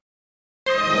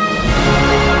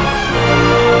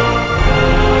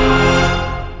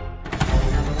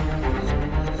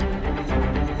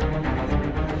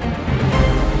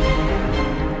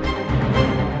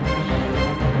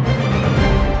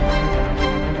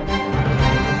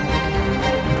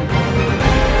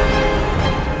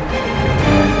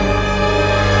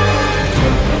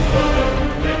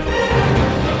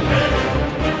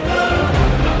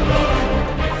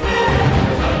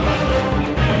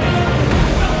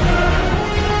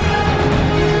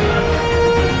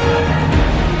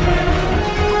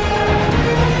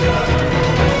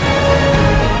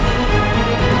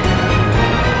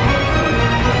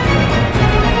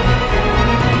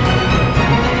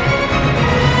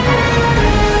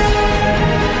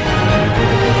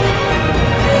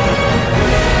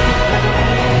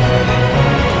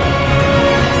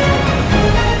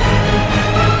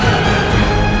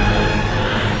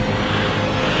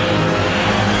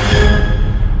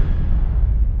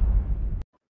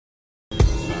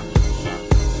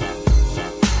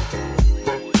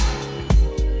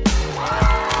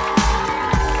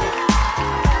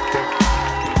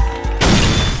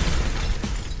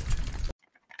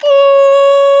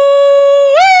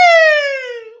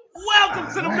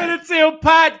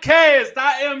Podcast.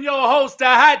 I am your host, the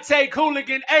Hot Take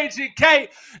Hooligan, Agent K,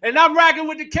 and I'm rocking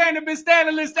with the Cannabis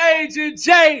Analyst, Agent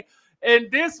J.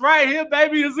 And this right here,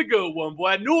 baby, is a good one,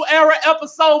 boy. New Era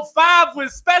Episode 5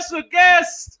 with special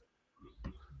guest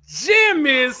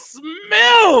Jimmy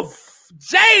Smith.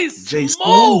 J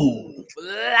Smooth.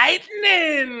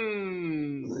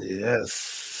 Lightning.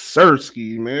 Yes,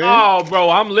 Sirski, man. Oh, bro,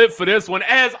 I'm lit for this one.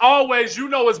 As always, you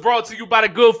know it's brought to you by the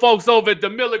good folks over at the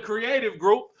Miller Creative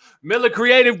Group. Miller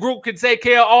Creative Group can take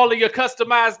care of all of your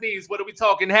customized needs. Whether we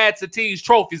talking hats or tees,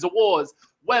 trophies, awards,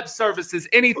 web services,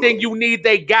 anything you need,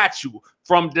 they got you.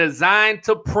 From design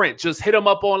to print. Just hit them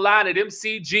up online at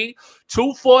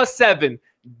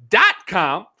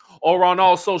mcg247.com or on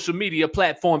all social media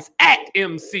platforms at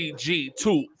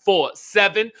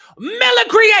mcg247. Miller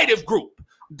Creative Group.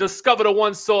 Discover the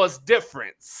one source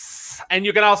difference. And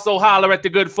you can also holler at the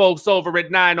good folks over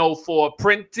at 904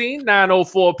 Printing.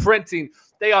 904 Printing.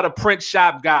 They are the print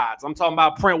shop gods. I'm talking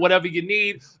about print whatever you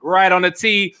need right on the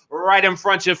tee, right in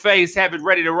front of your face. Have it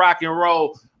ready to rock and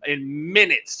roll in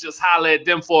minutes. Just holler at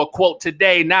them for a quote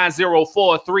today.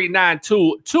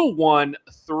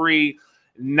 904-392-2139.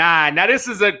 Now, this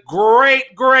is a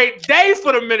great, great day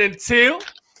for the Men in Teal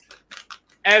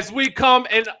as we come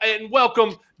and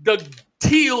welcome the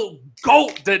Teal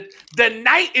GOAT, the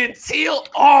Knight in Teal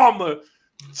armor,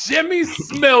 Jimmy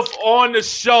Smith on the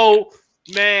show.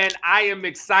 Man, I am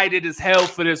excited as hell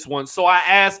for this one. So I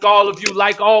ask all of you,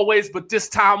 like always, but this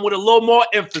time with a little more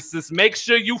emphasis, make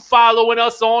sure you following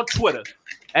us on Twitter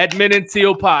at Men in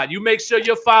Teal Pod. You make sure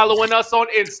you're following us on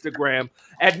Instagram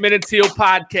at Men in Teal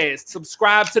Podcast.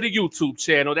 Subscribe to the YouTube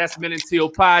channel. That's Men in Teal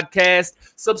Podcast.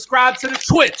 Subscribe to the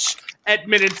Twitch at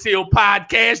Men in Teal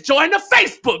Podcast. Join the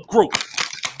Facebook group.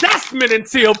 That's Men in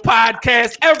Teal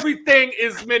Podcast. Everything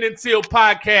is Men in Teal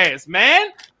Podcast, man.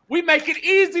 We make it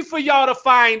easy for y'all to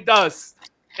find us.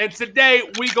 And today,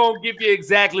 we going to give you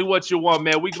exactly what you want,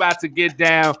 man. We about to get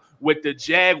down with the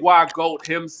Jaguar GOAT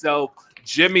himself.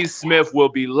 Jimmy Smith will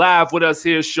be live with us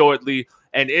here shortly,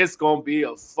 and it's going to be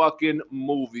a fucking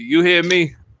movie. You hear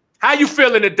me? How you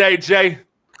feeling today, Jay?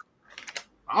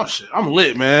 Oh, shit. I'm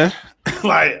lit, man.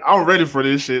 Like, I'm ready for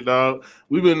this shit, dog.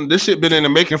 This shit been in the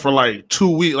making for like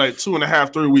 2 weeks, like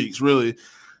 2.5, 3 weeks, really.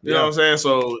 You know what I'm saying?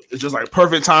 So it's just like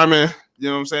perfect timing. You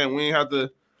know what I'm saying? We ain't have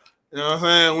to, you know what I'm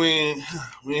saying? We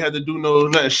ain't had to do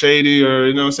nothing shady or,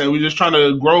 you know what I'm saying? We just trying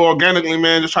to grow organically,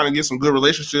 man. Just trying to get some good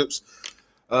relationships.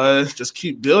 Just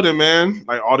keep building, man.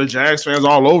 Like all the Jags fans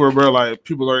all over, bro. Like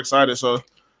people are excited. So,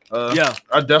 I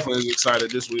definitely was excited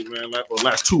this week, man. Like, well,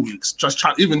 last 2 weeks. Just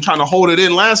trying to hold it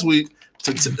in last week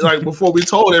to like before we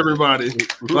told everybody.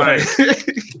 Like,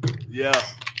 yeah.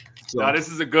 So. Now this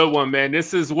is a good one, man.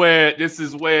 This is where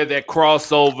that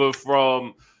crossover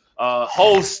from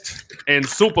host and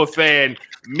superfan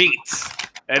meets.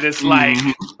 And it's like,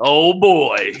 oh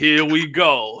boy, here we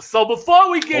go. So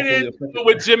before we get into it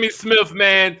with Jimmy Smith,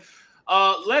 man,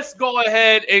 let's go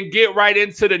ahead and get right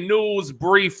into the news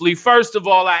briefly. First of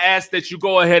all, I ask that you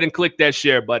go ahead and click that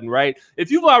share button, right? If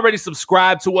you've already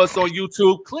subscribed to us on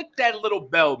YouTube, click that little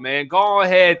bell, man. Go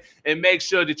ahead and make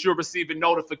sure that you're receiving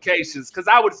notifications because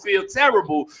I would feel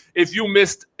terrible if you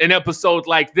missed an episode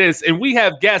like this. And we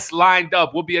have guests lined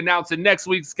up. We'll be announcing next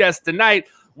week's guest tonight.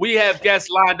 We have guests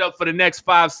lined up for the next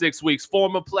 5-6 weeks.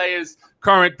 Former players,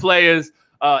 current players,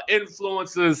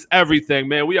 influencers, everything,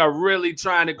 man. We are really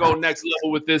trying to go next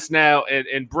level with this now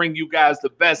and bring you guys the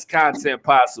best content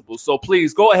possible. So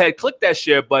please go ahead, click that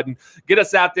share button. Get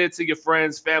us out there to your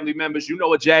friends, family members. You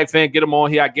know a Jag fan, get them on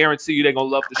here. I guarantee you they're going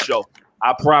to love the show.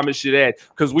 I promise you that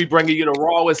because we bringing you the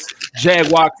rawest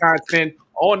Jaguar content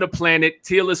on the planet.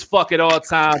 Teal as fuck at all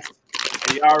times.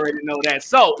 You already know that.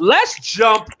 So let's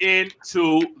jump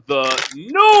into the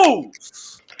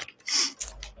news.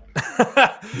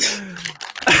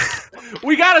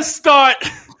 We gotta start.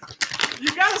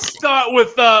 You gotta start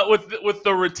with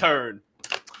the return.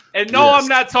 And no, yes. I'm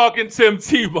not talking Tim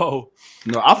Tebow.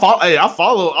 No, I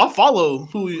follow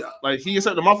who he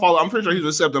accepted my follow. I'm pretty sure he's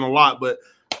accepting a lot, but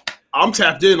I'm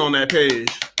tapped in on that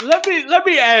page. Let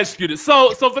me ask you this.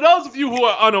 So for those of you who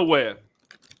are unaware,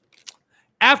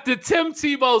 after Tim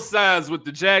Tebow signs with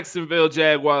the Jacksonville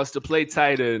Jaguars to play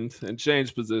tight end and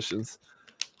change positions,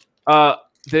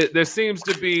 there seems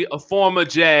to be a former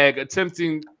Jag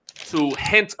attempting to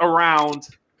hint around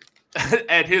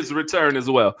at his return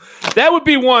as well. That would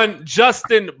be one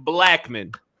Justin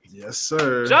Blackman. Yes,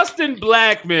 sir. Justin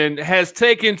Blackman has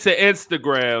taken to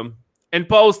Instagram and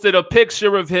posted a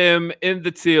picture of him in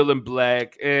the teal and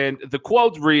black. And the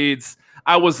quote reads,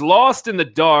 "I was lost in the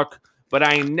dark, but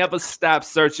I ain't never stopped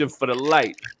searching for the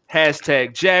light.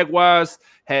 Hashtag Jaguars,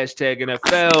 hashtag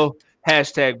NFL,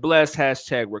 hashtag blessed,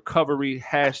 hashtag recovery,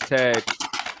 hashtag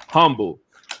humble.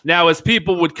 Now, as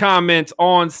people would comment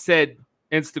on said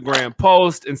Instagram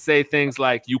post and say things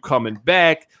like, "You coming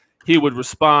back?" he would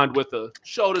respond with a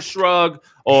shoulder shrug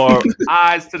or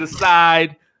eyes to the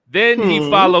side. Then he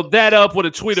followed that up with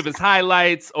a tweet of his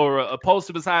highlights, or a post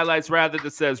of his highlights rather,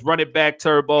 that says, "Run it back,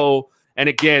 Turbo." And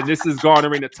again, this is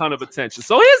garnering a ton of attention.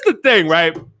 So here's the thing,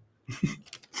 right?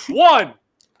 One,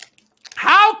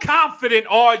 how confident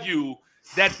are you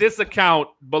that this account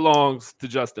belongs to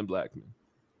Justin Blackmon?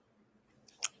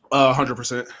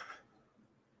 100%.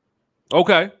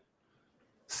 Okay.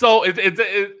 So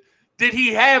did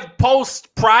he have posts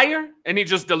prior and he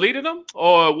just deleted them,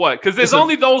 or what? Because there's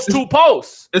only those 2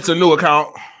 posts. It's a new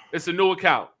account. It's a new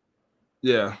account.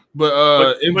 Yeah,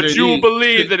 but you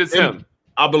believe that it's him?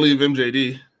 I believe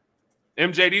MJD.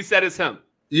 MJD said it's him.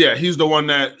 Yeah, he's the one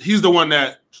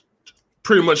that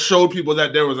pretty much showed people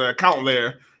that there was an account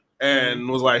there and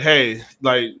was like, "Hey,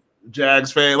 like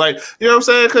Jags fan, like, you know what I'm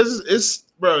saying?" Because it's,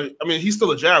 bro. I mean, he's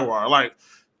still a Jaguar. Like,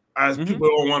 as people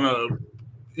don't want to,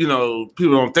 you know,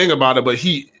 people don't think about it, but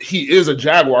he is a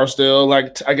Jaguar still.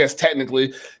 Like, I guess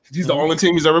technically, he's the only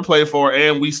team he's ever played for,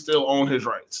 and we still own his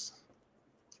rights.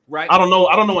 Right. I don't know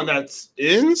when that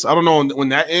ends. I don't know when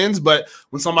that ends, but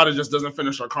when somebody just doesn't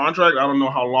finish a contract, I don't know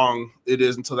how long it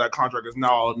is until that contract is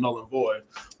now null and void.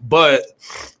 But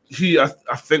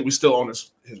I think we still own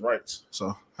his rights.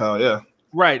 So hell yeah.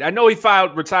 Right. I know he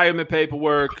filed retirement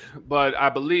paperwork, but I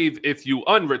believe if you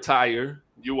unretire,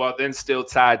 you are then still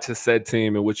tied to said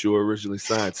team in which you were originally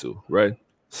signed to, right?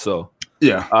 So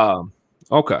yeah.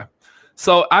 Okay.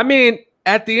 So I mean,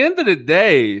 at the end of the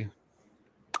day,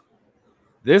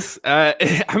 this, I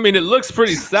mean, it looks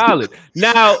pretty solid.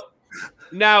 Now,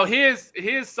 here's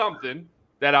something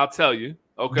that I'll tell you.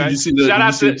 Okay, shout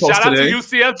out to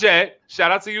UCF Jag.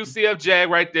 Shout out to UCF Jag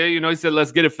right there. You know, he said,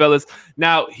 "Let's get it, fellas."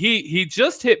 Now he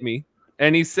just hit me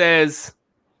and he says,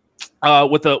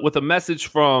 with a message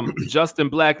from Justin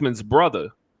Blackmon's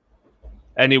brother,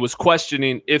 and he was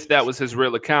questioning if that was his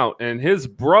real account, and his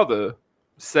brother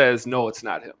says, "No, it's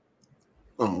not him."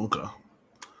 Oh, okay.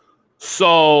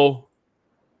 So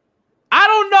I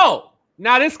don't know.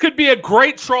 Now, this could be a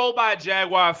great troll by a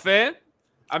Jaguar fan.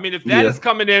 I mean, if that is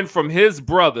coming in from his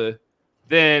brother,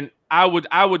 then I would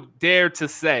dare to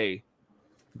say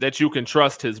that you can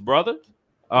trust his brother.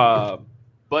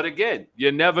 But again,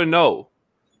 you never know.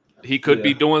 He could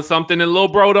be doing something that little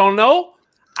bro don't know.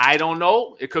 I don't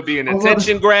know. It could be an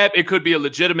attention grab. It could be a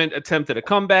legitimate attempt at a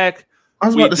comeback. I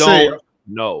was about to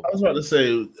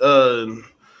say,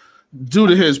 due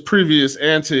to his previous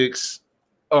antics,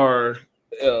 or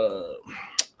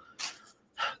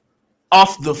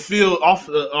off the field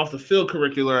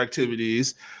curricular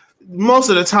activities, most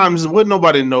of the times wouldn't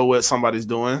nobody know what somebody's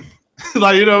doing.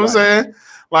 Like, you know what I'm saying?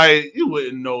 Like, you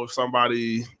wouldn't know if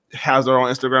somebody has their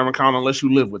own Instagram account unless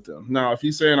you live with them. Now, if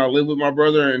he's saying I live with my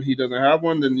brother and he doesn't have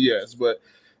one, then yes. But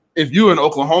if you're in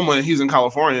Oklahoma and he's in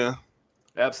California,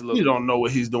 absolutely, you don't know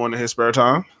what he's doing in his spare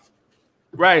time.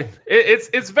 Right.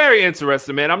 It's very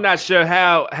interesting, man. I'm not sure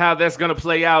how that's going to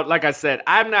play out. Like I said,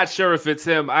 I'm not sure if it's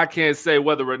him. I can't say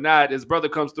whether or not. His brother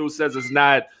comes through, says it's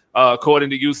not. According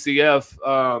to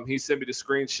UCF, he sent me the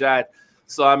screenshot.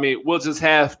 So, I mean, we'll just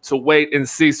have to wait and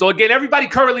see. So, again, everybody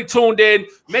currently tuned in,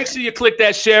 make sure you click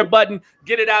that share button.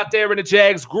 Get it out there in the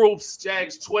Jags groups,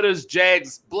 Jags Twitters,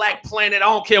 Jags Black Planet. I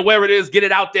don't care where it is. Get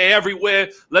it out there everywhere.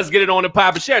 Let's get it on the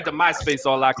pop and share it to MySpace,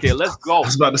 all I care. Let's go. I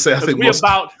was about to say, I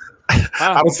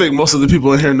don't think most of the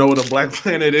people in here know what a Black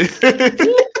Planet is.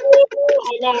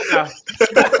 Hold on now.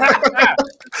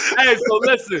 Hey, so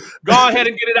listen, go ahead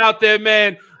and get it out there,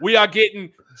 man. We are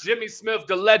getting Jimmy Smith,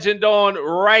 the legend, on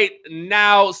right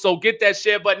now. So get that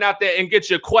share button out there and get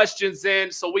your questions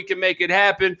in so we can make it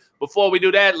happen. Before we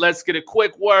do that, let's get a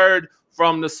quick word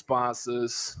from the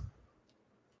sponsors.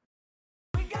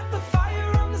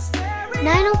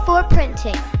 904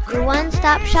 Printing, your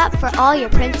one-stop shop for all your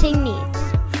printing needs.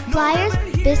 Flyers,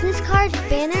 business cards,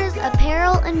 banners,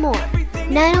 apparel, and more.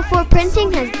 904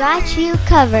 Printing has got you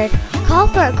covered. Call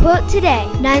for a quote today,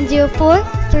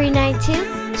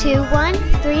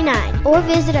 904-392-2139, or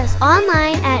visit us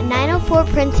online at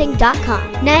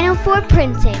 904printing.com. 904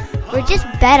 Printing, we're just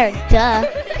better, duh.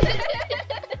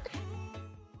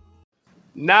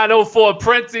 904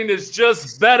 Printing is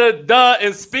just better, duh.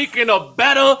 And speaking of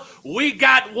better, we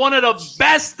got one of the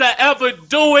best to ever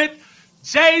do it.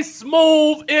 Jay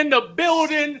Smooth in the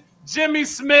building. Jimmy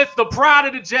Smith, the pride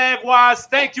of the Jaguars.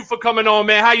 Thank you for coming on,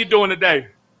 man. How you doing today?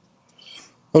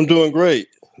 I'm doing great.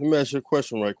 Let me ask you a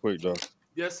question right quick, though.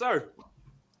 Yes, sir.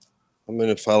 How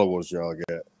many followers y'all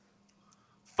got?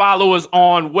 Followers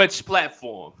on which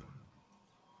platform?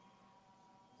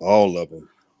 All of them.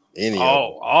 Any of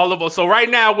them. All of them. So right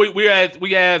now we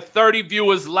have 30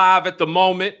 viewers live at the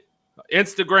moment.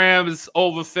 Instagram is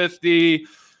over 50.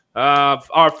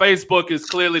 Our Facebook is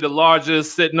clearly the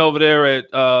largest, sitting over there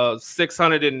at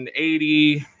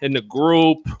 680 in the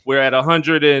group. We're at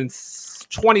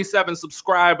 127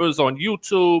 subscribers on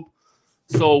YouTube.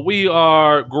 So we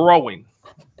are growing.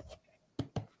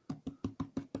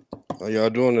 How y'all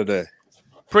doing today?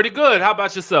 Pretty good. How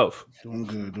about yourself? Doing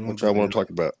good. What y'all want to talk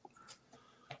about?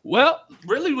 Well,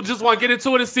 really, we just want to get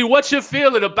into it and see what you're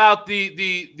feeling about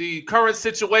the current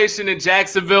situation in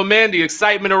Jacksonville, man. The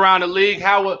excitement around the league.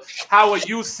 How are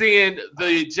you seeing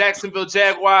the Jacksonville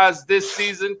Jaguars this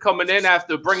season coming in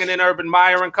after bringing in Urban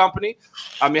Meyer and company?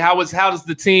 I mean, how does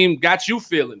the team got you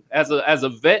feeling as a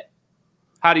vet?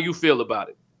 How do you feel about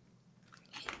it?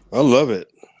 I love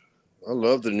it. I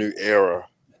love the new era.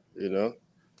 You know.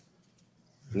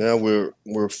 Now we're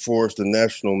forced. The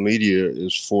national media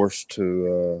is forced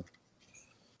to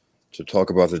talk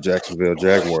about the Jacksonville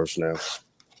Jaguars now.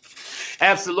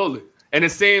 Absolutely, and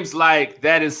it seems like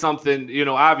that is something,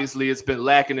 obviously it's been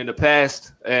lacking in the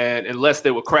past, and unless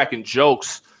they were cracking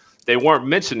jokes, they weren't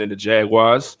mentioning the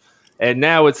Jaguars, and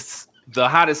now it's the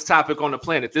hottest topic on the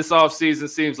planet. This offseason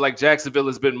seems like Jacksonville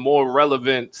has been more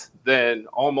relevant than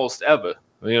almost ever.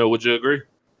 Would you agree?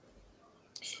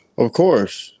 Of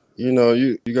course.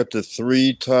 You got the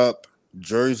 3 top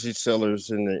jersey sellers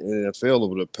in the NFL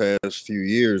over the past few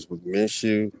years with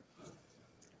Minshew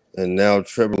and now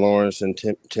Trevor Lawrence and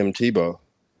Tim Tebow.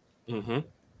 Mm-hmm.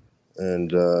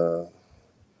 And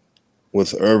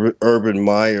with Urban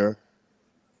Meyer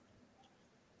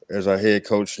as our head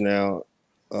coach now,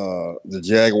 the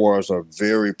Jaguars are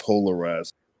very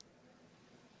polarized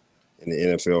in the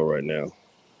NFL right now.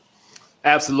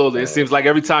 Absolutely. It seems like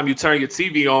every time you turn your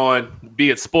TV on,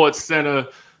 be it Sports Center,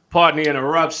 Pardon the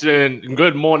Interruption,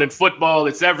 Good Morning Football,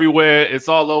 it's everywhere. It's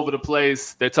all over the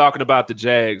place. They're talking about the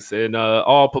Jags, and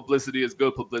all publicity is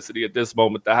good publicity at this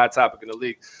moment, the hot topic in the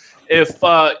league. If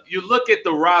you look at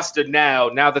the roster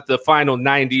now that the final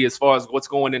 90 as far as what's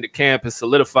going into camp is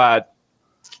solidified,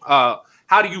 how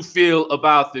do you feel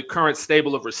about the current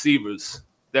stable of receivers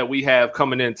that we have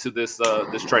coming into this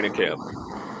training camp?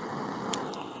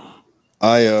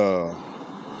 I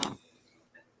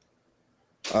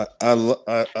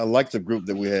like the group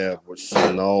that we have with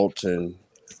Shenault and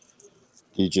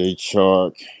DJ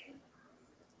Chark,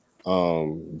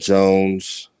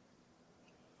 Jones,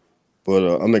 but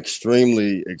I'm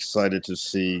extremely excited to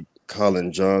see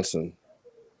Colin Johnson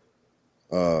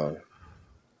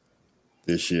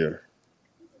this year.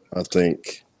 I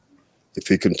think if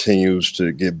he continues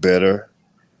to get better,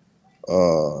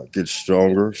 get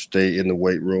stronger, stay in the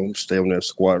weight room, stay on that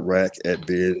squat rack at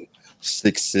being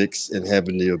 6'6" and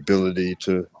having the ability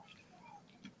to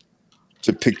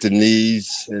pick the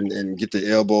knees and get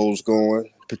the elbows going,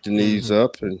 pick the knees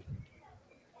up and,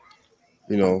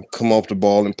 come off the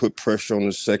ball and put pressure on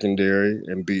the secondary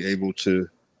and be able to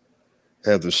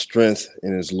have the strength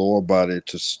in his lower body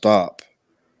to stop.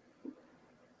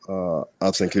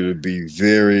 I think it would be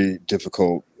very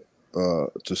difficult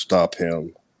to stop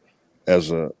him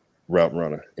as a route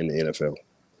runner in the NFL.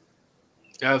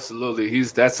 Absolutely.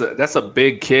 That's a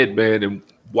big kid, man. And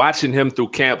watching him through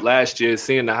camp last year,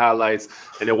 seeing the highlights,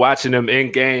 and then watching him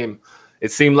in game,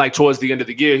 it seemed like towards the end of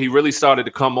the year, he really started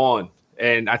to come on.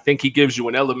 And I think he gives you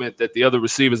an element that the other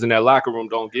receivers in that locker room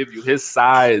don't give you. His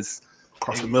size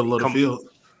across the middle of the field.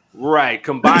 Right.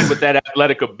 Combined with that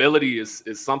athletic ability is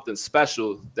something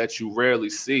special that you rarely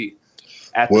see.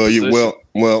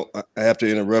 Well, I have to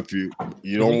interrupt you.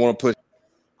 You don't want to put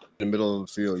in the middle of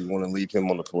the field. You want to leave him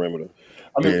on the perimeter.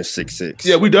 Being 6'6".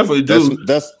 Yeah, we definitely do.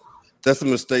 That's a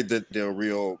mistake that Del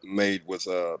Rio made with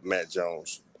Matt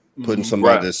Jones, putting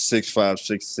somebody that's 6'5",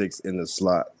 6'6" in the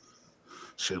slot.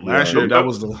 Shit, last year that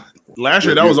was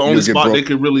the only spot they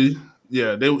could really.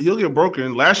 Yeah, he'll get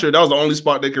broken. Last year that was the only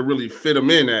spot they could really fit him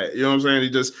in at. You know what I'm saying? He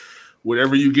just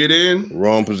whatever you get in,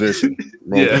 wrong position.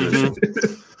 Position.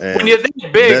 When you're that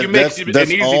big, you make it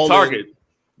an easy target.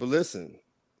 But listen,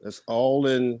 that's all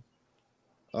in.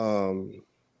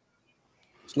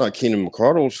 It's not Keenan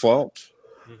McCardle's fault.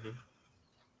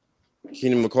 Mm-hmm.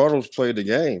 Keenan McCardle's played the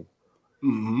game.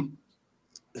 Mm-hmm.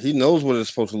 He knows what it's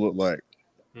supposed to look like.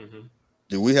 Mm-hmm.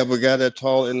 Did we have a guy that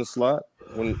tall in the slot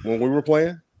when we were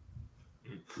playing?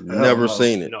 Never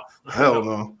seen it. No. Hell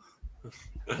no.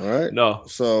 All right. No.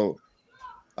 So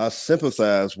I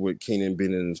sympathize with Keenan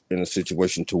being in a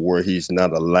situation to where he's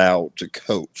not allowed to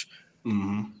coach.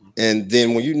 Mm-hmm. And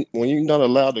then when you're not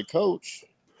allowed to coach,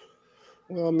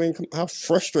 well, I mean, how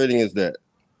frustrating is that?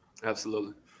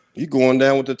 Absolutely. You're going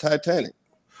down with the Titanic.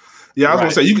 Yeah, I was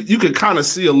gonna say you could kind of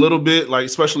see a little bit, like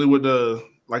especially with the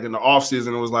like in the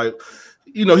offseason, it was like,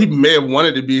 he may have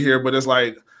wanted to be here, but it's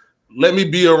like, let me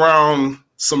be around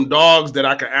some dogs that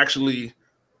I can actually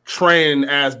train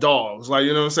as dogs. Like,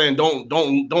 you know what I'm saying?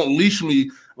 Don't leash me.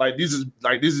 Like these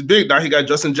is big. Now he got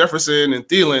Justin Jefferson and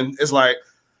Thielen. It's like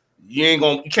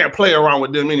you can't play around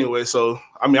with them anyway. So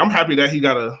I mean, I'm happy that he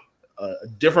got a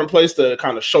different place to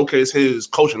kind of showcase his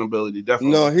coaching ability.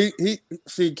 Definitely. No,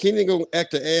 he Keenan gonna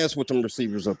act the ass with them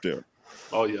receivers up there.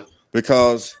 Oh yeah,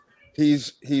 because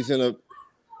he's in a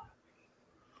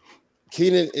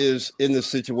Keenan is in the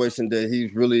situation that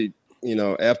he's really,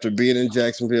 after being in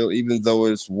Jacksonville, even though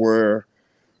it's where,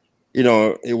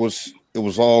 it was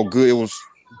all good. It was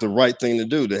the right thing to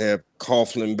do to have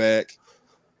Coughlin back.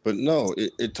 But no,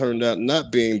 it turned out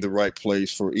not being the right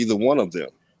place for either one of them.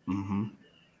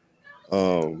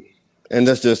 Mm-hmm. And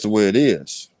that's just the way it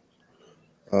is.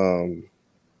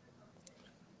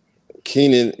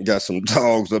 Keenan got some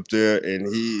dogs up there, and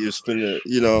he is finna,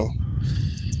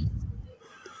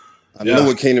 I know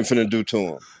what Keenan finna do to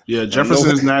him. Yeah,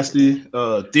 Jefferson's nasty.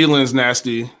 Thielen's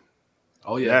nasty.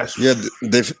 Oh yeah, yeah.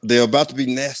 They're about to be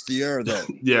nastier though.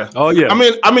 Yeah. Oh yeah.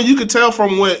 I mean, you could tell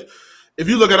from if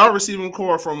you look at our receiving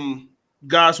core from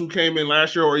guys who came in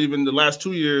last year or even the last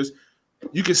 2 years,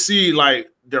 you can see like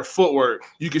their footwork.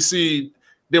 You can see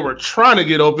they were trying to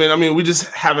get open. I mean, we just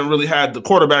haven't really had the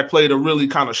quarterback play to really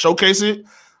kind of showcase it.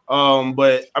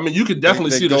 But I mean, you could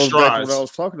definitely see the strides. Back to what I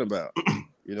was talking about.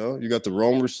 You got the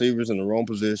wrong receivers in the wrong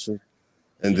position,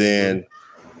 and then,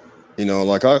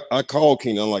 like I call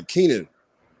Keenan. I'm like, Keenan,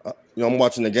 I'm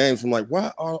watching the games. I'm like,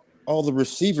 why are all the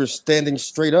receivers standing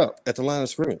straight up at the line of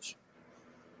scrimmage?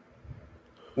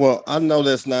 Well, I know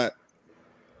that's not,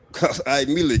 because I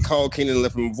immediately called Keenan and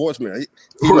left him a voicemail.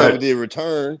 He never did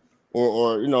return,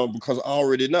 or because I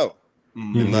already know.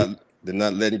 Mm-hmm. They're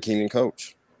not letting Keenan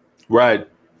coach. Right.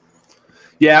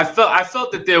 Yeah, I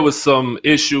felt that there was some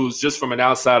issues just from an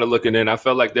outsider looking in. I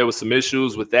felt like there was some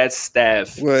issues with that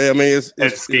staff. Well, I mean,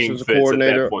 it's scheme a fits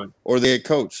coordinator at that point. or the head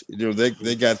coach.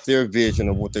 They got their vision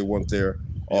of what they want their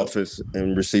offense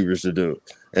and receivers to do,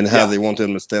 and how they want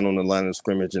them to stand on the line of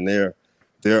scrimmage and their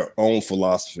own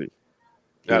philosophy.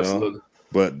 Absolutely.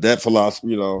 But that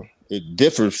philosophy, it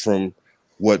differs from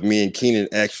what me and Keenan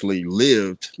actually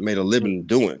made a living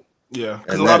doing. Yeah,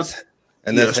 and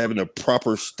that's having a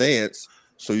proper stance.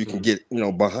 So you can get,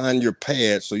 behind your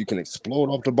pad so you can explode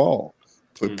off the ball,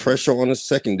 put pressure on the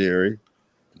secondary,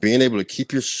 being able to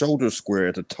keep your shoulders square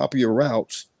at the top of your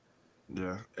routes.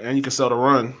 Yeah, and you can sell the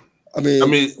run. I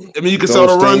mean, you can sell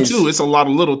the run too. It's a lot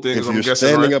of little things. If you're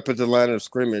standing up at the line of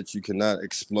scrimmage, you cannot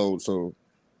explode, so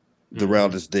the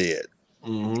route is dead.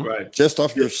 Mm-hmm. Right. Just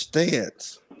off your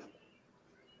stance.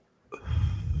 The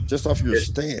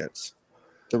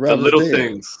route the little is dead.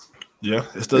 things. Yeah,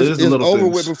 it's over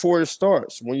with before it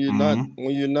starts. When you're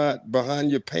not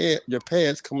behind your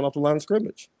pads coming off the line of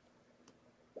scrimmage.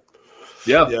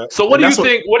 Yeah. So what do you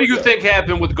think? What do you think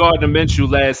happened with Gardner Minshew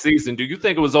last season? Do you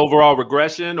think it was overall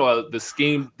regression, or the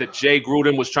scheme that Jay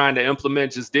Gruden was trying to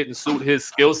implement just didn't suit his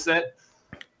skill set?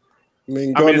 I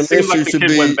mean, Gardner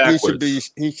Minshew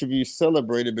he should be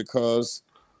celebrated because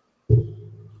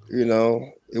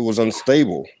it was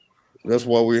unstable. That's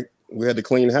why we had to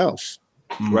clean house.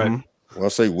 Mm-hmm. Right. Well, I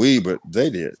say we, but they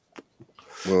did.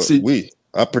 Well,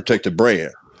 I protect the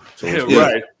brand. So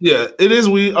right. Yeah, it is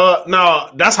we.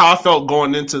 Now, that's how I felt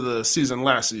going into the season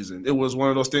last season. It was one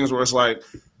of those things where it's like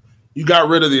you got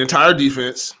rid of the entire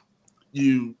defense.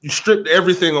 You stripped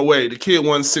everything away. The kid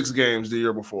won 6 games the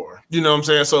year before. You know what I'm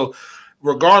saying? So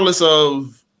regardless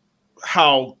of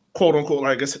how, quote unquote,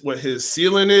 I guess what his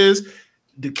ceiling is,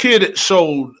 the kid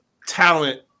showed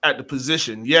talent at the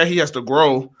position. Yeah, he has to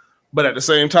grow. But at the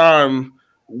same time,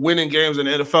 winning games in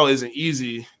the NFL isn't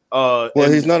easy.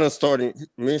 He's not a starting.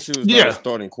 Minshew is not a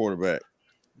starting quarterback.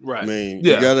 Right. I mean,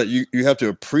 you have to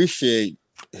appreciate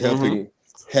having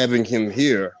him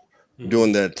here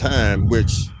during that time,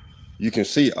 which you can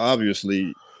see.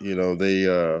 Obviously,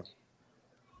 they.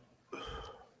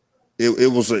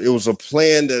 It was a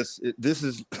plan this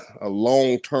is a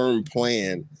long-term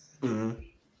plan. Mm-hmm.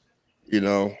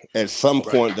 At some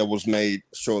point that was made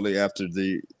shortly after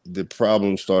the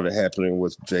problems started happening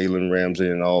with Jalen Ramsey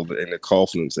and the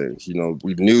Coughlin things.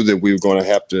 We knew that we were going to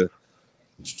have to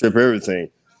strip everything.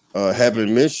 Having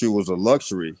Minshew was a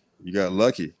luxury. You got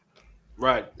lucky,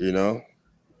 right?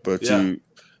 But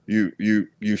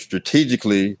you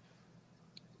strategically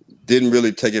didn't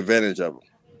really take advantage of him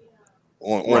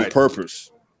on purpose.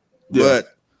 Yeah.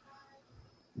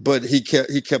 But he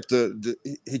kept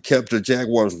the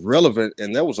Jaguars relevant,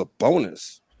 and that was a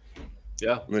bonus.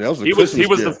 Yeah, I mean, that was he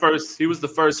was the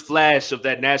first flash of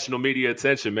that national media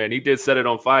attention, man. He did set it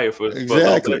on fire for exactly. For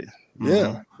a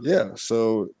little bit. Yeah.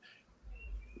 So,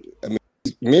 I mean,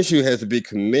 Minshew has to be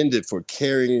commended for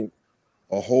carrying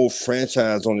a whole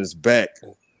franchise on his back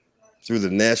through the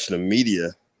national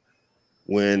media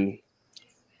when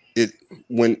it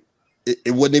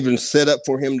wasn't even set up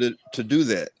for him to do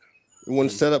that. It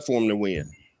wasn't set up for him to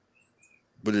win.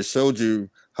 But it showed you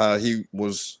how he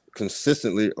was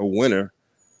consistently a winner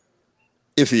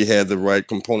if he had the right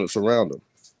components around him.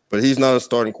 But he's not a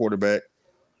starting quarterback.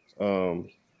 But,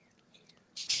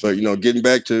 getting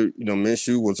back to,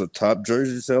 Minshew was a top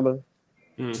jersey seller.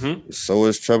 Mm-hmm. So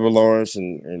is Trevor Lawrence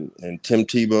and Tim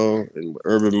Tebow and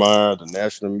Urban Meyer. The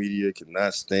national media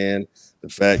cannot stand the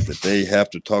fact that they have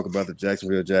to talk about the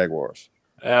Jacksonville Jaguars.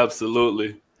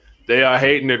 Absolutely. They are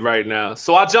hating it right now.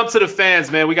 So I'll jump to the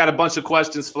fans, man. We got a bunch of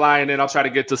questions flying in. I'll try to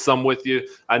get to some with you.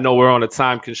 I know we're on a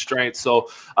time constraint. So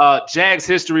Jags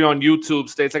History on YouTube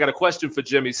states, I got a question for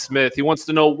Jimmy Smith. He wants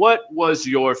to know, what was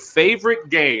your favorite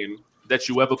game that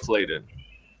you ever played in?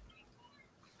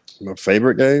 My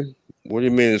favorite game? What do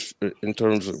you mean in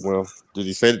terms of, did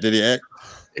he say, did he act?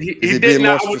 He Is he being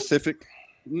more specific?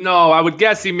 No, I would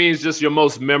guess he means just your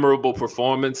most memorable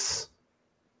performance.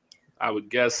 I would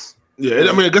guess. Yeah,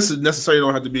 I mean, I guess it necessarily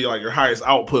don't have to be like your highest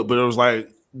output, but it was like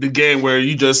the game where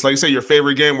you just, like, say your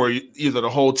favorite game where either the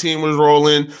whole team was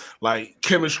rolling, like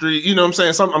chemistry, you know what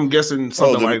I'm saying? I'm guessing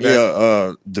something like that.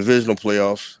 Yeah, divisional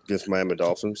playoffs against Miami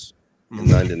Dolphins in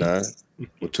 99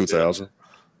 with 2000.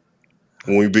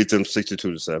 When we beat them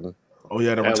 62-7. Oh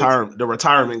yeah, the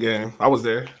retirement game. I was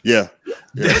there. Yeah.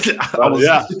 I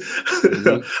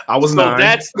was so 9.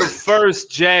 That's the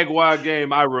first Jaguar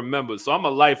game I remember. So I'm a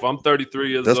lifer. I'm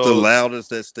 33 years old. That's the loudest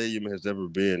that stadium has ever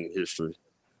been in history.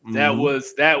 That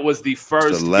was the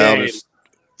first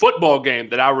football game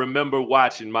that I remember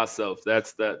watching myself.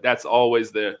 That's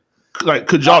always there. Like,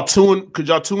 could y'all tune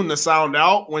the sound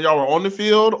out when y'all were on the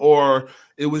field, or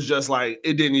it was just like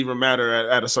it didn't even matter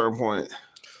at a certain point?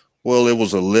 Well, it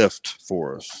was a lift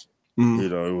for us.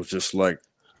 It was just like,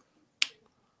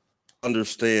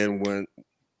 understand when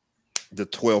the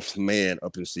 12th man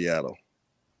up in Seattle.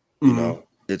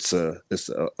 It's a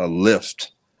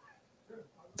lift.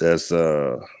 That's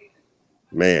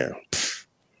man.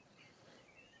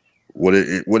 What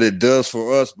it does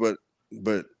for us,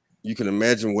 but you can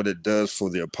imagine what it does for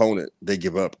the opponent. They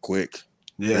give up quick.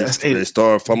 Yeah, they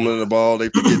start fumbling the ball. They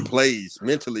forget plays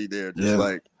mentally. They're just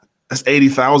like. That's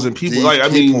 80,000 people. These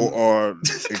people are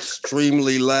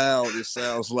extremely loud. It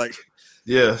sounds like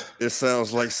It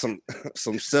sounds like some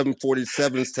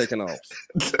 747s taking off.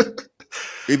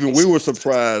 Even we were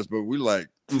surprised, but we like,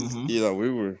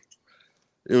 it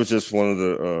was just one of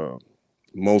the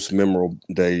most memorable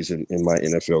days in my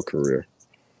NFL career.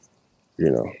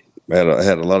 I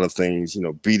had a lot of things,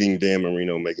 beating Dan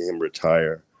Marino, making him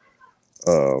retire.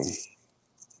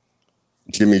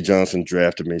 Jimmy Johnson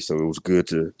drafted me, so it was good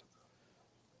to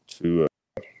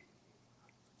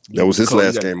that was his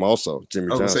last game also, Jimmy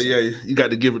Johnson. You got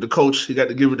to give it to coach. You got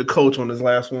to give it to coach on his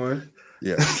last one.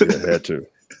 Yeah, had to.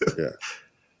 Yeah.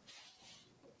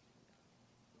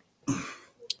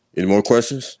 Any more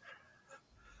questions?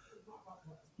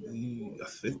 I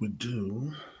think we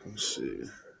do. Let's see.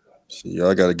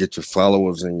 Y'all got to get your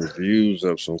followers and your views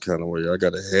up some kind of way. Y'all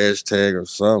got a hashtag or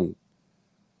something.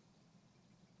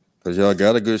 Because y'all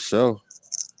got a good show.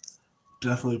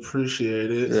 Definitely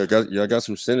appreciate it. Yeah, y'all got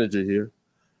some synergy here.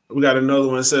 We got another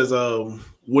one that says,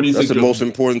 what do you think? That's the most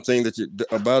important thing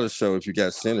about a show, if you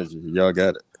got synergy. Y'all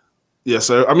got it. Yes,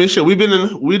 sir. I mean, shit, we've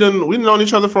known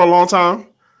each other for a long time.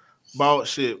 About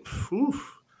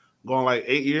going like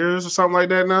 8 years or something like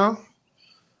that now.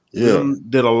 Yeah. We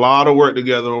did a lot of work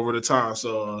together over the time.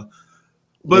 So,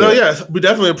 we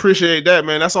definitely appreciate that,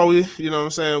 man. That's all we, what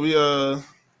I'm saying?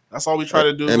 That's all we try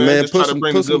to do, and man. Put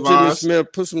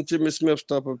some Jimmy Smith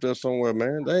stuff up there somewhere,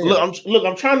 man. Damn.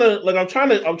 I'm trying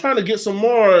to get some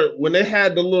more. When they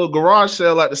had the little garage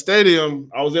sale at the stadium,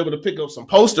 I was able to pick up some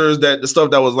posters the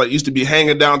stuff that was like used to be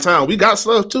hanging downtown. We got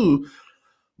stuff too,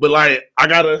 but like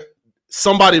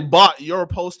somebody bought your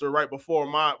poster right before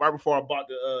I bought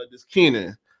this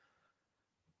Keenan.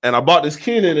 And I bought this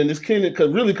Keenan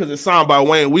because it's signed by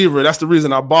Wayne Weaver. That's the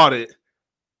reason I bought it.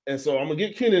 And so I'm gonna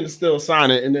get Keenan to still sign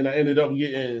it, and then I ended up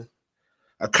getting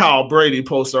a Kyle Brady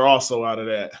poster also out of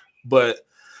that. But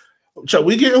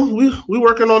we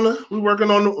working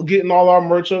on getting all our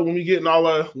merch up. When we get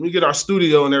our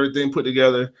studio and everything put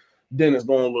together, then it's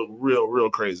gonna look real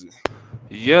crazy.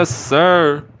 Yes,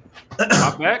 sir.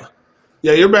 My back.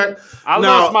 Yeah, you're back. I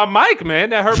lost my mic, man.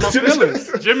 That hurt my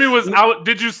feelings. Jimmy was out.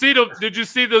 Did you see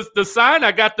the sign?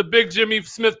 I got the big Jimmy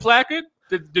Smith placard.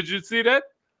 Did you see that?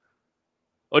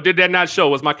 Or did that not show?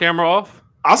 Was my camera off?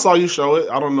 I saw you show it.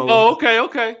 I don't know. Oh,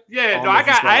 okay. Yeah, no,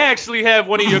 I actually have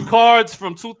one of your cards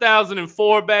from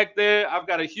 2004 back there. I've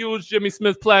got a huge Jimmy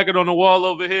Smith placard on the wall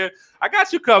over here. I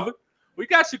got you covered. We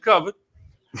got you covered.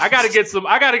 I gotta get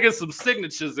some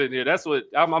signatures in here. That's what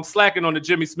I'm slacking on the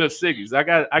Jimmy Smith siggies. I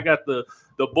got the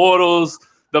Bortles,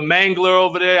 the Mangler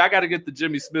over there. I gotta get the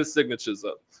Jimmy Smith signatures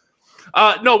up.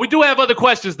 No, we do have other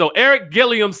questions though. Eric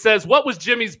Gilliam says, what was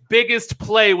Jimmy's biggest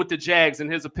play with the Jags in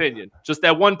his opinion? Just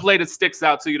that one play that sticks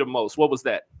out to you the most. What was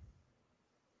that?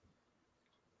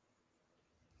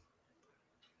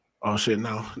 Oh shit,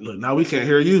 now we can't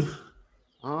hear you.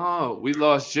 Oh, we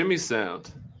lost Jimmy's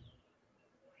sound.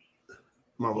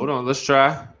 Hold on, let's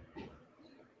try.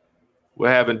 We're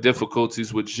having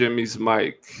difficulties with Jimmy's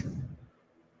mic.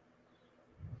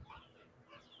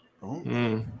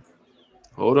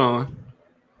 Hold on.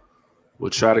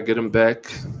 We'll try to get him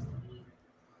back.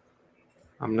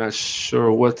 I'm not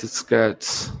sure what it's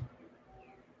got.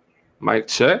 Mic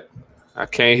check. I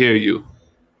can't hear you.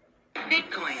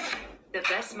 Bitcoin, the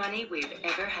best money we've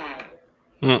ever had.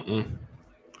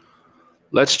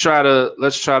 Let's try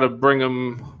to bring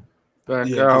him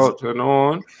back out and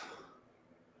on.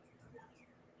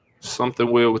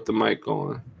 Something weird with the mic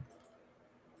on.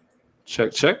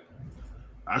 Check.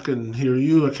 I can hear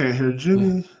you. I can't hear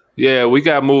Jimmy. Yeah, we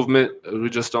got movement. We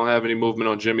just don't have any movement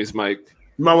on Jimmy's mic.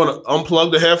 You might want to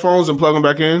unplug the headphones and plug them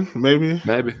back in, maybe.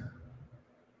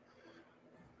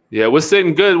 Yeah, we're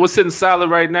sitting good. We're sitting solid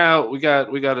right now. We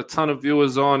got a ton of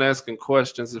viewers on asking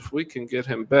questions. If we can get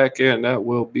him back in, that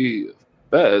will be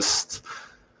best.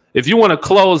 If you want to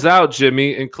close out,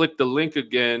 Jimmy, and click the link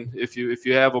again, if you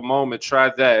have a moment, try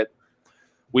that.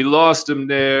 We lost him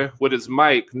there with his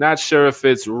mic. Not sure if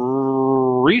it's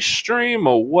restream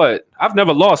or what. I've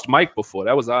never lost mic before.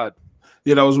 That was odd.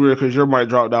 Yeah, that was weird because your mic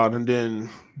dropped out and then.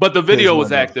 But the video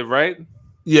was active, right?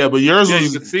 Yeah, but yours was.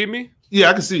 You could see me? Yeah,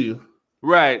 I can see you.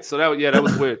 Right. So that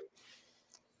was weird.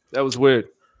 That was weird.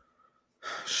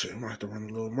 Shit, I might have to run a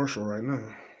little commercial right now.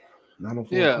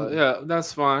 Yeah,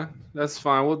 that's fine.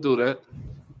 We'll do that.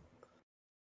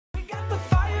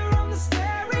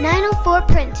 904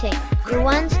 Printing, your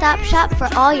one-stop shop for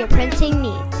all your printing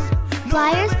needs.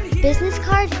 Flyers, business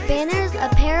cards, banners,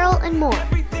 apparel, and more.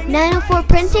 904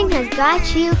 Printing has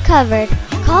got you covered.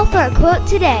 Call for a quote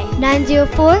today,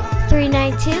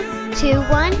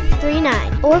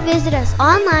 904-392-2139, or visit us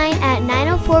online at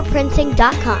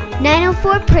 904printing.com.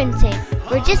 904 Printing,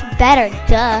 we're just better,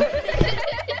 duh.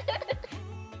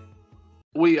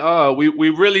 We are. We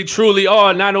really, truly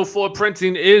are. 904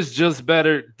 Printing is just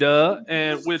better, duh.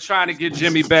 And we're trying to get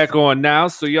Jimmy back on now,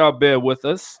 so y'all bear with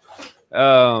us.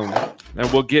 And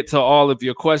we'll get to all of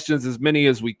your questions, as many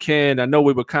as we can. I know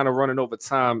we were kind of running over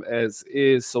time as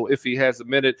is, so if he has a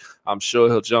minute, I'm sure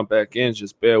he'll jump back in.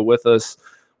 Just bear with us.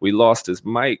 We lost his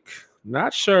mic.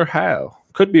 Not sure how.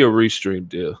 Could be a restream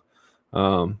deal.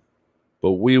 But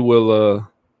we'll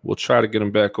try to get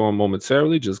him back on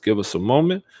momentarily. Just give us a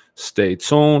moment. Stay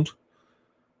tuned,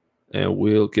 and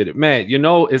we'll get it. Man,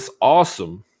 it's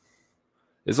awesome.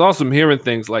 It's awesome hearing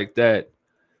things like that,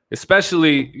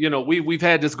 especially, we've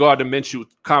had this Gardner Minshew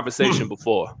conversation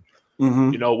before,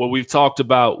 where we've talked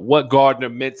about what Gardner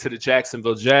meant to the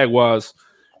Jacksonville Jaguars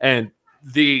and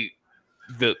the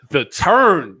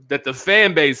turn that the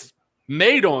fan base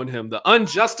made on him, the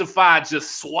unjustified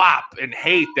just swap and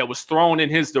hate that was thrown in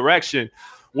his direction.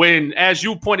 When, as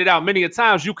you pointed out many a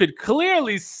times, you could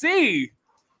clearly see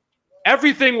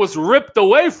everything was ripped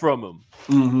away from him.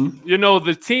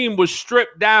 The team was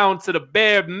stripped down to the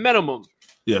bare minimum.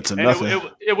 Yeah, to nothing.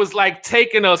 It was like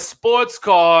taking a sports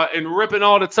car and ripping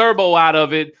all the turbo out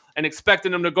of it and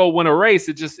expecting them to go win a race.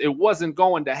 It wasn't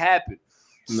going to happen.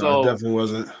 No, it definitely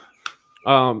wasn't.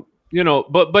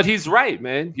 But he's right,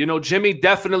 man. Jimmy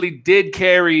definitely did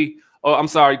carry.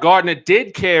 Gardner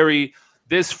did carry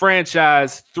this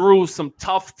franchise through some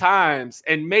tough times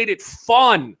and made it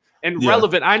fun and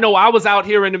relevant. I know I was out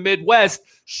here in the Midwest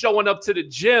showing up to the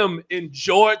gym in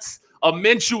jorts, a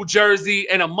Minshew jersey,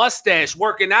 and a mustache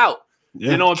working out.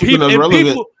 Yeah, and people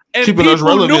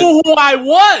knew who I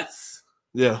was.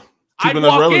 Yeah. I'd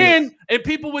walk in and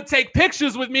people would take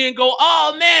pictures with me and go,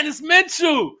 "Oh man, it's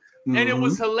Minshew." And it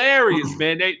was hilarious,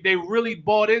 man. They really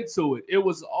bought into it. It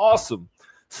was awesome.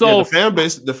 So the fan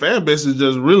base is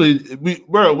just really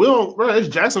it's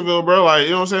Jacksonville, bro. Like, you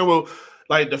know what I'm saying? Well,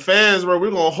 like the fans, bro,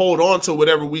 we're gonna hold on to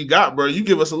whatever we got, bro. You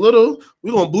give us a little,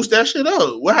 we're gonna boost that shit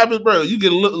up. What happens, bro? You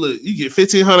get a little, you get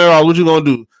 $1,500. What you gonna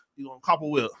do? You gonna cop a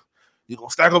whip. You're gonna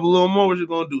stack up a little more. What you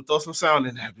gonna do? Throw some sound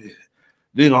in that bit.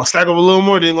 Then you're gonna stack up a little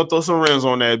more. Then you're gonna throw some rims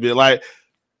on that bit. Like,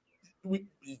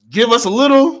 give us a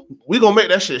little, we gonna make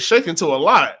that shit shake into a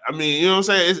lot. I mean, you know what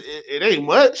I'm saying? It ain't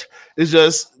much. It's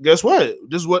just, guess what?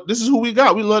 This is who we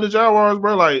got. We love the Jaguars,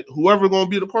 bro. Like, whoever gonna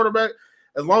be the quarterback,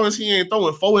 as long as he ain't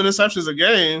throwing 4 interceptions a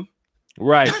game,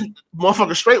 right?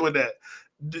 Motherfucker, straight with that.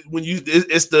 When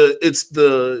it's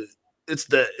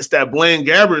that Blaine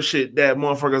Gabbert shit that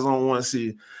motherfuckers don't want to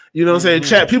see. You know what I'm saying?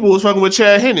 Chad, people was fucking with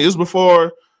Chad Henne. It was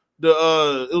before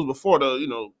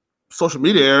the social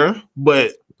media era,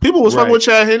 but people was fucking with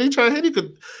Chad Henne. Chad Henne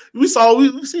we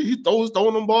see he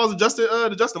throwing them balls to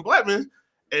Justin Blackman,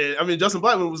 and I mean Justin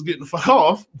Blackman was getting fucked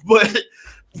off, but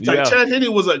Chad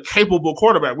Henne was a capable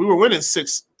quarterback. We were winning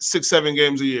 6-7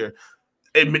 games a year,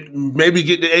 and maybe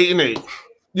get to 8-8.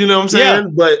 You know what I'm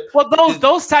saying? Yeah. But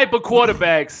those type of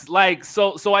quarterbacks, like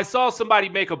so I saw somebody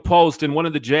make a post in one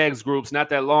of the Jags groups not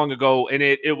that long ago, and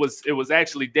it was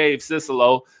actually Dave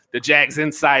Cicillo, the Jags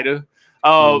insider.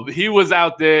 He was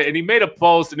out there and he made a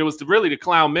post, and it was really to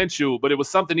clown Minshew, but it was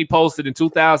something he posted in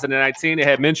 2019. It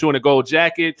had Minshew in a gold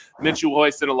jacket, Minshew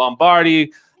hoisting a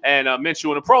Lombardi, and Minshew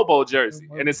in a Pro Bowl jersey.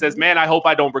 And it says, "Man, I hope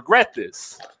I don't regret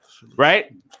this." Right?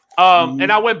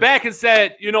 And I went back and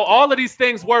said, all of these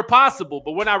things were possible,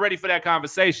 but we're not ready for that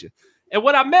conversation. And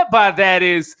what I meant by that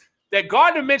is that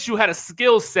Gardner Minshew had a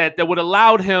skill set that would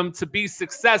allow him to be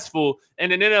successful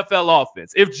in an NFL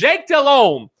offense. If Jake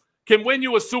Delhomme can win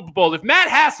you a Super Bowl, if Matt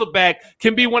Hasselbeck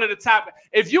can be one of the top,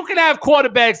 if you can have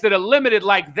quarterbacks that are limited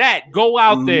like that, go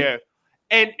out there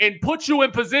and put you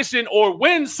in position or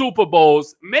win Super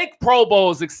Bowls, make Pro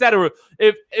Bowls, etc.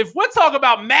 If we're talking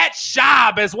about Matt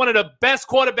Schaub as one of the best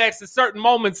quarterbacks at certain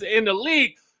moments in the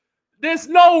league, there's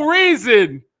no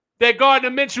reason that Gardner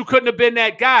Minshew couldn't have been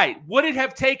that guy. Would it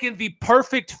have taken the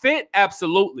perfect fit?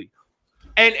 Absolutely.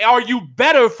 And are you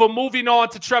better for moving on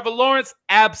to Trevor Lawrence?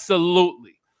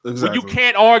 Absolutely. Exactly. Well, you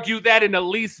can't argue that in the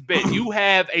least bit. You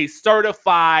have a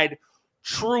certified,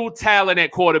 true talent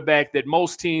at quarterback that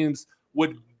most teams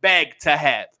would beg to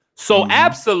have. So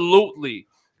absolutely,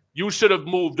 you should have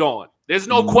moved on. There's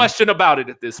no question about it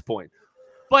at this point.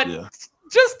 But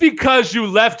just because you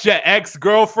left your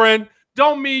ex-girlfriend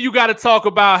don't mean you got to talk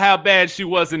about how bad she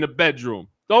was in the bedroom.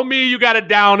 Don't mean you got to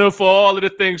down her for all of the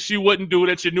things she wouldn't do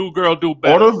that your new girl do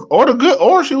better.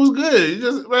 Or she was good.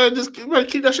 You just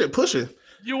keep that shit pushing.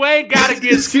 You ain't got to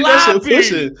get just keep sloppy. That shit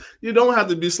pushing. You don't have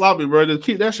to be sloppy, bro. Just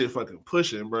keep that shit fucking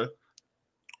pushing, bro.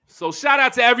 So shout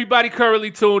out to everybody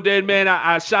currently tuned in, man.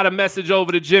 I shot a message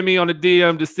over to Jimmy on the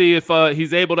DM to see if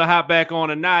he's able to hop back on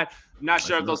or not. I'm not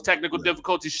sure if those technical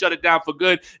difficulties shut it down for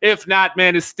good. If not,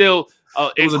 man, it's still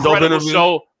an incredible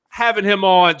show. Having him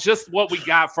on, just what we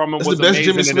got from him was the best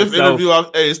amazing. Jimmy Smith interview.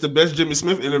 It's the best Jimmy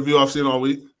Smith interview I've seen all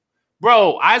week.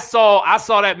 Bro, I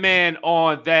saw that man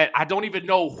on that. I don't even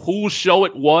know whose show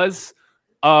it was,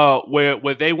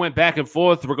 where they went back and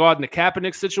forth regarding the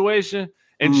Kaepernick situation.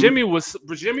 And Jimmy was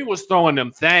throwing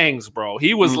them things, bro.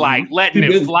 He was like letting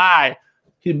it fly.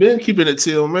 He been keeping it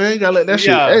till, man. You gotta let that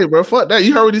shit. Hey, bro, fuck that.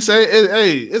 You heard what he said.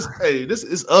 This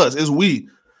is us. It's we.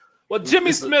 Well,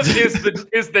 Jimmy Smith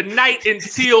is the knight in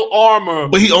teal armor,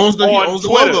 but he owns the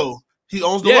logo. He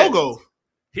owns the logo.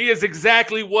 He is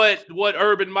exactly what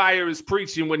Urban Meyer is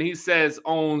preaching when he says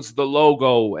owns the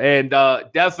logo, and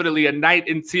definitely a knight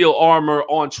in teal armor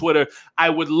on Twitter. I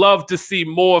would love to see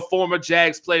more former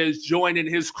Jags players joining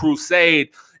his crusade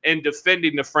in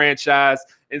defending the franchise.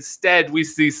 Instead, we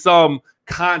see some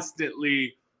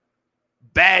constantly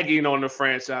bagging on the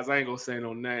franchise. I ain't gonna say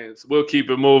no names. We'll keep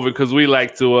it moving because we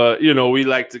like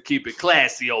to keep it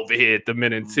classy over here at the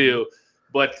Men and Teal.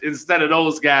 But instead of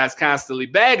those guys constantly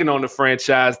bagging on the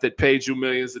franchise that paid you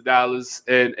millions of dollars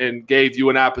and gave you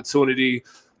an opportunity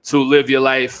to live your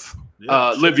life,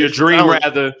 live your dream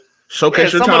rather.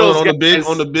 Showcase your talent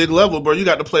on the big level, bro.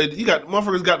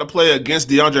 Motherfuckers got to play against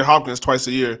DeAndre Hopkins twice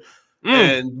a year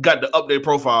and got to update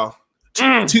profile.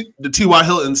 The T.Y.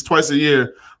 Hiltons twice a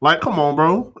year. Like, come on,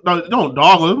 bro. Don't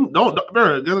dog him.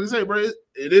 Bro. Like I say, bro,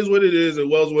 it is what it is. It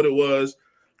was what it was.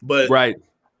 But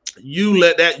you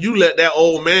let that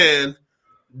old man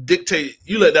dictate.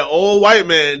 You let that old white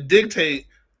man dictate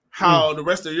how the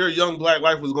rest of your young black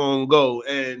life was going to go,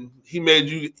 and he made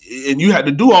you, and you had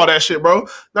to do all that shit, bro.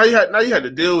 Now you had to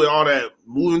deal with all that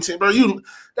moving team, bro.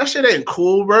 That shit ain't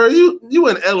cool, bro. You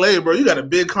in LA, bro. You got a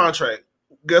big contract.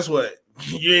 Guess what?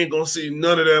 You ain't gonna see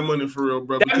none of that money for real,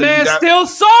 bro. That man's still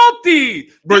salty,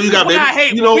 bro. You got, baby. I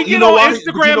hate. You know, we get on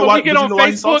Instagram and we get on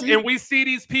Facebook and we see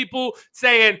these people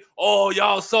saying, "Oh,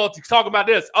 y'all salty," talking about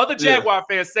this. Other Jaguar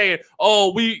fans saying,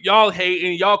 "Oh, y'all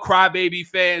hating, y'all crybaby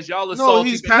fans, y'all are salty."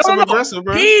 He's passive aggressive,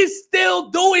 bro. He's still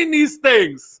doing these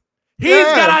things. He's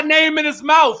got our name in his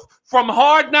mouth from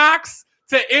Hard Knocks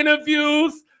to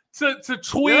interviews to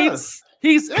tweets. Yeah.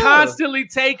 He's constantly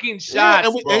taking shots.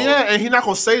 And he's not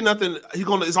gonna say nothing.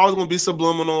 It's always gonna be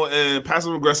subliminal and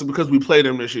passive aggressive because we played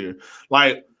him this year.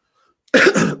 Like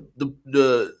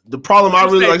the problem I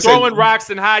really like throwing rocks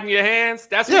and hiding your hands.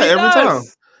 That's what he every does.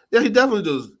 time. Yeah, he definitely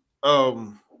does.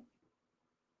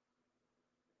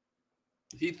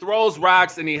 He throws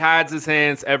rocks and he hides his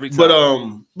hands every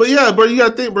time. But yeah, bro, you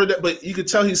gotta think, bro. But you can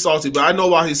tell he's salty. But I know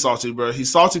why he's salty, bro.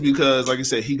 He's salty because, like I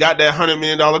said, he got that $100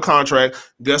 million contract.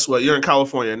 Guess what? You're in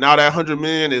California now. That $100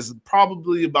 million is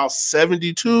probably about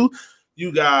 72.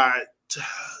 You got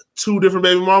 2 different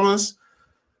baby mamas.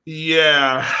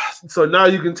 Yeah. So now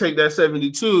you can take that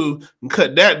 72 and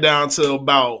cut that down to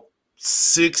about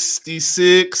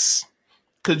 66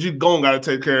 because you gotta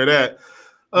take care of that.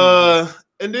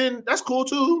 And then that's cool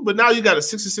too. But now you got a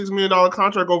 $66 million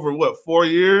contract over 4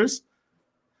 years?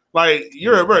 Like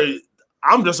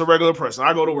I'm just a regular person.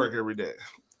 I go to work every day.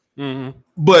 Mm-hmm.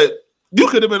 But you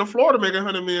could have been in Florida making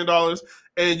 $100 million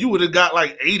and you would have got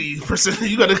like 80%.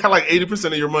 You could have got like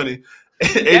 80% of your money.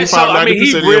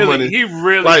 90% of your money. He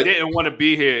really didn't want to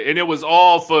be here, and it was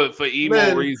all for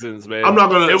emo reasons, man. I'm not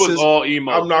gonna. It was all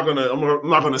emo. I'm not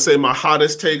gonna say my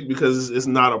hottest take because it's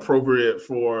not appropriate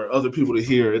for other people to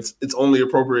hear. It's only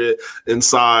appropriate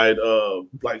inside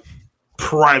like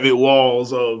private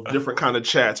walls of different kind of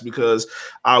chats because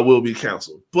I will be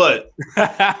canceled. But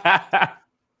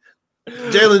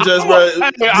Jalen just, bro.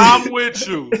 I'm with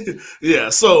you. Yeah,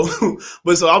 so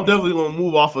I'm definitely gonna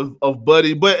move off of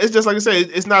Buddy, but it's just like I say,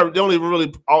 it's not. They don't even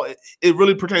really. It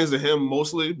really pertains to him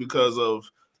mostly because of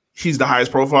he's the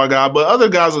highest profile guy. But other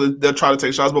guys they'll try to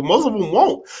take shots, but most of them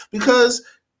won't because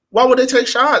why would they take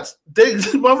shots?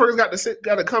 Motherfuckers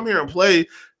got to come here and play,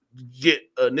 get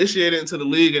initiated into the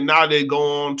league, and now they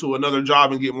go on to another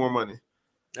job and get more money.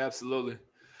 Absolutely.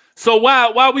 So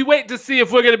while we wait to see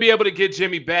if we're going to be able to get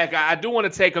Jimmy back, I do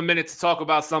want to take a minute to talk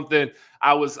about something.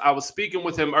 I was speaking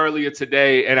with him earlier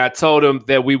today, and I told him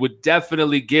that we would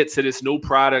definitely get to this new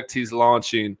product he's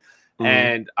launching. Mm-hmm.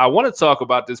 And I want to talk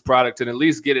about this product and at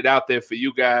least get it out there for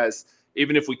you guys,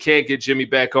 even if we can't get Jimmy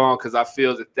back on, because I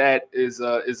feel that is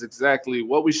exactly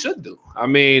what we should do. I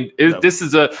mean, this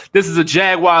is a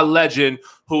Jaguar legend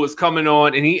who is coming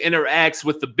on, and he interacts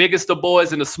with the biggest of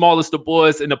boys and the smallest of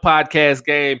boys in the podcast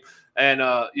game. And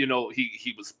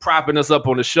he was propping us up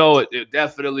on the show. It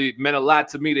definitely meant a lot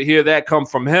to me to hear that come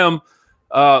from him,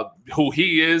 who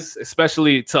he is,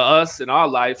 especially to us in our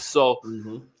life. So.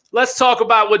 Mm-hmm. Let's talk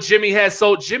about what Jimmy has.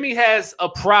 So Jimmy has a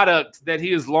product that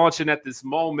he is launching at this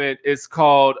moment. It's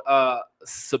called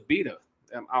Sabita.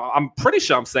 I'm pretty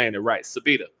sure I'm saying it right.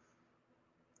 Sabita.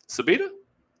 Sabita?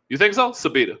 You think so?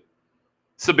 Sabita.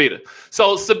 Sabita.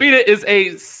 So Sabita is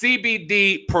a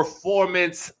CBD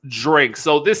performance drink.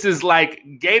 So this is like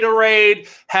Gatorade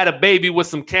had a baby with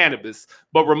some cannabis,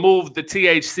 but removed the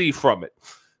THC from it.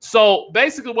 So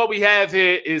basically what we have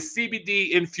here is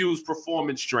CBD infused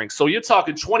performance drinks. So you're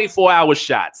talking 24-hour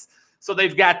shots. So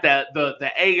they've got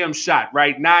the AM shot,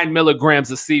 right? 9 milligrams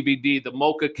of CBD, the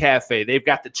Mocha Cafe. They've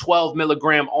got the 12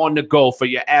 milligram on the go for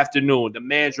your afternoon, the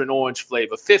mandarin orange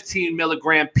flavor, 15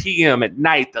 milligram PM at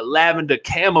night, the lavender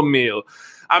chamomile.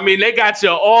 I mean, they got you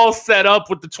all set up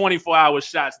with the 24-hour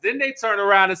shots. Then they turn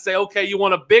around and say, okay, you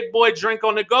want a big boy drink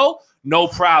on the go? No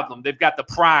problem. They've got the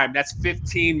Prime. That's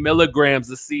 15 milligrams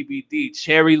of CBD,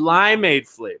 cherry limeade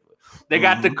flavor. They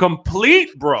got the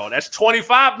Complete, bro. That's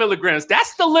 25 milligrams.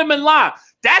 That's the lemon lime.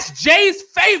 That's Jay's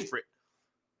favorite.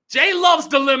 Jay loves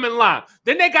the lemon lime.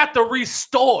 Then they got the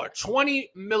Restore,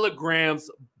 20 milligrams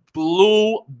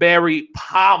blueberry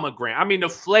pomegranate. I mean, the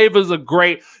flavors are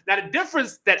great. Now, the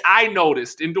difference that I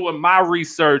noticed in doing my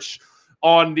research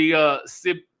on the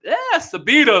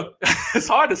Sabita, it's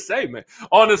hard to say, man,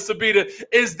 on the Sabita,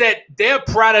 is that their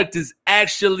product is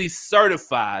actually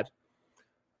certified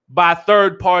by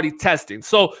third-party testing.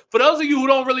 So for those of you who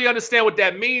don't really understand what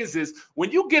that means is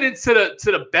when you get into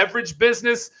the beverage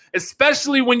business,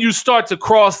 especially when you start to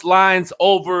cross lines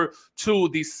over to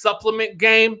the supplement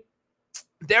game,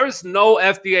 there is no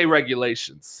FDA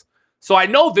regulations. So I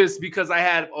know this because I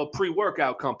had a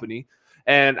pre-workout company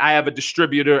and I have a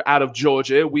distributor out of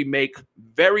Georgia. We make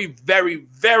very, very,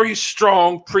 very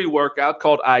strong pre-workout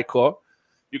called iCore.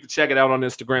 You can check it out on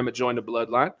Instagram at Join the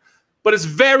Bloodline. But it's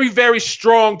very, very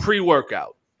strong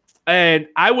pre-workout. And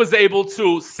I was able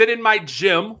to sit in my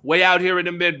gym way out here in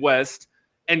the Midwest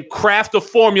and craft a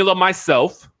formula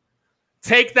myself,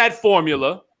 take that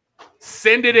formula,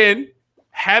 send it in,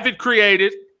 have it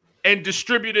created, and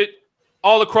distribute it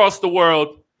all across the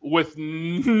world with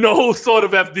no sort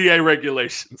of FDA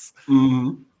regulations.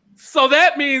 Mm-hmm. So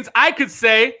that means I could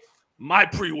say my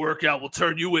pre-workout will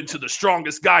turn you into the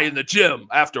strongest guy in the gym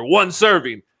after one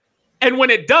serving. And when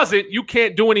it doesn't, you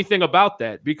can't do anything about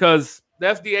that because the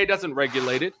FDA doesn't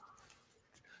regulate it.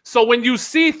 So when you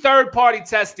see third-party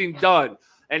testing done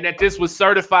and that this was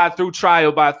certified through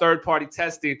trial by third-party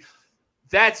testing,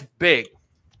 that's big.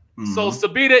 So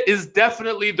Sabita is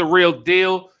definitely the real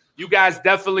deal. You guys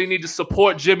definitely need to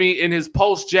support Jimmy in his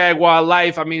post-Jaguar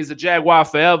life. I mean, he's a Jaguar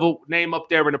forever, name up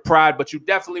there in the pride, but you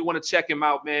definitely want to check him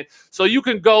out, man. So you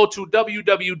can go to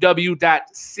www.cbida,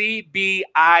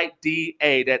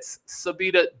 that's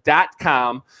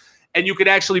sabita.com, and you can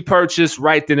actually purchase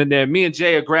right then and there. Me and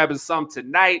Jay are grabbing some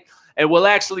tonight, and we'll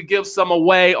actually give some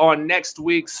away on next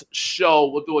week's show.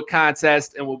 We'll do a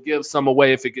contest, and we'll give some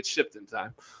away if it gets shipped in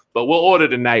time. But we'll order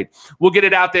tonight. We'll get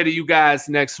it out there to you guys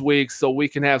next week so we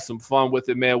can have some fun with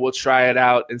it, man. We'll try it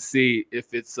out and see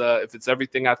if it's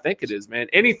everything I think it is, man.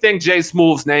 Anything Jay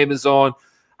Smooth's name is on,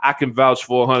 I can vouch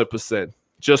for 100%,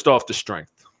 just off the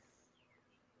strength.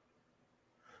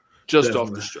 Just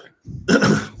off the strength.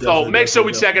 So make sure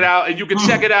we check it out. And you can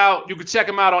check it out. You can check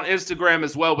him out on Instagram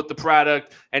as well with the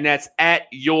product. And that's at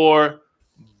Your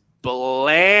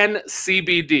Bland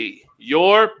CBD.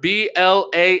 Your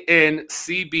BLAN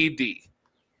CBD.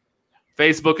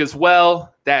 Facebook as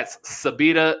well. That's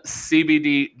Sabita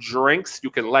CBD Drinks.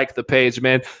 You can like the page,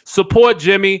 man. Support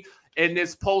Jimmy in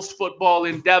this post-football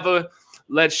endeavor.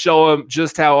 Let's show him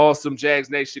just how awesome Jags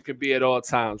Nation can be at all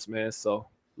times, man. So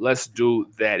let's do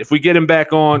that. If we get him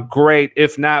back on, great.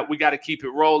 If not, we got to keep it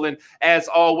rolling. As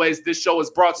always, this show is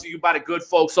brought to you by the good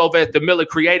folks over at the Miller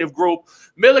Creative Group.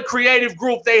 Miller Creative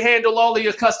Group, they handle all of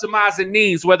your customizing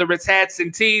needs, whether it's hats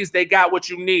and tees, they got what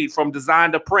you need from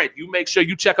design to print. You make sure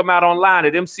you check them out online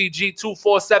at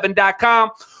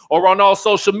mcg247.com or on all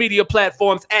social media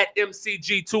platforms at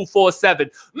mcg247.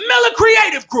 Miller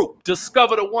Creative Group.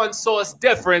 Discover the one source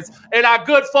difference. And our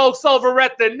good folks over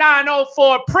at the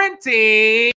 904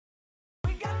 Printing.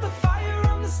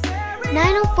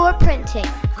 904 Printing,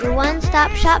 your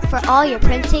one-stop shop for all your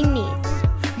printing needs.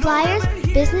 Flyers,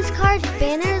 business cards,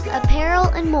 banners, apparel,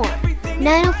 and more.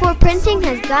 904 Printing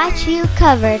has got you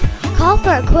covered. Call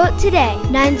for a quote today,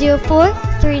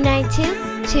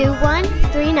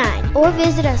 904-392-2139, or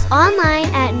visit us online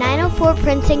at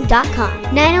 904printing.com.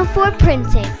 904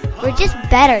 Printing, we're just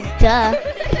better, duh.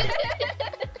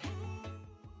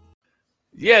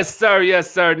 Yes, sir. Yes,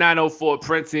 sir. 904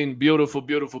 Printing. Beautiful,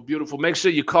 beautiful, beautiful. Make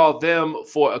sure you call them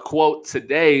for a quote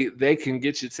today. They can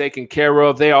get you taken care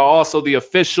of. They are also the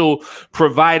official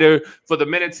provider for the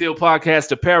Men and Teal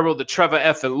Podcast apparel, the Trevor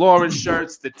F. and Lawrence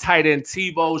shirts, the Tight End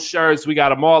Tebow shirts. We got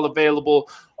them all available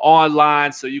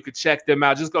online, so you can check them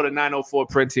out. Just go to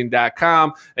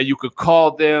 904printing.com and you could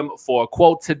call them for a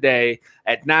quote today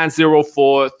at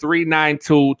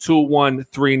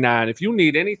 904-392-2139. If you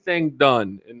need anything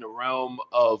done in the realm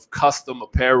of custom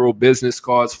apparel, business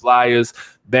cards, flyers,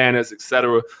 banners,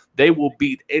 etc., they will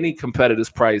beat any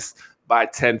competitor's price by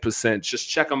 10%. Just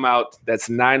check them out. That's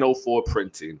 904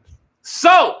 Printing.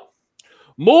 So,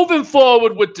 moving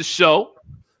forward with the show.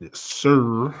 Yes,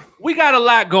 sir. We got a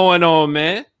lot going on,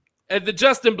 man. And the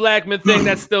Justin Blackmon thing,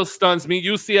 that still stuns me.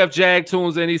 UCF Jag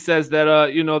tunes in. He says that,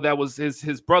 that was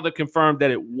his brother confirmed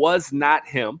that it was not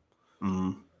him.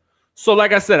 Mm-hmm. So,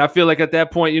 like I said, I feel like at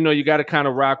that point, you got to kind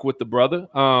of rock with the brother.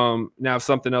 Now, if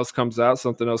something else comes out.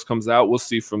 We'll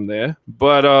see from there.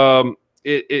 But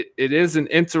it is an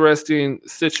interesting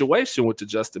situation with the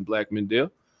Justin Blackmon deal.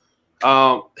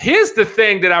 Here's the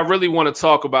thing that I really want to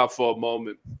talk about for a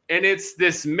moment, and it's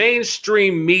this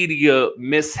mainstream media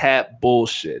mishap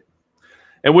bullshit.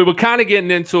 And we were kind of getting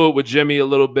into it with Jimmy a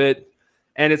little bit,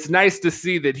 and it's nice to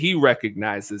see that he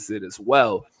recognizes it as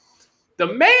well. The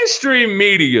mainstream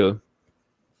media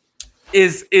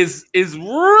is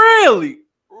really,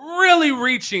 really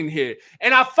reaching here,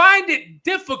 and I find it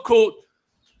difficult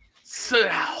to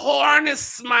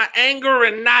harness my anger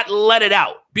and not let it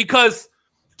out because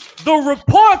the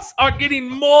reports are getting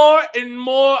more and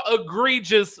more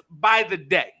egregious by the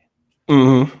day.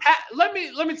 Mm-hmm. Let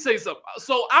me tell you something.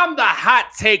 So I'm the hot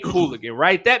take hooligan,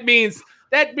 right? That means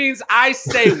I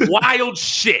say wild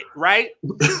shit, right?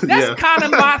 That's kind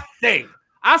of my thing.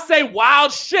 I say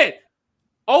wild shit.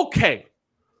 Okay.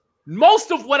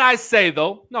 Most of what I say,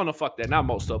 though, no, fuck that. Not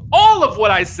most of. All of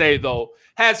what I say, though,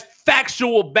 has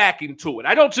factual backing to it.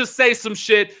 I don't just say some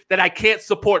shit that I can't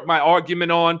support my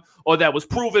argument on or that was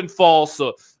proven false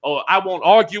or I won't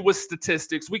argue with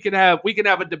statistics. We can have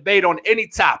a debate on any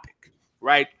topic,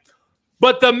 right?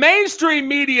 But the mainstream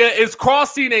media is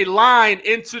crossing a line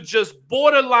into just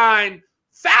borderline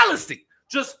fallacy,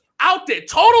 just out there,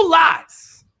 total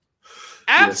lies.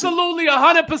 Absolutely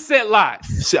 100% lies.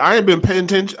 See, I ain't been paying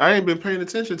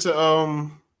attention.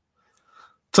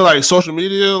 To like social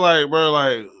media, like bro,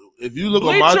 like if you look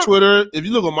on my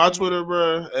Twitter,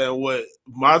 bro, and what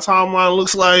my timeline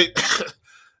looks like,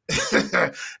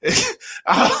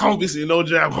 I don't be seeing no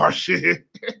Jaguar shit.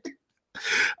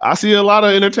 I see a lot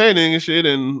of entertaining and shit,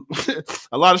 and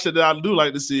a lot of shit that I do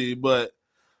like to see, but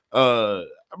bro,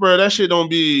 that shit don't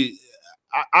be.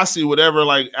 I see whatever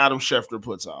like Adam Schefter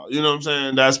puts out. You know what I'm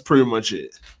saying? That's pretty much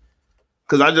it.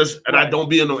 Because I don't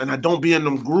be in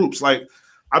them groups. Like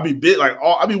I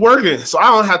be working, so I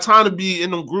don't have time to be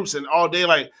in them groups and all day.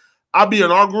 Like I'll be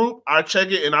in our group, I check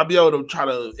it, and I'll be able to try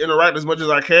to interact as much as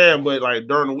I can. But like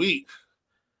during the week,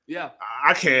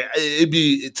 I can't.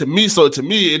 To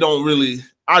me, it don't really.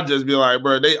 I just be like,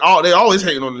 bro, they always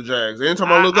hating on the Jags.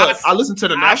 Anytime I look up, I listen to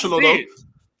the National though.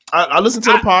 I listen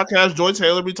to the podcast. Joy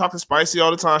Taylor be talking spicy all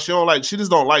the time. She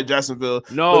just don't like Jacksonville.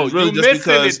 No, really you're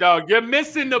missing it, dog. You're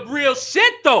missing the real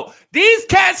shit, though. These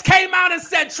cats came out and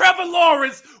said Trevor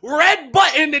Lawrence red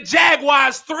button the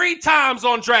Jaguars 3 times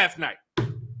on draft night.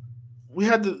 We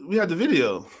had the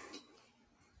video.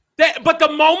 But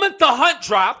the moment the hunt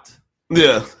dropped,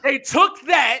 they took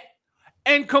that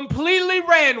and completely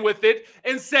ran with it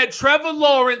and said Trevor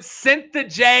Lawrence sent the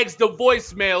Jags the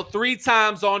voicemail 3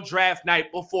 times on draft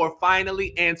night before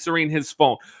finally answering his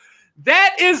phone.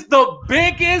 That is the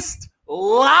biggest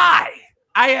lie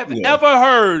I have ever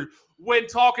heard when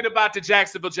talking about the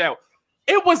Jacksonville Jaguars.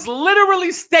 It was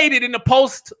literally stated in the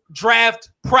post-draft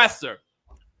presser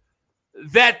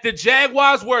that the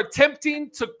Jaguars were attempting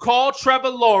to call Trevor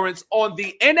Lawrence on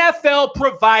the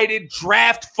NFL-provided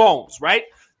draft phones, right?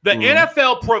 The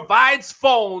NFL provides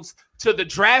phones to the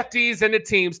draftees and the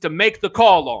teams to make the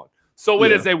call on. So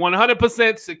it is a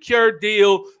 100% secure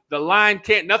deal. The line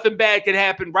nothing bad can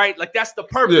happen, right? Like that's the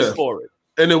purpose for it.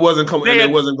 And it wasn't coming. And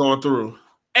it wasn't going through.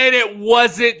 And it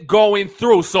wasn't going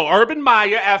through. So Urban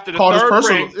Meyer, after the third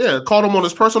ring, called him on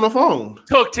his personal phone.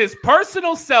 Took his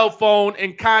personal cell phone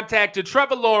and contacted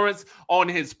Trevor Lawrence on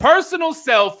his personal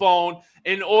cell phone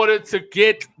in order to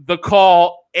get the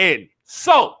call in.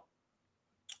 So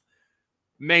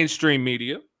mainstream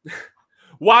media,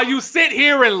 while you sit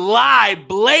here and lie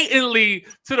blatantly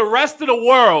to the rest of the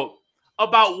world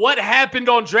about what happened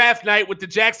on draft night with the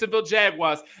Jacksonville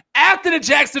Jaguars, after the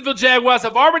Jacksonville Jaguars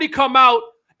have already come out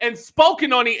and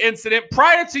spoken on the incident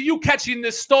prior to you catching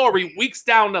this story weeks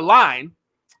down the line,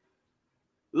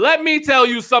 let me tell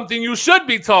you something you should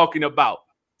be talking about.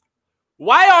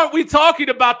 Why aren't we talking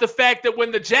about the fact that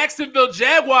when the Jacksonville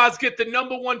Jaguars get the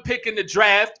number 1 pick in the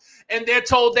draft and they're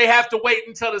told they have to wait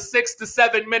until the 6 to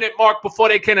 7 minute mark before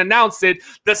they can announce it,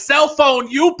 the cell phone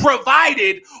you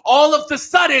provided all of the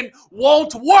sudden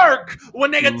won't work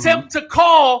when they attempt to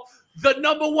call the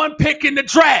number 1 pick in the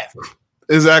draft?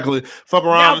 Exactly. Fuck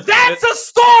around. Now that's a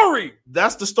story.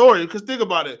 That's the story. Because think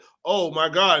about it. Oh my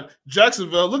God,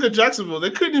 Jacksonville. Look at Jacksonville. They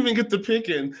couldn't even get the pick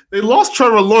in. They lost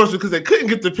Trevor Lawrence because they couldn't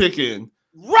get the pick in.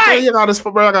 Right. I got us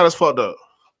fucked up.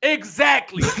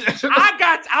 Exactly.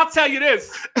 I'll tell you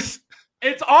this.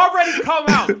 It's already come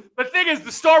out. The thing is,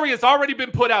 the story has already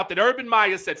been put out that Urban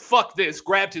Meyer said, fuck this,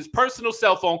 grabbed his personal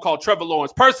cell phone, called Trevor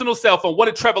Lawrence. Personal cell phone. What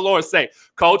did Trevor Lawrence say?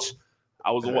 Coach, I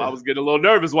was getting a little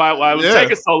nervous why it was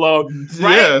taking so long.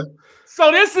 Right? Yeah. So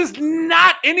this is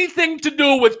not anything to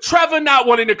do with Trevor not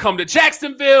wanting to come to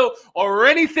Jacksonville or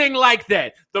anything like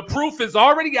that. The proof is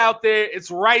already out there. It's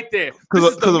right there. This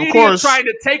is the media trying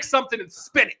to take something and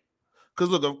spin it.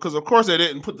 Because of course they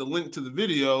didn't put the link to the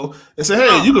video and say,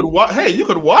 hey, you could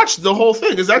watch the whole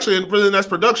thing. It's actually in really nice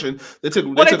production. They took a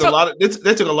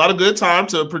lot of good time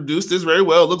to produce this very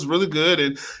well. It looks really good,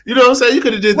 and you know what I'm saying. You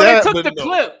could have did that. They took the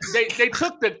clip.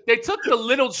 They took the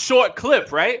little short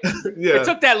clip, right? Yeah. They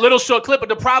took that little short clip, but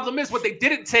the problem is what they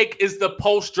didn't take is the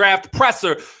post-draft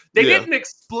presser. They didn't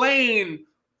explain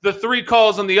the 3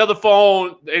 calls on the other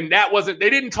phone, and they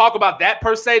didn't talk about that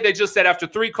per se. They just said after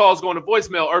 3 calls going to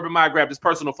voicemail, Urban Meyer grabbed his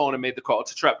personal phone and made the call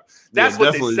to Trevor. That's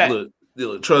what they said.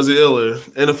 Truzzy Iller,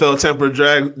 NFL tempered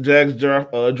Jags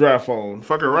draft phone.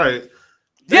 Fucking right.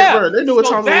 They knew what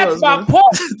time it was. That's my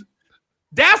point.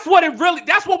 That's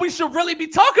what we should really be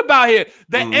talking about here.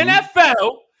 The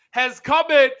NFL has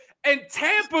come in and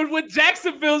tampered with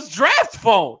Jacksonville's draft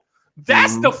phone.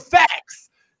 That's the facts.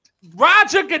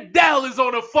 Roger Goodell is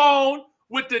on the phone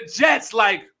with the Jets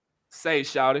like, say,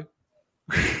 shouty.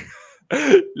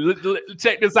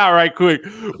 Check this out right quick.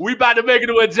 We about to make it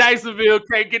to a Jacksonville.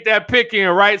 Can't get that pick in,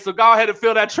 right? So go ahead and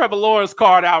fill that Trevor Lawrence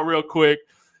card out real quick.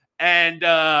 And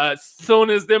as soon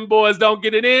as them boys don't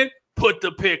get it in, put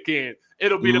the pick in.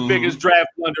 It'll be the biggest draft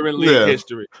blunder in league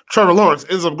history. Trevor Lawrence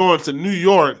ends up going to New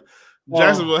York,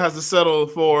 Jacksonville has to settle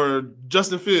for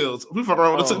Justin Fields. We fuck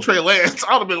around with took Trey Lance.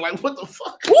 I would have been like, what the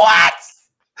fuck? What?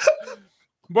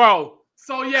 Bro.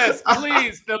 So yes,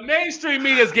 please. The mainstream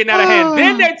media is getting out of hand.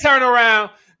 Then they turn around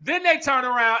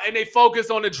and they focus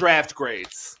on the draft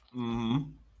grades. Mm-hmm.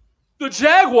 The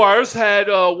Jaguars had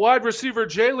wide receiver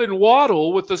Jalen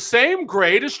Waddle with the same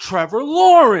grade as Trevor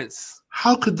Lawrence.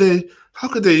 How could they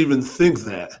even think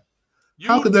that?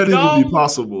 How could that even be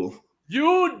possible?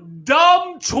 You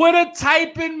dumb Twitter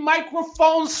typing,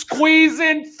 microphone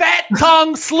squeezing, fat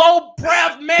tongue, slow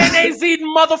breath, mayonnaise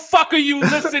eating motherfucker, you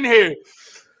listen here.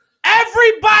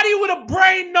 Everybody with a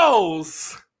brain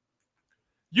knows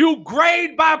you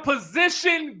grade by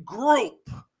position group.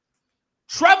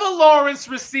 Trevor Lawrence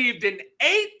received an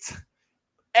 8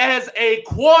 as a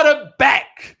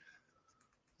quarterback.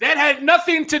 That had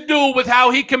nothing to do with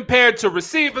how he compared to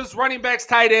receivers, running backs,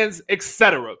 tight ends,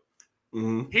 etc.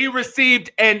 Mm-hmm. He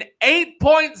received an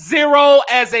 8.0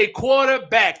 as a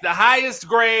quarterback, the highest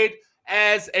grade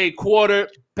as a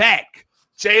quarterback.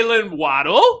 Jalen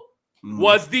Waddle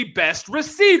was the best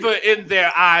receiver in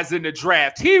their eyes in the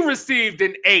draft. He received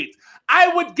an 8.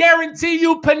 I would guarantee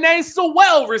you Penei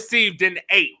Sewell received an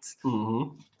 8.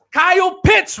 Mm-hmm. Kyle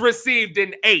Pitts received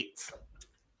an 8.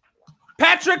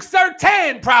 Patrick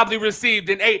Surtain probably received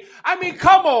an 8. I mean,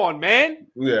 come on, man.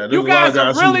 Yeah, you guys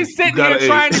are really sitting here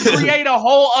trying to create a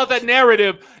whole other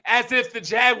narrative as if the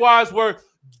Jaguars were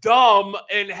dumb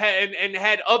and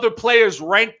had other players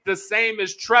ranked the same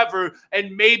as Trevor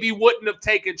and maybe wouldn't have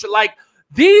taken. Like,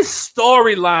 these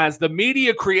storylines the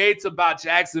media creates about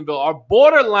Jacksonville are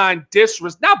borderline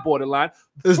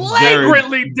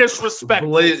flagrantly disrespectful.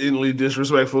 Blatantly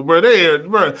disrespectful, bro.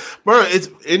 It's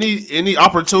any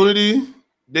opportunity,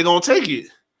 they're gonna take it.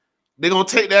 They're gonna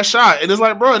take that shot. And it's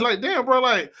like, bro, damn, bro,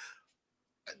 like,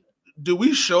 do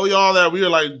we show y'all that we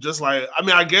are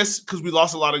I guess because we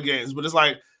lost a lot of games, but it's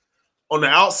like on the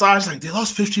outside, it's like they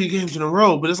lost 15 games in a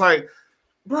row. But it's like,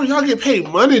 bro, y'all get paid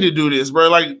money to do this, bro.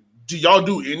 Like, do y'all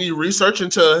do any research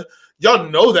into y'all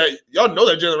know that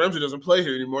Jalen Ramsey doesn't play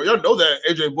here anymore? Y'all know that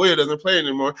AJ Boyer doesn't play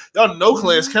anymore. Y'all know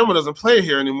Calais Campbell doesn't play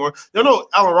here anymore. Y'all know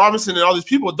Allen Robinson and all these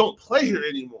people don't play here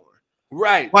anymore.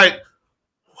 Right. Like,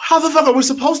 how the fuck are we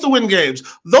supposed to win games?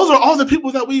 Those are all the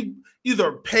people that we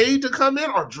either paid to come in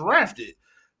or drafted.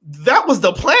 That was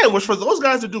the plan, was for those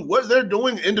guys to do what they're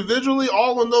doing individually,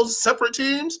 all on those separate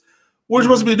teams. We're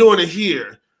supposed to be doing it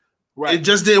here. Right. It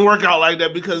just didn't work out like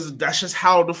that because that's just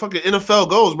how the fucking NFL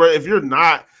goes, bro. If you're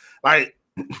not, like,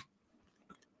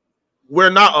 we're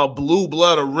not a blue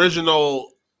blood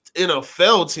original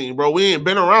NFL team, bro. We ain't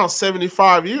been around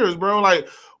 75 years, bro. Like,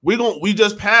 we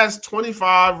just passed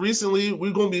 25 recently.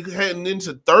 We're gonna be heading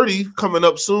into 30 coming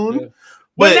up soon. Yeah.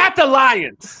 We're not the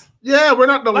Lions. Yeah, we're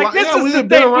not the Lions. Yeah, we've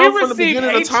been around from the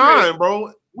beginning of time,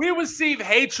 bro. We receive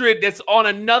hatred that's on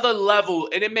another level,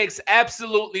 and it makes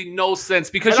absolutely no sense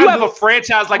because you have a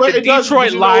franchise like the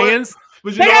Detroit Lions.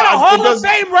 They had a Hall of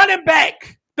Fame running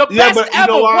back, the best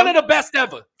ever, one of the best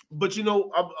ever. But I'm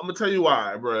gonna tell you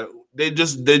why, bro. They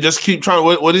just keep trying.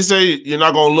 What he say? You're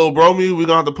not gonna low bro me. We're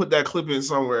gonna have to put that clip in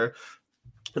somewhere.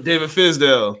 David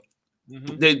Fisdale.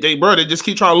 Mm-hmm. They just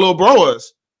keep trying to low bro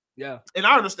us. Yeah, and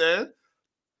I understand.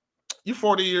 You're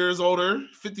 40 years older,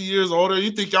 50 years older.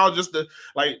 You think y'all just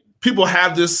people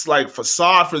have this like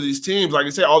facade for these teams. Like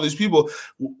you say, all these people,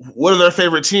 what are their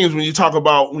favorite teams when you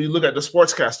look at the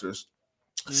sportscasters?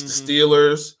 It's the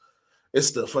Steelers, it's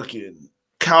the fucking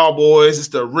Cowboys, it's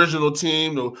the original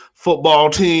team, the football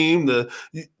team, the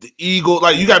Eagles.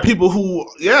 Like, you got people who,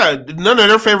 none of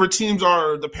their favorite teams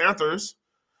are the Panthers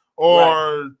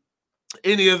or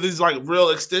any of these like real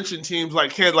extension teams.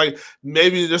 Like,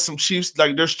 maybe there's some Chiefs,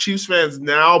 like there's Chiefs fans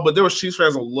now, but there was Chiefs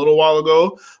fans a little while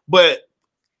ago. But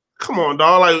come on,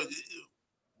 dog. Like,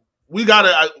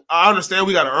 I understand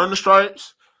we gotta earn the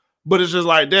stripes, but it's just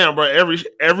like, damn, bro, every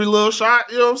little shot,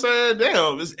 you know what I'm saying?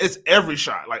 Damn, it's every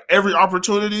shot. Like, every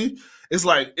opportunity, it's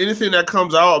like anything that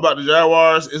comes out about the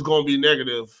Jaguars is gonna be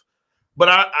negative. But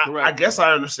I guess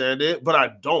I understand it, but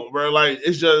I don't, bro. Like,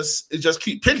 it just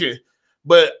keep picking.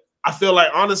 But I feel like,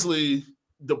 honestly,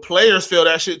 the players feel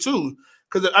that shit too.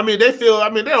 Because, they don't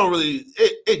really,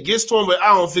 it gets to them, but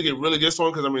I don't think it really gets to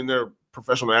them because, they're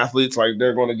professional athletes. Like,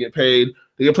 they're going to get paid.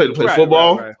 They get paid to play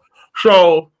football. Right.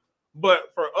 So,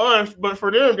 but for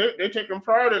them, they're taking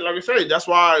pride in, like I say, that's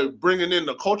why bringing in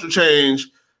the culture change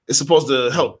is supposed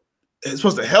to help. It's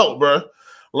supposed to help, bro.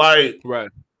 Like,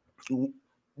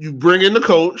 you bring in the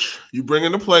coach, you bring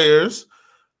in the players,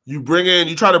 you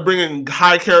try to bring in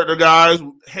high character guys,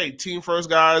 team first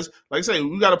guys. Like I say,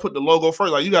 we got to put the logo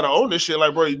first. Like, you got to own this shit.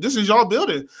 Like, bro, this is y'all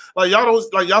building. Like, y'all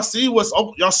don't, like, y'all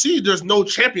see there's no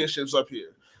championships up here.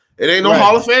 It ain't no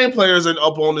Hall of Fame players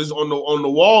up on the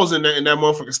walls in that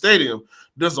motherfucking stadium.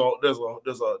 There's a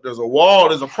wall,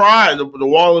 there's a pride, the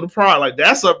wall of the pride. Like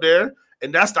that's up there,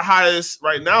 and that's the highest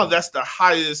right now. That's the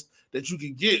highest that you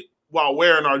can get while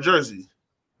wearing our jersey.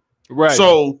 Right.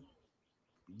 So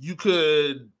you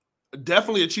could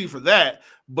definitely achieve for that,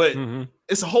 but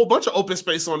it's a whole bunch of open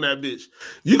space on that bitch.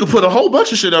 You could put a whole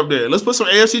bunch of shit up there. Let's put some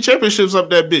AFC championships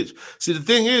up that bitch. See, the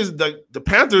thing is, the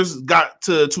Panthers got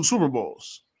to 2 Super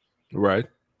Bowls. Right.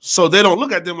 So they don't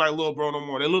look at them like little bro no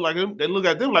more. They look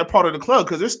at them like part of the club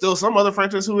because there's still some other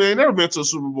franchises who ain't never been to a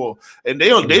Super Bowl, and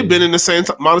they've been in the same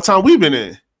amount of time we've been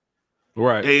in.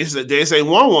 Right. They say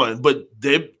won one, but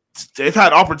they've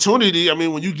had opportunity. I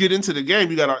mean, when you get into the game,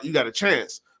 you got a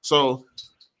chance. So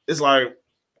it's like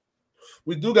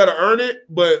we do got to earn it,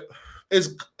 but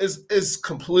it's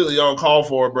completely uncalled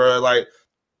for, bro. Like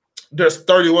there's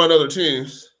 31 other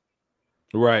teams.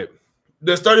 Right.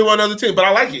 There's 31 other teams, but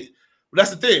I like it. But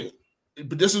that's the thing.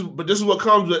 But this is what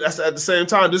comes with. That's at the same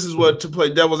time. This is what, to play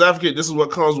devil's advocate, this is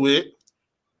what comes with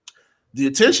the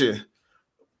attention.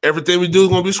 Everything we do is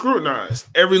going to be scrutinized.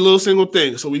 Every little single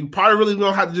thing. So we probably really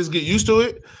gonna have to just get used to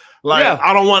it. Like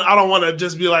I don't want to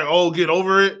just be like, oh, get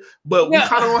over it. But we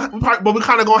kind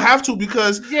of gonna have to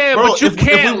because bro, but you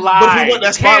can't lie. But if we want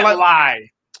that spotlight, lie.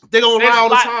 They're gonna lie all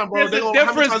the time, bro. There's a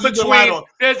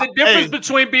difference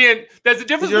between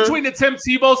the Tim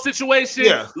Tebow situation,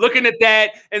 looking at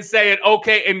that and saying,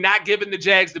 okay, and not giving the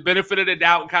Jags the benefit of the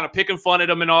doubt and kind of picking fun at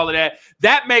them and all of that.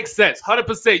 That makes sense,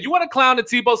 100%. You want to clown the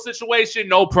Tebow situation?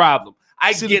 No problem.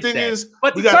 I get that.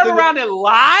 But to turn around and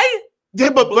lie? Yeah,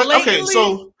 but okay,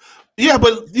 so yeah,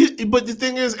 but the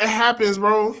thing is, it happens,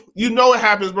 bro. You know it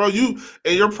happens, bro. You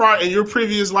in your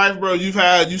previous life, bro,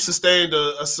 you sustained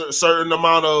a certain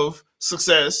amount of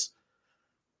success,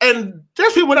 and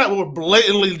there's people that were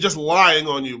blatantly just lying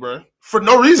on you, bro, for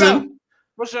no reason.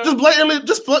 For sure. Just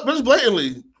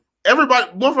blatantly.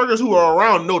 Everybody, motherfuckers who are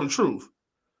around know the truth.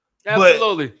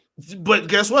 Absolutely. But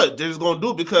guess what? They're just gonna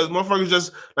do it because motherfuckers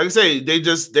just, like I say, they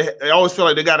always feel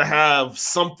like they gotta have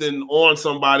something on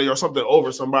somebody or something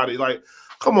over somebody. Like,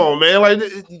 come on, man! Like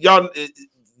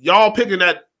y'all picking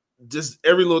that, just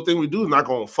every little thing we do is not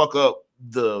gonna fuck up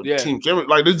the team.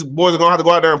 Like these boys are gonna have to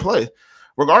go out there and play,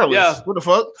 regardless. Yeah. What the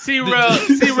fuck?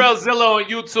 T-Rel Zillow on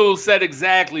YouTube said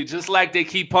exactly, just like they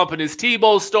keep pumping his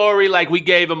Tebow story, like we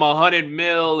gave him $100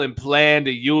 million and plan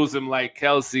to use him like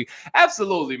Kelsey.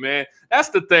 Absolutely, man. That's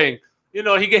the thing. You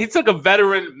know, he took a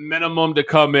veteran minimum to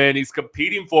come in. He's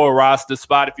competing for a roster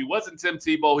spot. If he wasn't Tim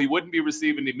Tebow, he wouldn't be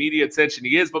receiving the media attention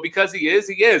he is. But because he is,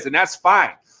 and that's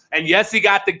fine. And yes, he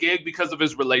got the gig because of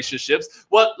his relationships.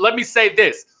 Well, let me say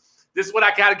this. This is what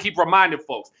I got to keep reminding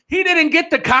folks. He didn't get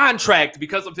the contract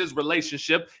because of his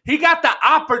relationship. He got the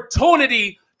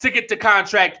opportunity to get the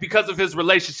contract because of his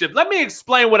relationship. Let me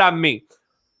explain what I mean.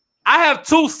 I have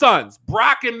 2 sons,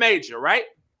 Brock and Major, right?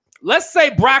 Let's say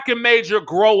Brock and Major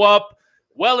grow up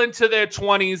well into their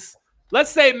 20s. Let's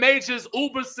say Major's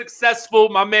uber successful.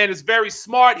 My man is very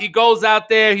smart. He goes out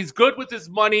there. He's good with his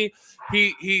money.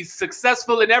 He's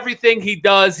successful in everything he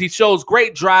does. He shows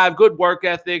great drive, good work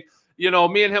ethic. You know,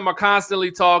 me and him are constantly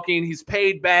talking. He's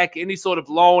paid back any sort of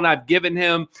loan I've given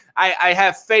him. I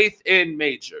have faith in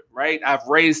Major, right? I've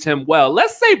raised him well.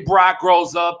 Let's say Brock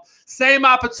grows up, same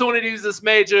opportunities as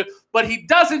Major, but he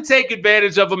doesn't take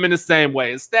advantage of them in the same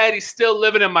way. Instead, he's still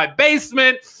living in my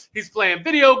basement. He's playing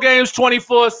video games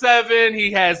 24/7. He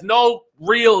has no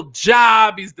real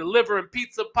job. He's delivering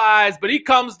pizza pies, but he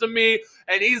comes to me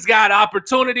and he's got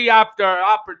opportunity after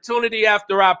opportunity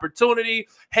after opportunity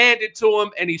handed to him,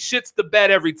 and he shits the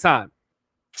bed every time.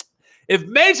 If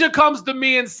Major comes to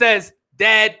me and says,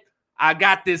 Dad, I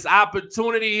got this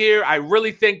opportunity here. I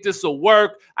really think this will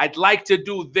work. I'd like to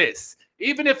do this.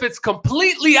 Even if it's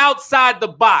completely outside the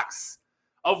box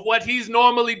of what he's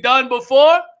normally done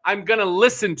before, I'm going to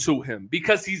listen to him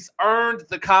because he's earned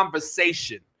the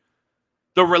conversation.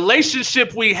 The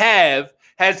relationship we have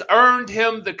has earned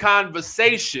him the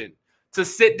conversation to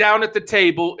sit down at the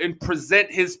table and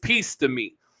present his piece to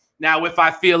me. Now, if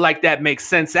I feel like that makes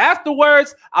sense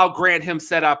afterwards, I'll grant him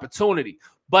said opportunity.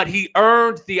 But he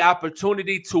earned the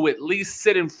opportunity to at least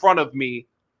sit in front of me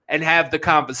and have the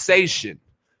conversation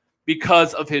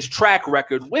because of his track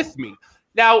record with me.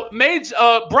 Now,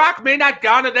 Brock may not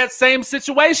garner that same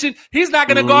situation. He's not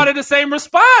going to garner the same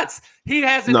response. He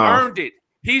hasn't earned it.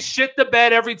 He's shit the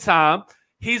bed every time.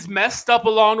 He's messed up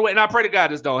along the way. And I pray to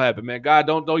God this don't happen, man. God,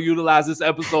 don't utilize this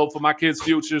episode for my kids'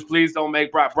 futures. Please don't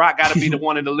make Brock. Brock got to be the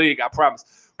one in the league, I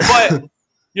promise. But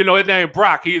you know, his name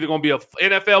Brock. He either gonna be an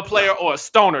NFL player or a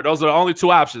stoner. Those are the only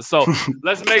two options. So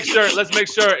let's make sure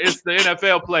it's the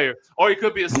NFL player, or he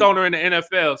could be a stoner in the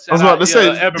NFL. I was about to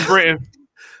say Evan Britton.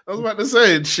 I was about to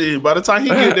say, shit. By the time he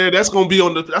get there, that's gonna be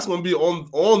on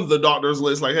the doctor's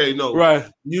list. Like, hey, no,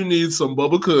 right? You need some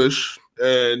Bubba Kush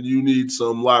and you need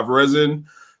some live resin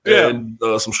and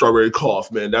some strawberry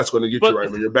cough, man. That's gonna get you right,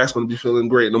 man. Your back's gonna be feeling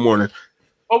great in the morning.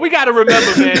 But we got to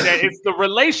remember, man, that it's the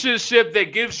relationship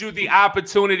that gives you the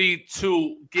opportunity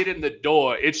to get in the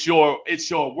door. It's your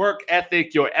work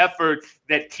ethic, your effort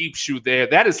that keeps you there.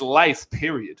 That is life,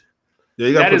 period.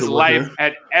 Yeah, that is life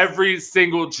at every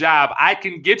single job. I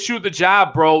can get you the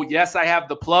job, bro. Yes, I have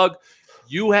the plug.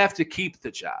 You have to keep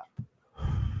the job.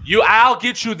 I'll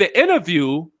get you the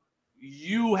interview.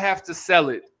 You have to sell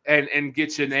it and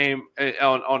get your name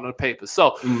on the paper.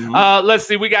 So let's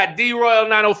see. We got D-Royal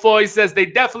 904. He says they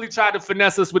definitely tried to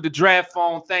finesse us with the draft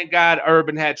phone. Thank God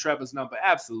Urban had Trevor's number.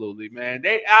 Absolutely, man.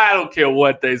 I don't care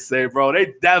what they say, bro.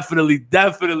 They definitely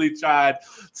tried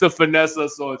to finesse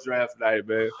us on draft night,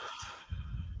 man.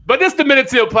 But this the Minute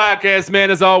Till podcast, man.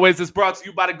 As always, it's brought to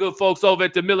you by the good folks over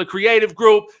at the Miller Creative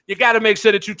Group. You got to make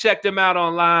sure that you check them out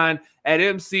online at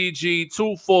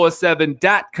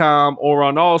mcg247.com or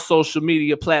on all social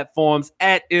media platforms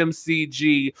at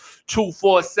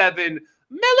mcg247.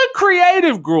 Miller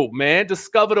Creative Group, man.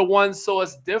 Discover the one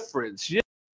source difference. Yeah.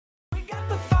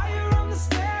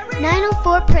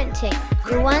 904 Printing,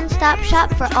 your one-stop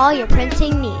shop for all your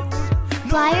printing needs.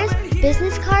 Flyers,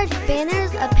 business cards,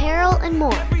 banners, apparel, and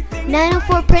more.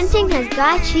 904 Printing has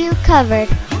got you covered.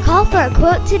 Call for a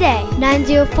quote today,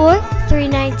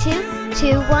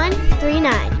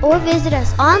 904-392-2139, or visit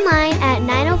us online at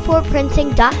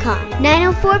 904printing.com.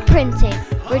 904 Printing,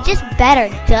 we're just better,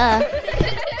 duh.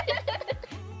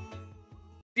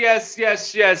 Yes,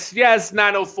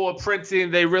 904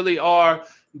 Printing, they really are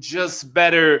just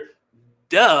better,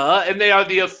 duh, and they are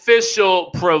the official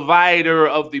provider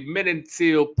of the Men and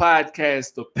Teal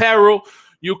podcast apparel.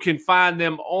 You can find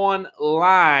them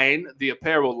online, the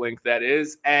apparel link that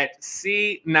is, at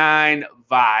C9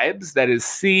 Vibes. That is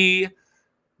C,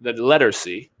 the letter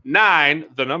C, 9,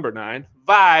 the number 9,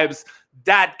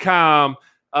 vibes.com.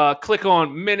 Click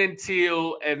on Men and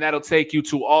Teal, and that'll take you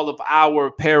to all of our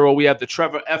apparel. We have the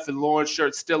Trevor F. and Lawrence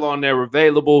shirt still on there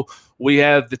available. We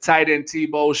have the Tight End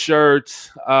Tebow shirt.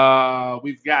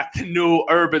 We've got the new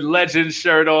Urban Legend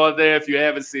shirt on there. If you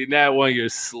haven't seen that one, you're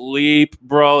asleep,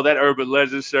 bro. That Urban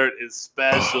Legend shirt is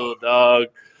special, dog.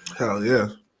 Hell yeah.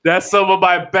 That's some of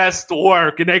my best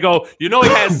work. And they go, you know he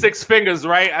has 6 fingers,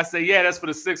 right? I say, yeah, that's for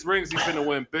the 6 rings he's finna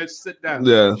win, bitch. Sit down.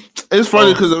 Yeah. It's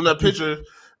funny because on that picture,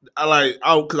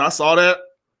 because I saw that,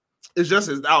 it's just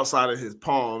his outside of his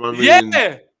palm. I mean, yeah.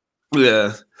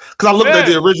 Because I looked at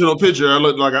the original picture, I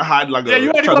looked like I had like you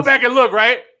had to go back and look,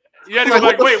 right? You had to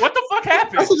go wait, what the fuck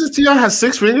happened? I said, this T.I. has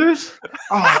 6 fingers?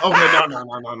 Oh, okay,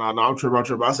 no. I'm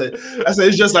tripping. I said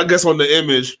it's just, I guess, on the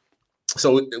image.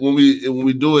 So when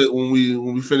we do it, when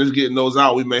we finish getting those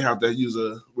out, we may have to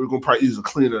we're gonna probably use a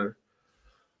cleaner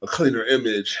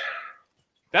image.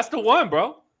 That's the one,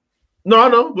 bro. No, I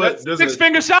know, but 6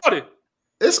 fingers shouted.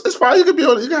 It's fine. You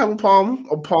can have a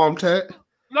palm tat.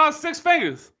 No, 6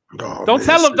 fingers. Oh, don't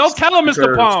tell him,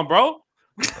 Mr. Palm, bro.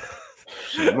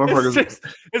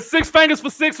 It's 6 fingers for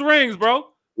 6 rings, bro.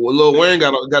 Well, Lil Wayne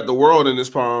got the world in his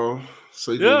palm,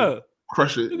 so you can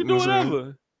crush it. You can do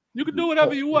whatever. You can do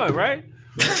whatever you want, right?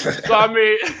 So I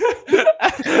mean,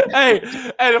 hey,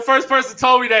 the first person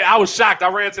told me that, I was shocked. I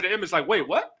ran to the image like, wait,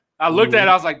 what? I looked at it,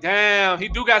 I was like, damn, he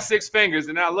do got 6 fingers.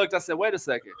 And then I looked, I said, wait a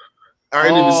second. I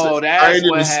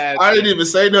didn't even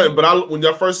say nothing. But when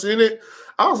y'all first seen it,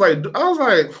 I was like,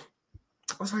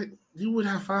 you would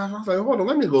have 5. I was like, hold on,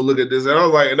 let me go look at this. And I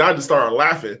was like, and I just started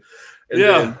laughing. And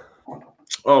then,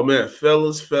 oh man,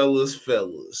 fellas.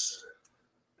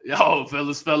 Yo,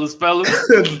 fellas.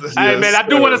 Yes, Hey, man, I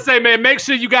do want to say, man, make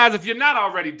sure you guys, if you're not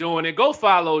already doing it, go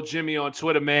follow Jimmy on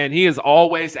Twitter, man. He is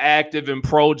always active and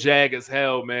pro-Jag as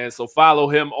hell, man. So follow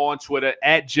him on Twitter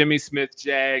at Jimmy Smith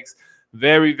Jags.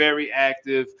 Very, very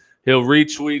active. He'll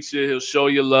retweet you. He'll show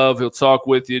you love. He'll talk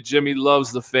with you. Jimmy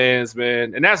loves the fans,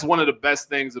 man. And that's one of the best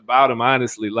things about him,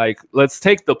 honestly. Like, let's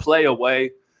take the play away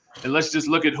and let's just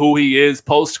look at who he is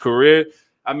post-career.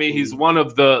 I mean, he's one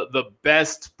of the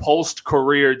best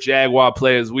post-career Jaguar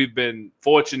players we've been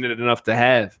fortunate enough to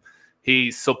have. He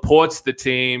supports the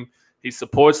team. He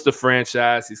supports the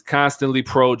franchise. He's constantly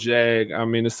pro-Jag. I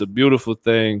mean, it's a beautiful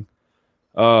thing.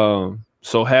 So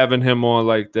having him on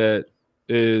like that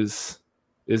is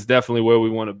definitely where we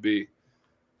want to be.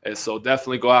 And so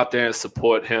definitely go out there and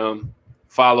support him.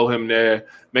 Follow him there.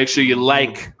 Make sure you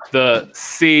like the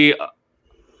C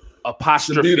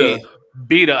apostrophe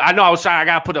Beta. I know I was trying. I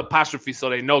gotta put an apostrophe so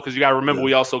they know because you gotta remember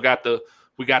we also got the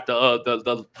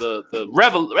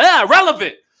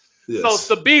relevant. Yes. So it's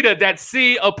the Beta. That's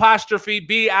C''BIDA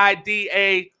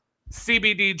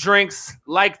CBD drinks.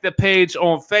 Like the page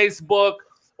on Facebook,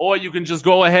 or you can just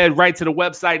go ahead right to the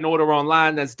website and order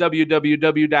online. That's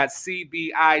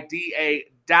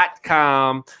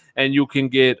www.cbida.com, and you can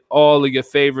get all of your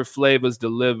favorite flavors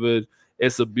delivered.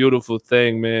 It's a beautiful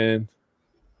thing, man.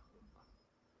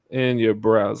 In your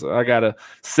browser. I gotta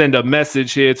send a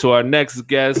message here to our next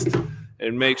guest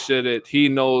and make sure that he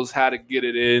knows how to get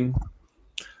it in.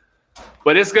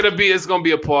 But it's gonna be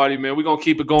a party, man. We're gonna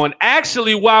keep it going.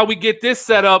 Actually, while we get this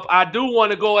set up, I do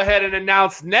want to go ahead and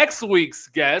announce next week's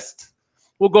guest.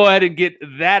 We'll go ahead and get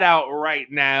that out right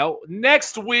now.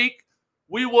 Next week,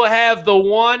 we will have the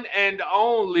one and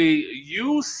only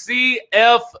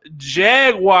UCF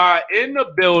Jaguar in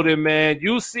the building, man.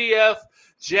 UCF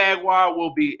Jaguar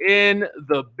will be in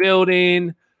the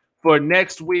building for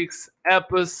next week's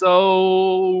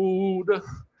episode.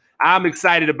 I'm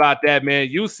excited about that, man.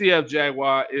 UCF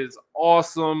Jaguar is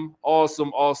awesome.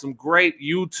 Great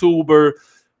YouTuber.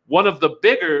 One of the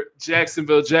bigger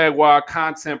Jacksonville Jaguar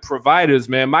content providers,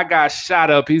 man. My guy shot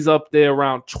up. He's up there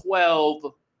around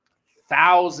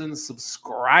 12,000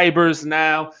 subscribers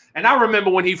now. And I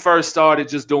remember when he first started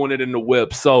just doing it in the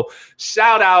whip. So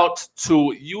shout out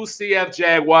to UCF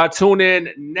Jaguar. Tune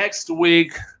in next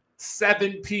week,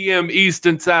 7 p.m.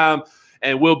 Eastern time,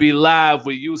 and we'll be live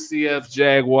with UCF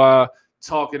Jaguar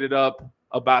talking it up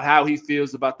about how he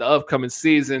feels about the upcoming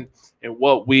season and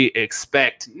what we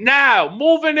expect. Now,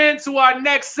 moving into our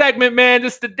next segment, man.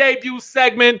 This is the debut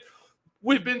segment.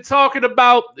 We've been talking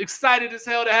about, excited as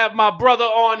hell to have my brother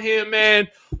on here, man.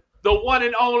 The one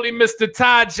and only Mr.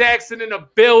 Todd Jackson in the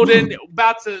building.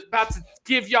 About to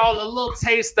give y'all a little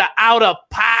taste of Out of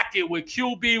Pocket with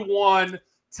QB1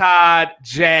 Todd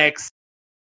Jackson.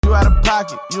 You out of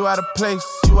pocket, you out of place.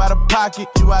 You out of pocket,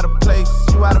 you out of place.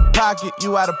 You out of pocket,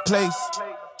 you out of place.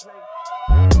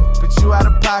 But you out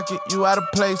of pocket, you out of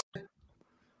place.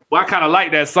 Well, I kind of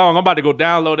like that song. I'm about to go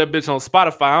download that bitch on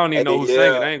Spotify. I don't even know who's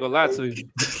singing. I ain't gonna lie to you.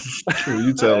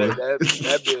 You tell me. That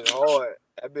bitch hard.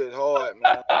 That bitch hard,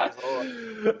 man. That bitch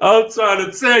hard. I'm trying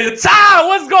to tell you. Ty,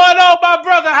 what's going on, my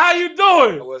brother? How you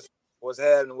doing? What's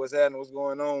happening? What's happening? What's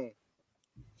going on?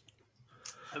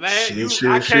 Man,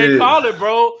 I can't call it,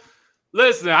 bro.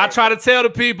 Listen, I try to tell the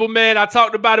people, man. I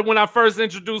talked about it when I first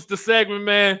introduced the segment,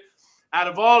 man. Out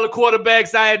of all the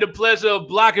quarterbacks I had the pleasure of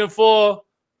blocking for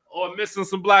or missing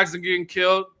some blocks and getting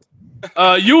killed,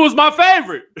 you was my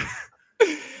favorite.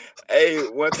 Hey,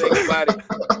 one thing about it,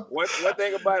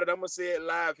 I'm gonna say it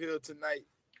live here tonight.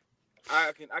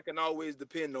 I can always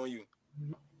depend on you.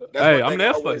 That's hey, I'm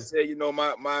there for you. Say, you know,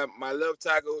 my left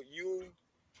tackle, you,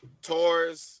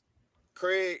 Torres,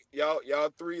 Craig, y'all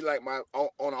three, like on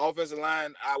the offensive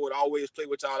line, I would always play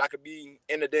with y'all. I could be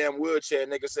in the damn wheelchair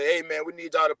and they could say, hey man, we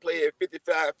need y'all to play at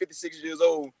 55, 56 years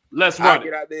old. Let's run.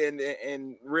 Get out there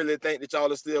and really think that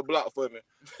y'all are still blocked for me.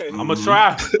 I'm gonna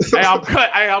try. Hey,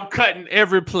 I'm cutting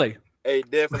every play. Hey,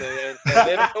 definitely. And let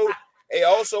them know. Hey,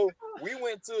 also, we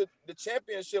went to the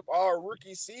championship our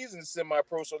rookie season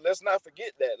semi-pro, so let's not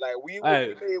forget that. Like we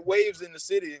made waves in the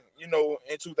city, you know,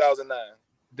 in 2009.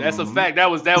 That's a fact.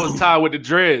 That was tied with the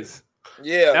dreads.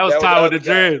 Yeah, that was tied with the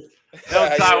dreads. That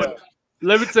was tied with.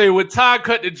 Let me tell you, when Todd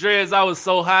cut the dreads, I was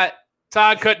so hot.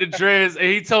 Todd cut the dreads, and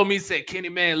he told me, he said, "Kenny,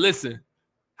 man, listen,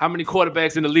 how many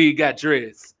quarterbacks in the league got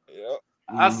dreads?" Yep.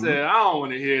 I said, "I don't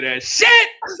want to hear that shit."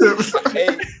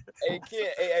 Hey, Ken,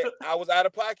 hey, I was out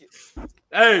of pocket.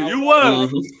 Hey, you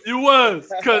was,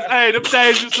 cause hey, them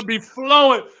things used to be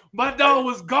flowing. My dog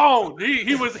was gone.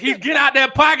 He'd get out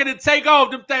that pocket and take off.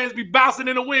 Them things be bouncing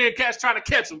in the wind. Cats trying to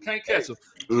catch him, can't catch him.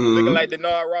 Looking like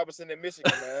Denard Robinson in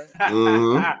Michigan, man.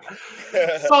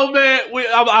 So, man,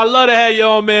 I love to have you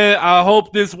on, man. I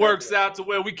hope this works out to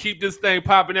where we keep this thing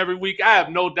popping every week. I have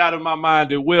no doubt in my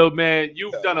mind it will, man.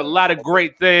 You've done a lot of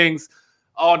great things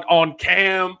on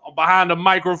cam, behind the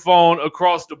microphone,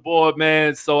 across the board,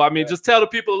 man. So, I mean, just tell the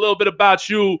people a little bit about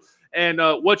you and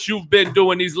what you've been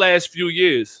doing these last few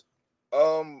years.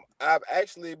 I've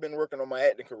actually been working on my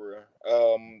acting career.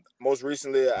 Most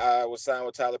recently, I was signed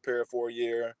with Tyler Perry for a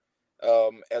year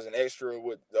as an extra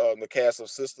with the cast of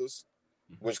Sisters,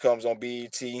 which comes on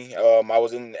BET. I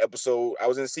was in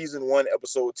season 1,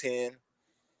 episode 10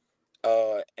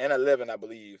 and 11, I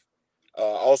believe.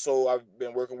 Also, I've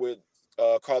been working with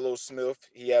Carlos Smith.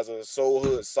 He has a Soul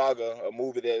Hood Saga, a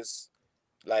movie that's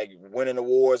like winning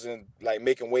awards and like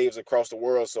making waves across the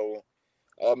world. So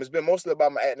it's been mostly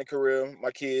about my acting career,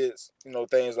 my kids, you know,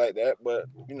 things like that. But,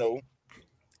 you know,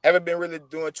 haven't been really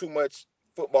doing too much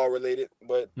football related,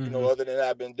 but you know, other than that,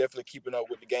 I've been definitely keeping up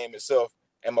with the game itself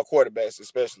and my quarterbacks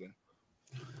especially.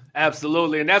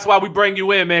 Absolutely. And that's why we bring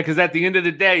you in, man, because at the end of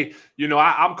the day, you know,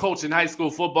 I'm coaching high school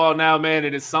football now, man,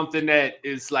 and it's something that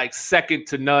is like second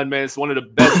to none, man. It's one of the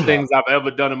best things I've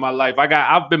ever done in my life.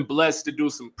 I've been blessed to do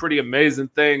some pretty amazing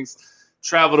things,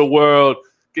 travel the world,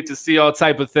 get to see all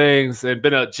type of things, and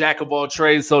been a jack of all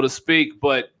trades, so to speak.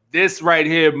 But this right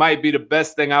here might be the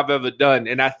best thing I've ever done.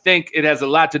 And I think it has a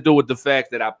lot to do with the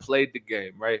fact that I played the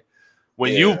game, right?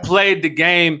 When you played the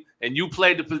game and you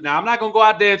played the – now, I'm not going to go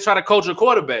out there and try to coach a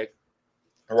quarterback.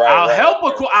 I'll help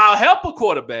a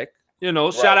quarterback. You know,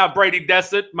 shout out Brady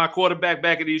Dessert, my quarterback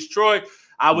back at East Troy.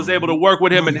 I was able to work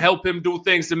with him and help him do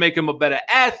things to make him a better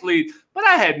athlete, but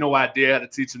I had no idea how to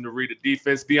teach him to read a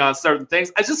defense beyond certain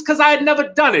things. Just because I had never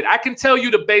done it. I can tell you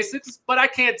the basics, but I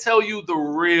can't tell you the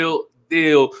real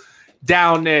deal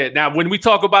down there. Now, when we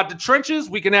talk about the trenches,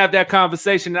 we can have that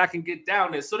conversation and I can get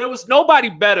down there. So there was nobody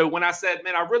better when I said,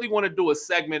 man, I really want to do a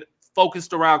segment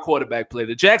focused around quarterback play.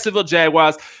 The Jacksonville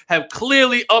Jaguars have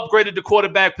clearly upgraded the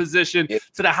quarterback position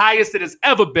to the highest it has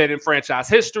ever been in franchise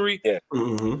history.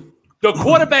 The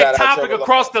quarterback topic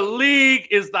across the league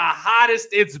is the hottest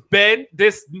it's been.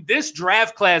 This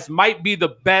draft class might be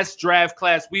the best draft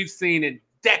class we've seen in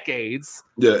decades.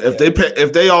 Yeah,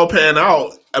 if they all pan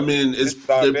out, I mean, it's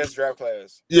the best draft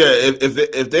class. Yeah,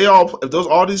 if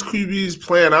all these QBs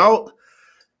plan out,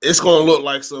 it's gonna look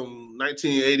like some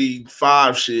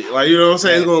 1985 shit. Like, you know what I'm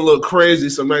saying? It's gonna look crazy.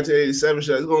 Some 1987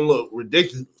 shit. It's gonna look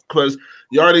ridiculous because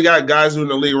you already got guys in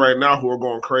the league right now who are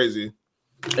going crazy.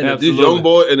 And if these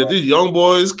young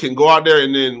boys can go out there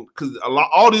and then because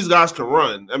all these guys can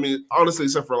run. I mean, honestly,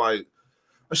 except for like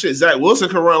Zach Wilson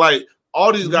can run. Like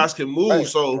all these guys can move.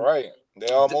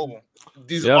 They're all mobile.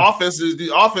 These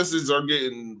offenses are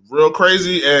getting real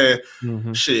crazy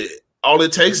and shit. All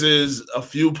it takes is a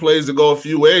few plays to go a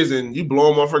few ways, and you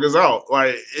blow motherfuckers out.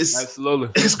 Like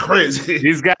it's crazy.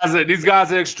 These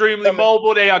guys are extremely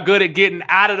mobile. They are good at getting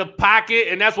out of the pocket,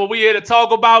 and that's what we're here to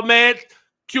talk about, man.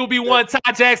 QB1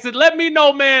 Ty Jackson, let me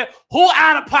know, man, who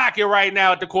out of pocket right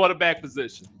now at the quarterback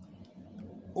position?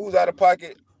 Who's out of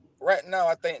pocket right now?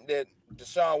 I think that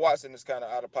Deshaun Watson is kind of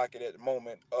out of pocket at the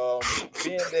moment.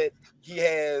 Being that he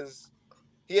has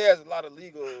a lot of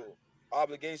legal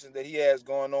obligations that he has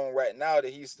going on right now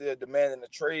that he's still demanding a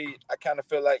trade. I kind of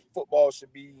feel like football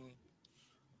should be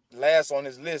last on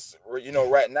his list, you know,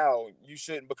 right now. You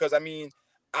shouldn't, because I mean,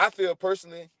 I feel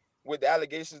personally with the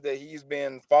allegations that he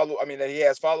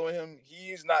has following him,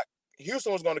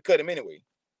 Houston was going to cut him anyway.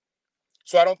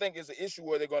 So I don't think it's an issue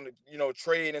where they're going to, you know,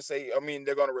 trade and say, I mean,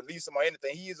 they're going to release him or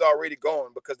anything. He's already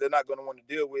gone because they're not going to want to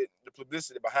deal with the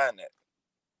publicity behind that.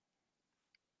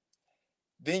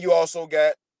 Then you also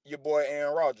got your boy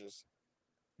Aaron Rodgers.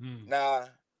 Now,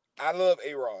 I love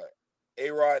A-Rod.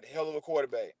 A-Rod, hell of a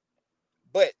quarterback.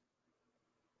 But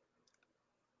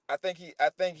I think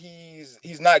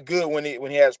he's not good when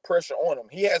he has pressure on him.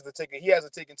 He has to take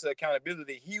into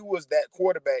accountability. He was that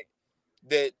quarterback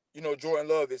that, you know, Jordan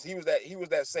Love is. He was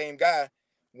that same guy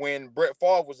when Brett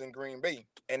Favre was in Green Bay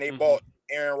and they bought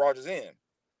Aaron Rodgers in.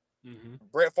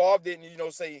 Brett Favre didn't, you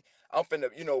know, say, I'm finna,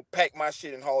 you know, pack my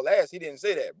shit and haul ass. He didn't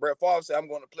say that. Brett Favre said, I'm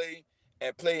going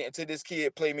to play until this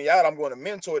kid play me out. I'm going to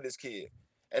mentor this kid.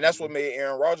 And that's what made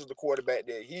Aaron Rodgers the quarterback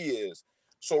that he is.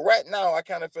 So right now, I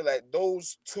kind of feel like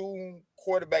those two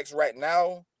quarterbacks right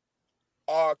now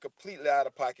are completely out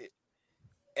of pocket.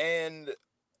 And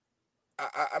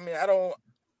I mean,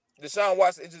 Deshaun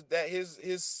Watson, it's just that his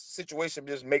situation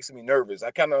just makes me nervous.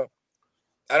 I don't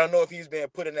know if he's being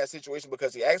put in that situation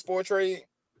because he asked for a trade,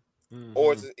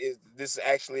 or is this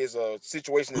actually is a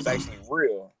situation that's actually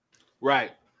real. Right.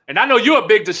 And I know you're a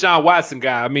big Deshaun Watson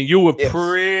guy. I mean, you were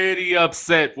pretty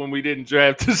upset when we didn't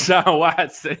draft Deshaun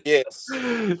Watson. Yes.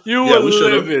 You were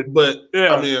livid. But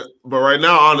right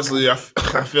now, honestly, I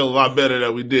feel a lot better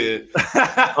that we did.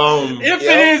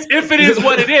 If it is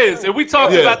what it is. And we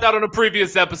talked about that on a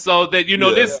previous episode that, you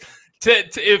know, this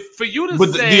if for you to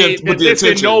say that this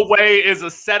in no way is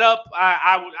a setup,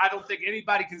 I don't think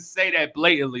anybody can say that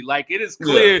blatantly. Like, it is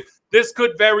clear this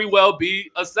could very well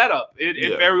be a setup.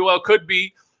 It very well could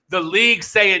be the league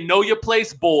saying, know your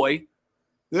place, boy.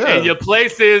 Yeah. And your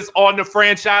place is on the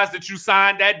franchise that you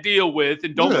signed that deal with,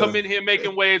 and don't come in here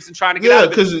making waves and trying to get out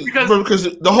of it. Because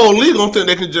the whole league don't think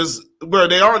they can just,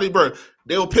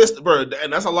 they were pissed,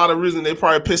 and that's a lot of reason they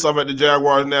probably pissed off at the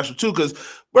Jaguars national too. Because,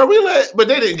 but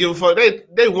they didn't give a fuck.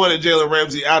 They wanted Jalen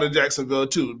Ramsey out of Jacksonville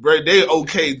too, They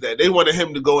okayed that. They wanted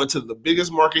him to go into the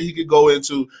biggest market he could go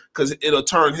into because it'll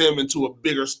turn him into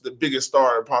the biggest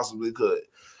star it possibly could.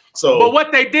 So, but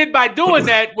what they did by doing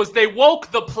that was they woke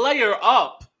the player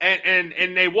up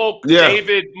and they woke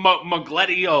David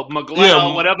Magletti or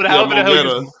whatever the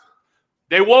hell.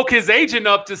 They woke his agent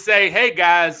up to say, "Hey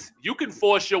guys, you can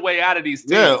force your way out of these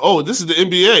teams." Yeah. Oh, this is the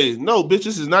NBA. No, bitch,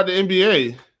 this is not the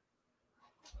NBA.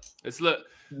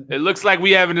 It looks like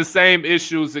we having the same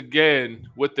issues again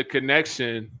with the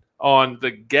connection on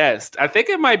the guest. I think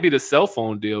it might be the cell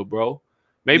phone deal, bro.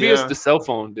 Maybe it's the cell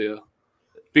phone deal.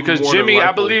 Because Jimmy,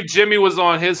 I believe Jimmy was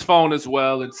on his phone as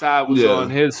well, and Ty was on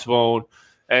his phone.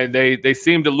 And they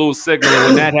seem to lose signal. And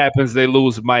when that happens, they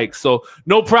lose Mike. So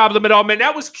no problem at all, man.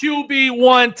 That was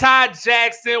QB1 Ty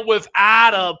Jackson with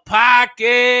Out of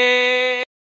Pocket.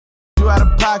 You out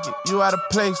of pocket, you out of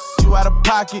place. You out of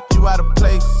pocket, you out of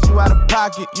place. You out of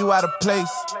pocket, you out of place.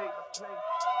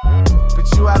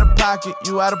 But you out of pocket,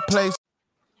 you out of place.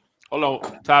 Hold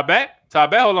on. Ty back?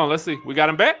 Hold on. Let's see. We got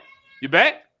him back? You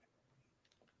back?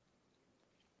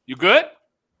 You good?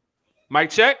 Mic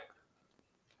check.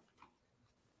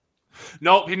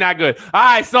 Nope, he's not good. All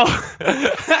right, so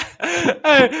that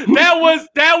was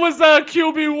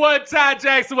QB1 Ty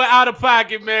Jackson with Out of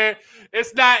Pocket, man.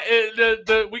 It's not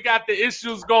we got the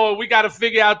issues going. We got to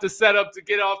figure out the setup to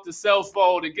get off the cell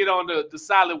phone and get on the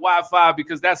solid Wi-Fi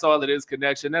because that's all it is,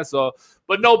 connection. That's all.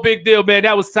 But no big deal, man.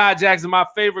 That was Ty Jackson, my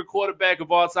favorite quarterback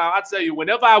of all time. I tell you,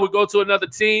 whenever I would go to another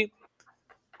team,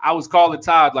 I was calling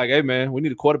Todd like, "Hey man, we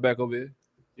need a quarterback over here."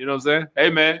 You know what I'm saying? "Hey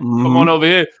man, come on over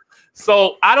here."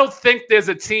 So I don't think there's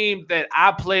a team that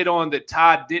I played on that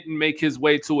Todd didn't make his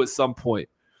way to at some point.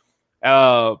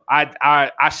 I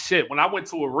shit. When I went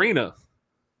to Arena,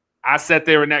 I sat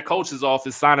there in that coach's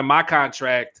office signing my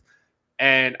contract,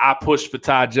 and I pushed for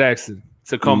Todd Jackson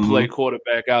to come play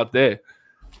quarterback out there.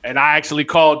 And I actually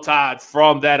called Todd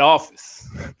from that office.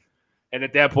 And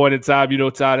at that point in time, you know,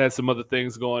 Todd had some other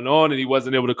things going on, and he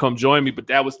wasn't able to come join me. But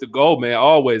that was the goal, man.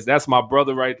 Always. That's my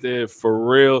brother right there, for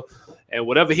real. And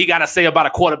whatever he got to say about a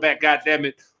quarterback,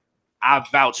 goddammit, I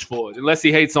vouch for it. Unless he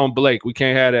hates on Blake. We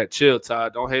can't have that. Chill,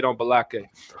 Todd. Don't hate on Balake.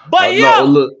 But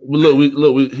no,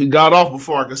 look, he got off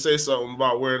before I could say something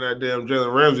about wearing that damn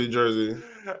Jalen Ramsey jersey.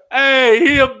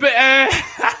 Hey,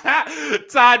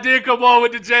 Todd did come on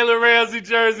with the Jalen Ramsey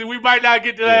jersey. We might not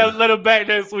get to let him back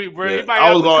next week, bro. He might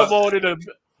have to come on in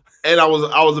and I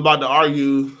was about to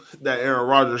argue that Aaron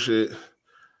Rodgers shit.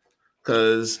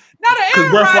 Cause not an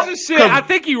Aaron Rodgers shit. I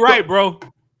think you're right, bro.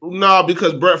 No,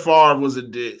 because Brett Favre was a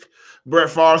dick.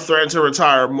 Brett Favre threatened to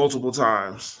retire multiple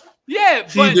times. Yeah,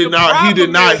 he did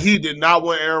not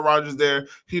want Aaron Rodgers there.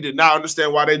 He did not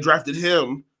understand why they drafted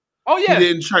him. Oh yeah,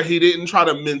 he didn't try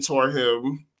to mentor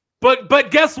him.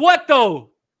 But guess what though?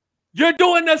 You're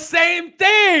doing the same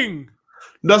thing.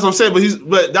 That's what I'm saying.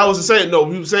 But that was the same. No,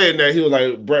 he was saying that he was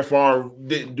like Brett Favre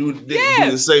didn't do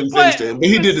the same things to him, but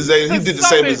he did the same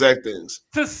exact things.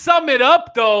 To sum it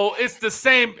up, though, it's the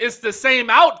same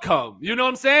outcome. You know what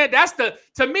I'm saying? To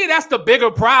me, that's the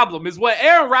bigger problem. Is what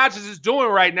Aaron Rodgers is doing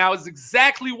right now is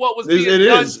exactly what was being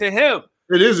done to him.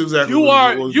 It is exactly. You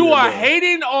are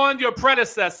hating on your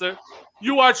predecessor.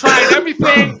 You are trying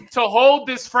everything to hold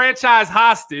this franchise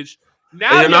hostage.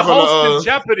 Now you're hosting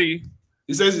Jeopardy.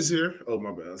 He says he's here. Oh,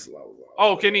 my bad. That's loud.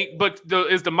 Oh, can he? But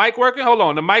is the mic working? Hold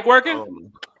on. The mic working?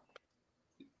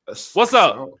 What's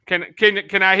up? Can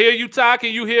I hear you, Ty?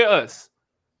 Can you hear us?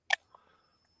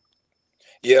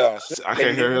 Yeah. I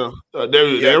can't hear him.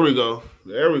 There we go.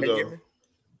 There we go.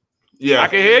 Yeah. I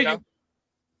can hear you.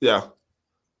 Yeah.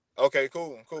 Okay,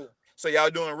 cool. So y'all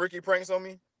doing Ricky pranks on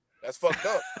me? That's fucked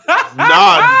up.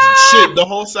 Nah, shit. The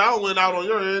whole sound went out on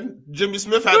your end. Jimmy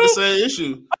Smith had the same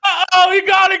issue. Oh, he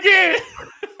gone again.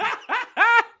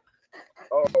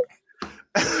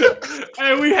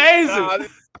 Hey, we hazing. All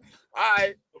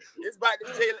right. It's about the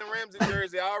Jalen Ramsey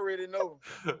jersey. I already know.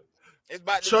 It's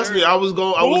about the Trust jersey. me, I was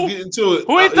getting to it.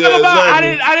 Who he talking about?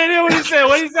 Exactly. I didn't hear what he said.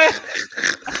 What he said?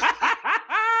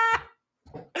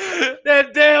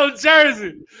 That damn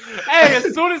jersey. Hey,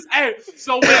 as soon as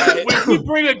so when we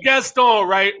bring a guest on,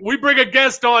 right? We bring a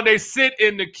guest on, they sit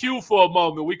in the queue for a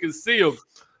moment. We can see them.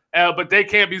 But they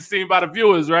can't be seen by the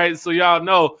viewers, right? So y'all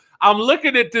know. I'm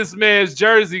looking at this man's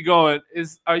jersey going,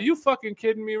 are you fucking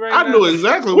kidding me right now? I knew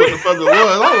exactly what the fuck it was.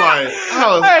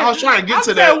 I'm like, I was trying to get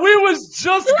to that. We was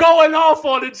just going off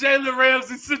on the Jalen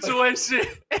Ramsey situation.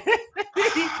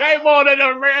 He came on in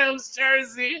a Rams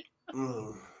jersey.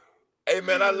 Hey,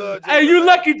 man, I love Jimmy. Hey, you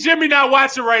lucky Jimmy not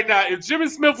watching right now. If Jimmy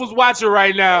Smith was watching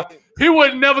right now, he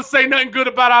would never say nothing good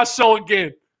about our show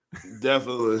again.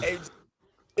 Definitely. Hey,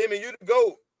 Jimmy, you the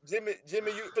GOAT. Jimmy,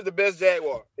 you're the best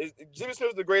Jaguar. Jimmy Smith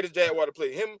is the greatest Jaguar to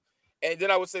play. Him, and then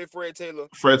I would say Fred Taylor.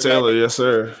 Fred Taylor, yes,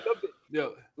 sir. Yeah,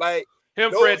 like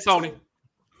him, Fred, Tony.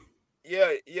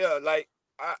 Yeah, like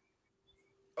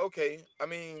okay. I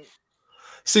mean,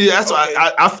 See, that's why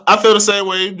I feel the same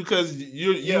way because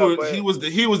he was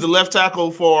the left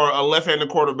tackle for a left-handed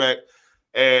quarterback,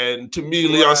 and to me,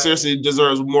 Leon seriously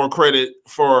deserves more credit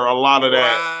for a lot of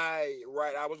that.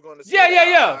 Right. I was going to say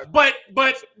yeah. But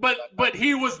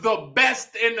he was the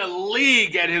best in the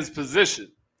league at his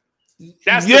position.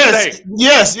 That's the thing.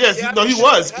 Yes. No, he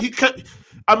was. He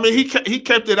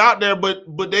kept it out there,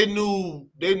 but they knew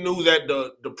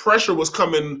that the pressure was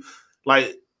coming.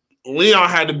 Like Leon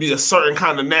had to be a certain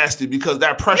kind of nasty because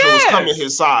that pressure was coming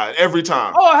his side every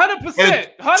time. Oh,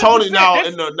 100%. Tony now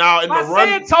in the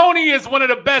run. Tony is one of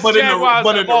the best Jaguars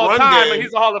of all time, and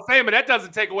he's a Hall of Famer. That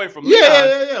doesn't take away from Leon.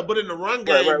 Yeah. But in the run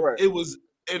game, it was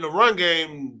in the run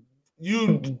game.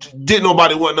 You didn't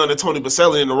nobody want none of Tony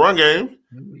Baselli in the run game.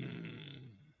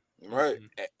 Right,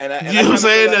 and you know what I'm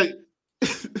saying?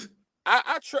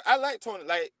 I like Tony.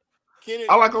 Like, Kenny,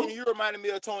 I like him. You reminded me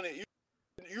of Tony.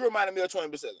 You reminded me of Tony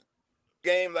Baselli.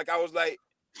 Game, like I was like,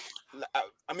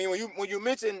 I mean, when you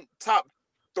mentioned top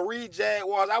 3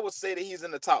 Jaguars, I would say that he's in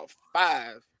the top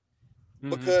 5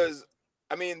 because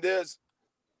I mean, there's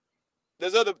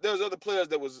other players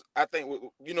that was, I think,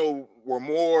 were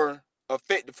more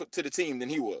effective to the team than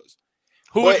he was.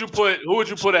 Who would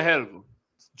you put ahead of him?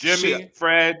 Jimmy,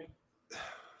 Fred.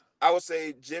 I would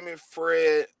say Jimmy,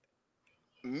 Fred,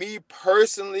 me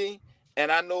personally,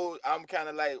 and I know I'm kind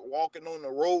of like walking on the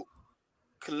rope.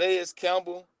 Calais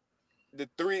Campbell, the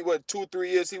 2-3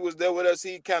 years he was there with us,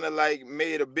 he kind of like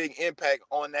made a big impact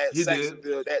on that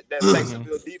Saxonville, that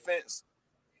Saxonville defense.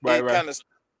 Right. Kind of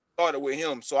started with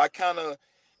him, so I kind of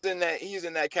he's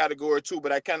in that category too.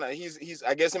 But I kind of he's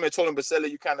I guess him and Tony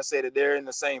Baselli, you kind of say that they're in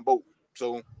the same boat.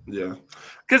 So yeah,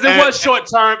 because it was short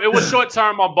term. It was short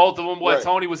term on both of them.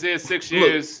 Tony was here 6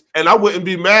 years, and I wouldn't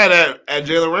be mad at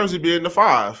Jalen Ramsey being the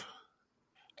 5.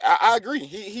 I agree.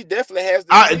 He definitely has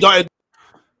the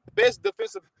best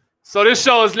defensive. So this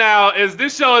show is now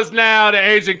the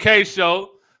Agent K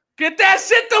show. Get that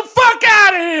shit the fuck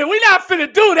out of here. We not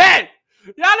finna do that.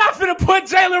 Y'all not finna put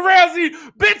Jalen Ramsey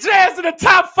bitch ass in the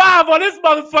top 5 on this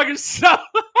motherfucking show.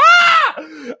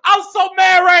 I'm so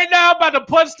mad right now. I'm about to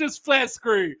punch this flat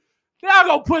screen. Y'all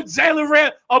gonna put Jalen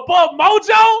Ramsey above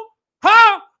Mojo?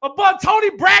 Huh? Above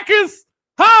Tony Brackens?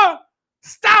 Huh?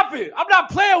 Stop it. I'm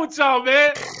not playing with y'all,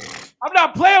 man. I'm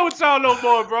not playing with y'all no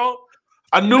more, bro.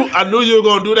 I knew you were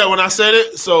gonna do that when I said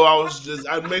it, so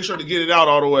I make sure to get it out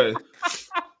all the way.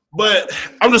 But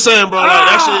I'm just saying, bro, like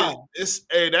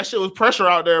that shit was pressure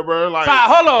out there, bro. Like, Ty,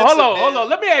 hold on.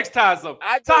 Let me ask Ty something.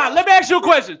 Ty, let me ask you a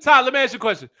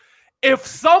question. If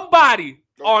somebody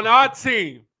on our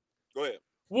team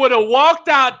would have walked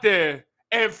out there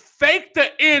and faked the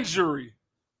injury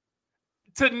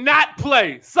to not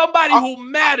play, somebody who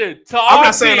mattered to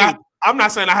our team. I'm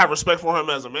not saying I have respect for him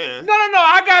as a man. No,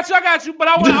 I got you. But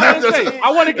I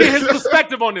want to get his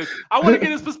perspective on this.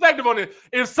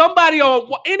 If somebody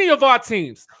on any of our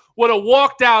teams would have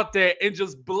walked out there and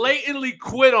just blatantly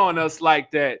quit on us like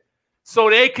that so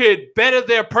they could better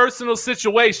their personal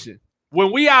situation,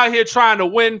 when we out here trying to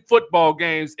win football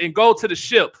games and go to the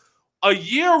ship, a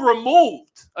year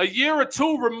or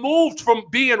two removed from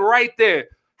being right there,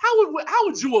 how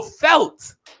would you have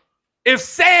felt? If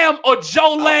Sam or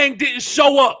Joe Lang didn't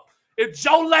show up, if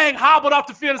Joe Lang hobbled off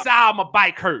the field and said, my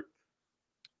bike hurt.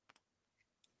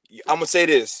 I'm going to say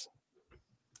this.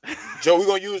 Joe, we're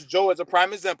going to use Joe as a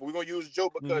prime example. We're going to use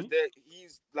Joe because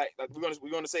he's like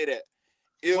we're going to say that.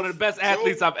 One of the best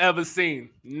athletes I've ever seen,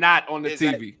 not on the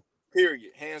TV.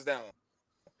 Period. Hands down.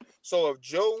 So if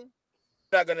Joe, I'm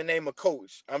not going to name a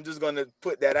coach. I'm just going to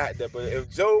put that out there. But if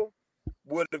Joe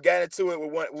would have gotten into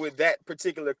it with that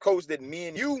particular coach that me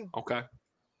and you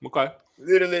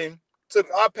literally took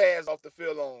our pads off the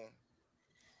field on.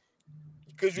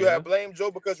 Because you have blamed Joe,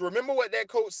 because remember what that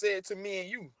coach said to me and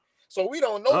you. So we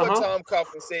don't know what Tom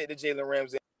Coughlin said to Jalen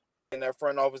Ramsey in that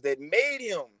front office that made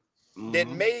him, that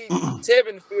made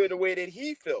Tevin feel the way that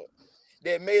he felt,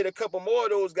 that made a couple more of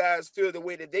those guys feel the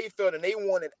way that they felt, and they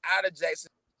wanted out of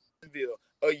Jacksonville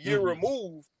a year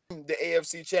removed from the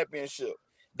AFC Championship.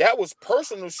 That was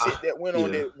personal shit that went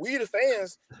on that we the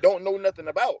fans don't know nothing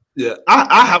about. Yeah,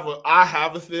 I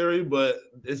have a theory, but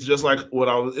it's just like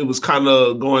it was kind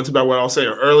of going to about what I was saying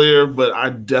earlier, but I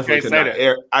definitely cannot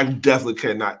air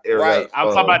that. I'm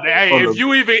talking about that. Hey,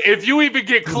 if you even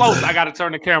get close, I got to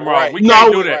turn the camera off. We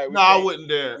can't do that. I wouldn't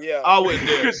dare. Yeah, I wouldn't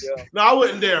dare. No, I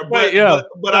wouldn't dare. But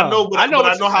I know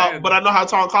how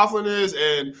Tom Coughlin is,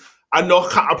 and I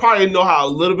probably know how a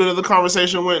little bit of the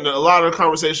conversation went, and a lot of the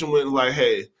conversation went like,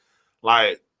 hey,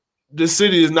 like, this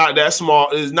city is not that small,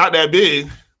 it's not that big.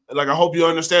 Like, I hope you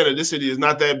understand that this city is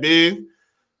not that big.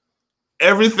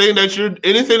 Anything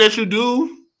that you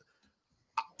do,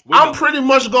 I'm pretty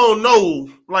much gonna know.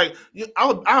 Like,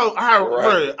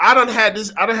 I done had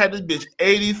this bitch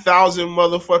 80,000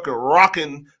 motherfucker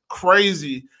rocking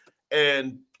crazy,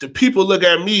 and the people look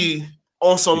at me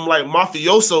on some like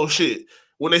mafioso shit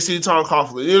when they see Tom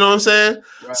Coughlin. You know what I'm saying?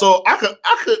 Right. So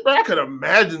I could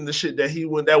imagine the shit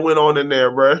that went on in there,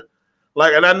 bro.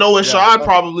 Like, and I know what Shad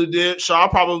probably did.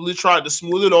 Shad probably tried to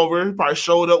smooth it over. He probably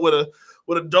showed up with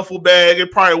a duffel bag.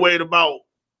 It probably weighed about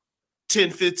 10,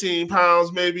 15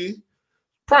 pounds, maybe.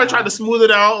 Probably tried to smooth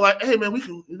it out. Like, hey, man, we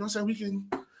can, you know what I'm saying? We can.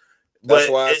 That's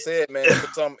why I said, man,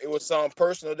 it was something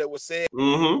personal that was said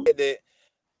that,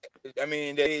 I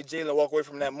mean, that Jalen walk away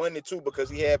from that money, too, because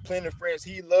he had plenty of friends.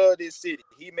 He loved his city.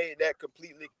 He made that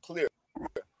completely clear.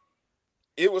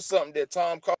 It was something that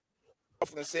Tom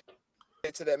Coughlin said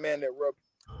to that man that rubbed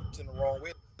in the wrong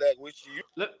way, that which you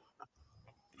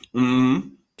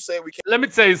say we can't. Let me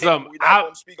tell you something. We not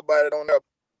going to speak about it on that.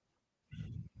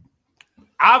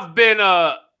 I've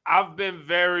been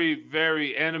very,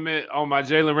 very intimate on my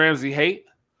Jalen Ramsey hate.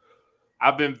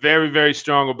 I've been very, very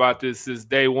strong about this since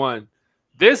day one.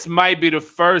 This might be the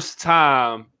first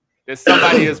time that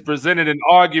somebody has presented an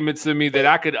argument to me that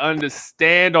I could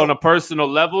understand on a personal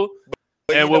level.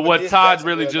 And with what Todd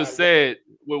really just said,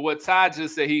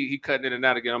 he cutting in and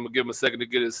out again. I'm gonna give him a second to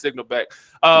get his signal back.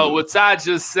 What Todd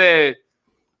just said,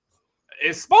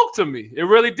 it spoke to me. It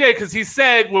really did, because he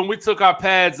said when we took our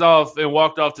pads off and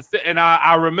walked off the fit, and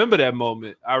I remember that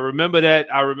moment. I remember that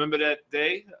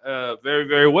day very,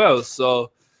 very well. So,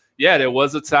 yeah, there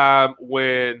was a time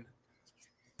when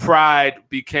pride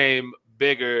became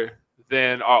bigger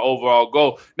than our overall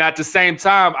goal. Now, at the same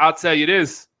time, I'll tell you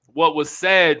this. What was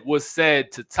said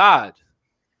to Todd.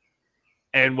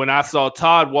 And when I saw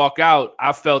Todd walk out,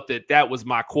 I felt that was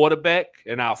my quarterback,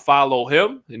 and I'll follow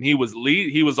him. And he was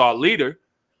our leader.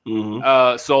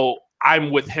 So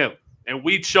I'm with him. And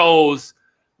we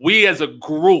as a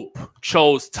group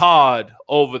chose Todd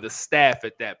over the staff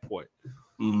at that point.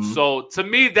 So to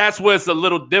me, that's where it's a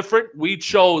little different. We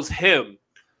chose him.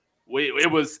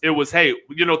 It was, hey,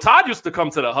 you know, Todd used to come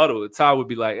to the huddle, and Todd would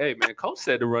be like, hey, man, coach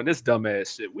said to run this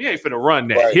dumbass shit. We ain't finna run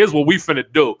that. Right. Here's what we finna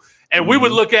do. And we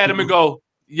would look at him and go,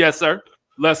 yes, sir,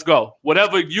 let's go.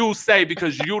 Whatever you say,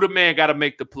 because you the man got to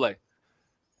make the play.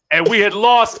 And we had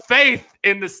lost faith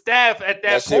in the staff at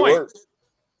that point.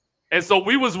 And so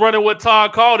we was running what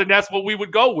Todd called, and that's what we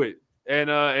would go with. And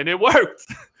it worked.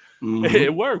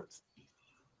 It worked.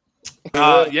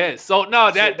 Yeah. So no,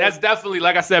 that's definitely,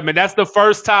 like I said, man, that's the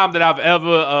first time that I've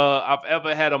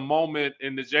ever had a moment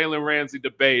in the Jalen Ramsey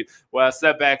debate where I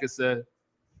sat back and said,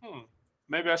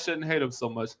 maybe I shouldn't hate him so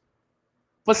much.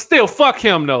 But still, fuck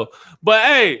him though. But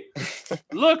hey,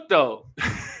 look though.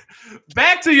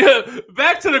 Back to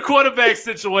the quarterback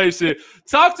situation.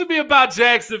 Talk to me about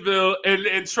Jacksonville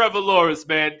and Trevor Lawrence,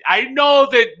 man. I know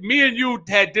that me and you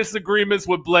had disagreements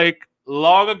with Blake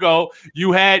long ago.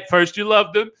 You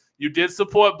loved him. You did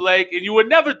support Blake, and you were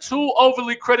never too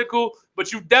overly critical,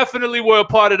 but you definitely were a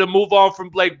part of the move on from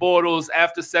Blake Bortles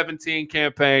after 17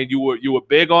 campaign. You were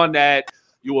big on that.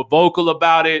 You were vocal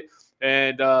about it.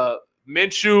 And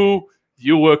Minshew,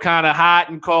 you were kind of hot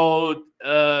and cold.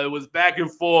 It was back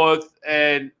and forth.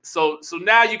 And so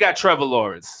now you got Trevor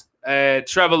Lawrence. And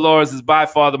Trevor Lawrence is by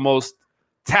far the most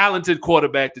talented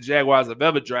quarterback the Jaguars have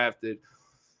ever drafted.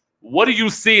 What do you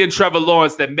see in Trevor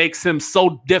Lawrence that makes him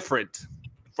so different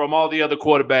from all the other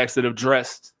quarterbacks that have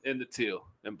dressed in the teal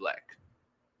and black?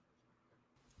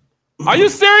 Are you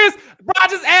serious? Bro, I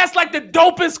just asked like the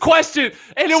dopest question,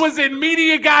 and it was in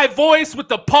media guy voice with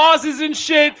the pauses and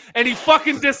shit, and he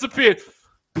fucking disappeared.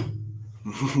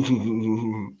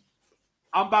 I'm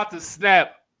about to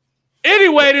snap.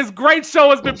 Anyway, this great show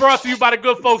has been brought to you by the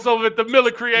good folks over at the Miller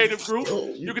Creative Group.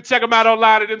 You can check them out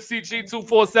online at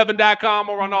mcg247.com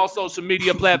or on all social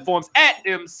media platforms at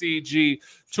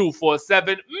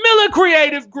mcg247. Miller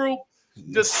Creative Group.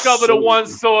 Discover the one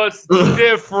source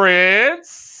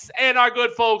difference. And our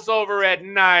good folks over at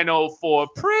 904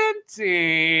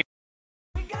 Printing.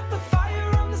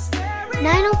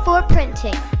 904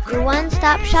 Printing, your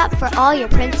one-stop shop for all your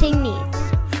printing needs.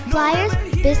 Flyers,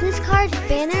 business cards,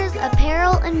 banners,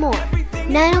 apparel, and more.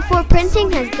 904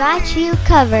 Printing has got you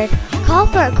covered. Call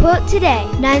for a quote today,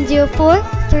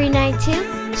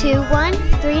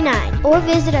 904-392-2139, or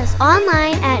visit us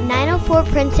online at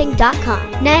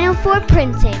 904printing.com. 904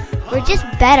 Printing, we're just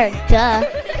better, duh.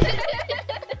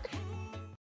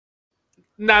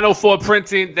 904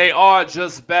 Printing, they are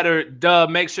just better, duh.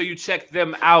 Make sure you check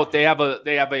them out. They have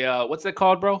a what's it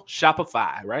called, bro?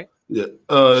 Shopify, right? Yeah.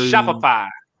 Shopify.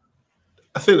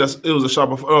 I think it was a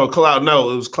Shopify. Oh, Cloud. No,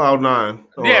 it was Cloud9.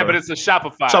 Yeah, but it's a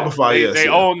Shopify. Shopify, they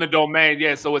own the domain.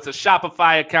 Yeah, so it's a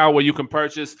Shopify account where you can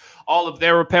purchase all of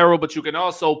their apparel, but you can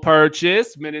also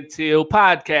purchase Men and Teal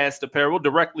podcast apparel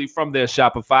directly from their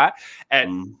Shopify at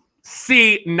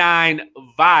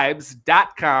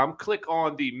C9vibes.com. Click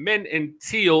on the Men and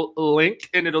Teal link,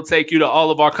 and it'll take you to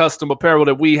all of our custom apparel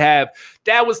that we have.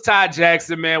 That was Todd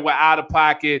Jackson, man. We're out of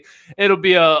pocket. It'll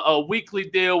be a weekly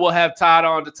deal. We'll have Todd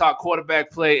on to talk quarterback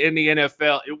play in the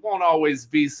NFL. It won't always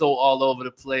be so all over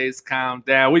the place. Calm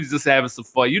down. We're just having some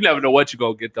fun. You never know what you're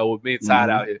going to get, though, with me and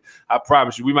Todd out here. I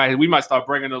promise you. We might start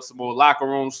bringing up some more locker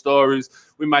room stories.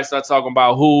 We might start talking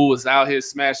about who was out here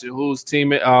smashing whose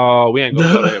teammate. Oh, we ain't going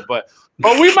to go there, but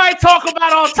we might talk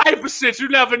about all type of shit. You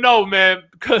never know, man.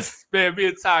 Because, man, me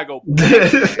and Todd go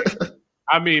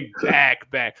I mean, back.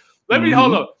 Let me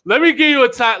hold up. Let me give you a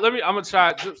time. I'm gonna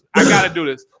try. I gotta do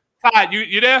this. Todd,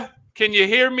 you there? Can you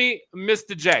hear me,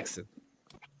 Mr. Jackson?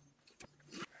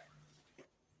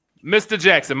 Mr.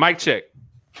 Jackson, mic check.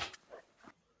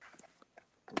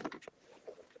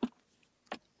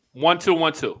 1 2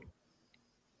 1 2.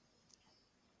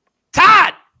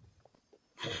 Todd.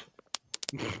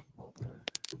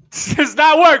 It's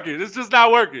not working. It's just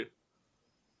not working.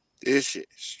 This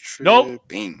shit's tripping. Nope.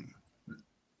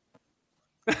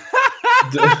 All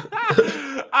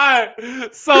right,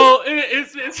 so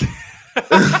it's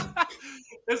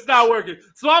it's not working.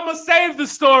 So I'm gonna save the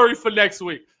story for next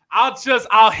week.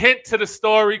 I'll hint to the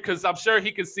story because I'm sure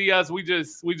he can see us. We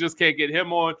just can't get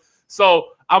him on. So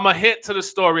I'm gonna hint to the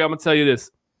story. I'm gonna tell you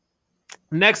this.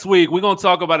 Next week we're gonna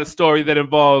talk about a story that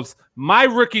involves my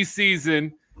rookie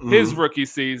season, his rookie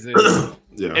season.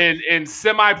 Yeah. In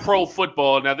semi-pro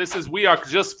football. Now, we are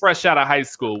just fresh out of high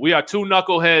school. We are two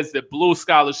knuckleheads that blew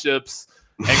scholarships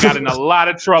and got in a lot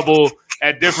of trouble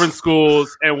at different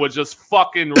schools and were just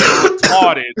fucking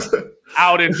retarded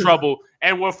out in trouble.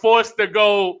 And were forced to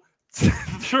go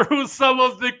through some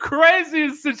of the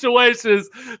craziest situations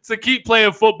to keep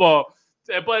playing football.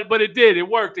 But it did. It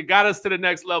worked. It got us to the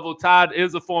next level. Todd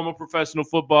is a former professional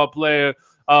football player.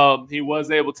 He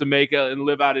was able to make it and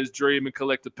live out his dream and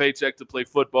collect a paycheck to play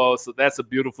football. So that's a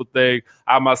beautiful thing.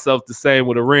 I myself the same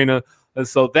with Arena. And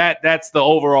so that's the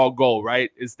overall goal, right?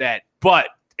 Is that. But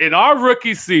in our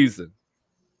rookie season,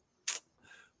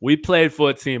 we played for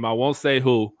a team. I won't say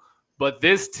who, but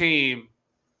this team,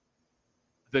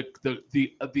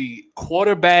 the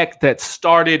quarterback that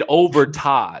started over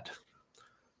Todd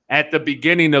at the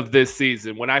beginning of this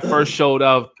season, when I first showed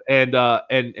up and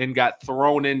got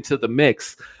thrown into the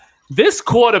mix, this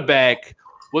quarterback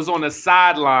was on the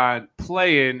sideline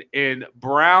playing in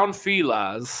brown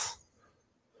Filas,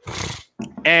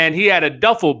 and he had a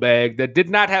duffel bag that did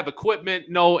not have equipment.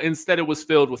 No, instead it was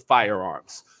filled with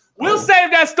firearms. We'll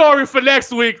save that story for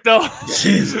next week, though.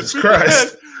 Jesus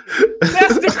Christ.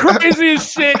 That's the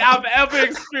craziest shit I've ever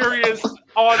experienced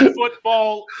on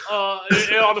football, on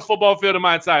the football field in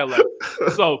my entire life.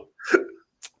 So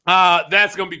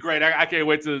that's going to be great. I can't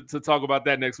wait to talk about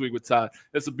that next week with Todd.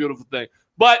 It's a beautiful thing.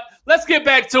 But let's get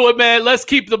back to it, man. Let's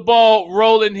keep the ball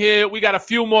rolling here. We got a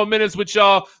few more minutes with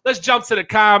y'all. Let's jump to the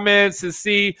comments and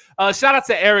see. Shout out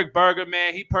to Eric Berger,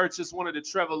 man. He purchased one of the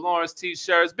Trevor Lawrence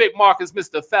T-shirts. Big Marcus,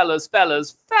 Mr. Fellas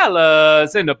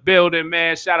in the building,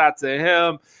 man. Shout out to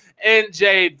him.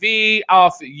 NJV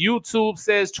off YouTube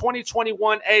says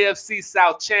 2021 AFC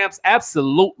South champs.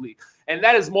 Absolutely. And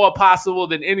that is more possible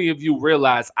than any of you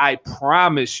realize. I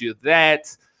promise you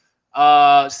that.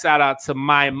 Shout out to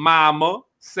my mama,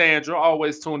 Sandra,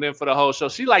 always tuned in for the whole show.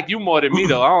 She like you more than me,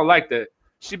 though. I don't like that.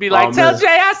 She'd be like, tell Jay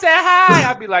I said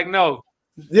hi. I'd be like, no.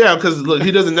 Yeah, because look,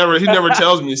 he never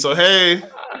tells me. So hey.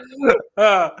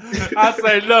 I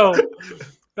say no.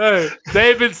 Hey,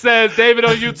 David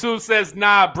on YouTube says,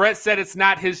 nah, Brett said it's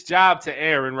not his job to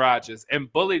Aaron Rodgers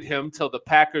and bullied him till the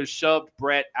Packers shoved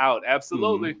Brett out.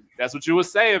 Absolutely. That's what you were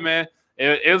saying, man.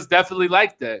 It was definitely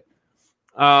like that.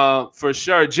 For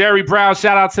sure. Jerry Brown,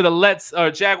 shout out to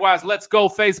the Jaguars Let's Go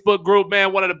Facebook group,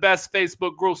 man. One of the best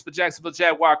Facebook groups for Jacksonville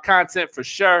Jaguar content for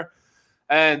sure.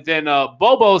 And then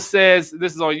Bobo says,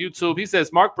 this is on YouTube, he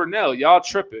says, Mark Brunell, y'all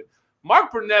tripping.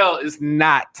 Mark Brunell is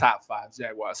not top 5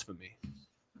 Jaguars for me.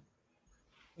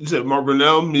 You said Mark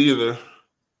Brunell? Me either.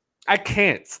 I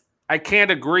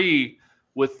can't agree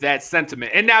with that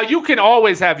sentiment. And now you can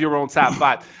always have your own top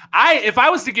 5. If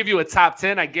I was to give you a top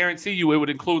 10, I guarantee you it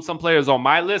would include some players on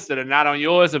my list that are not on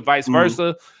yours and vice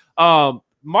versa.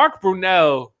 Mark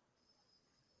Brunell,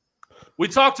 we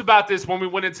talked about this when we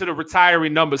went into the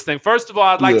retiring numbers thing. First of all,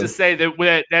 I'd like to say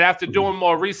that after doing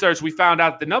more research, we found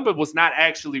out the number was not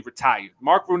actually retired.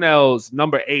 Mark Brunell's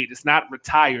number 8 is not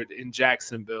retired in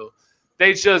Jacksonville.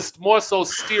 They just more so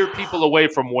steer people away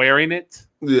from wearing it.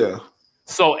 Yeah.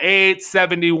 So 8,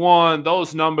 71,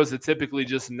 those numbers are typically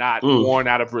just not worn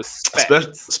out of respect.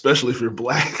 Especially if you're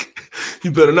black.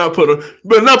 You better not put on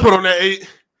that 8.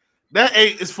 That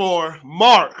 8 is for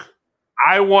Mark.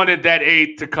 I wanted that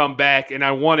 8 to come back, and I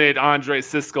wanted Andre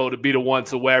Cisco to be the one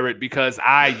to wear it because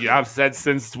I've said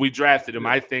since we drafted him,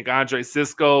 I think Andre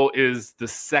Cisco is the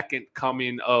second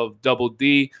coming of Double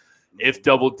D if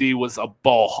Double D was a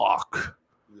ball hawk.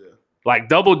 Yeah. Like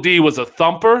Double D was a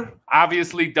thumper.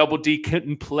 Obviously, Double D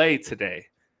couldn't play today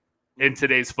in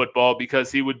today's football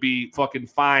because he would be fucking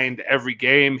fined every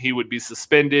game. He would be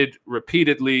suspended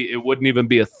repeatedly. It wouldn't even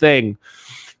be a thing.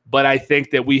 But I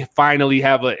think that we finally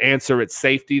have an answer at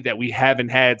safety that we haven't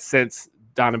had since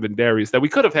Donovan Darius, that we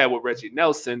could have had with Reggie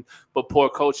Nelson, but poor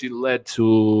coaching led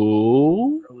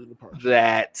to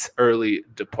that early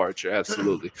departure.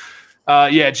 Absolutely.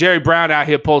 Jerry Brown out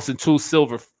here posting 2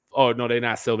 silver. Oh, no, they're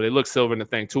not silver. They look silver in the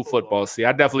thing. 2 footballs. See,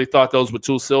 I definitely thought those were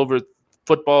 2 silver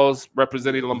footballs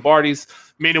representing the Lombardis,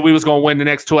 meaning we was going to win the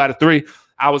next 2 out of 3.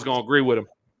 I was going to agree with him.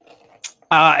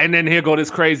 And then here go this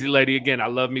crazy lady again. I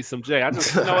love me some Jay. I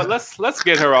just, you know what? Let's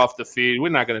get her off the feed. We're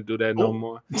not gonna do that no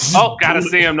more. Oh, gotta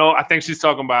see him though. I think she's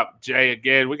talking about Jay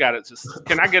again. We gotta just.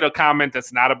 Can I get a comment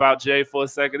that's not about Jay for a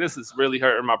second? This is really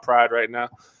hurting my pride right now.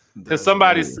 Can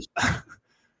somebody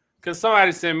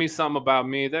send me something about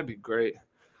me? That'd be great.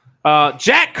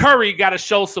 Jack Curry got to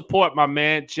show support, my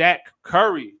man. Jack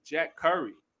Curry.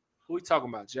 Who we talking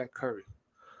about? Jack Curry.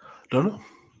 Don't know.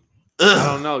 I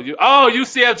don't know.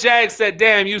 UCF Jag said,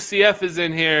 damn, UCF is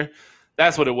in here.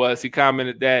 That's what it was. He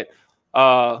commented that.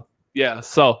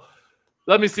 So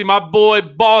let me see. My boy,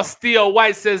 Boss Theo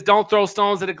White says, don't throw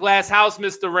stones at a glass house,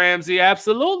 Mr. Ramsey.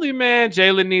 Absolutely, man.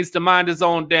 Jalen needs to mind his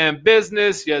own damn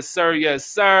business. Yes, sir. Yes,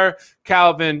 sir.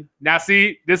 Calvin. Now,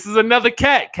 see, this is another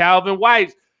cat. Calvin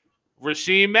White.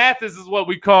 Rasheem Mathis is what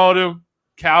we called him.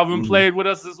 Calvin played with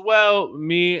us as well.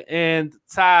 Me and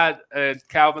Todd.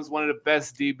 Calvin's one of the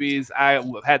best DBs I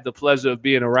had the pleasure of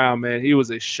being around, man. He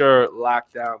was a sure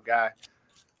lockdown guy.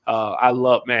 I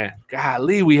love, man.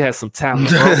 Golly, we had some talent,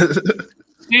 bro.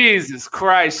 Jesus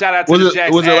Christ! Shout out to the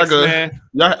Jacks.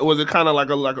 Was it kind of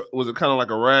like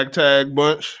a ragtag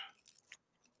bunch?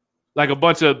 Like a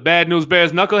bunch of Bad News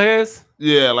Bears knuckleheads?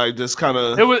 Yeah, like just kind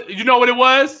of. It was. You know what it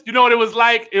was? You know what it was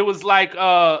like? It was like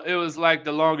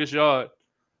The Longest Yard.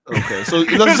 Okay, so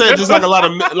let's say just like a lot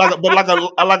of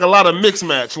like a lot of mixed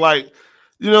match, like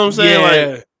you know what I'm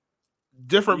saying, like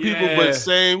different people, but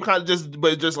same kind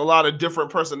of just a lot of different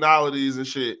personalities and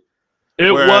shit.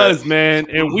 It was, man,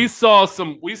 and we saw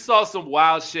some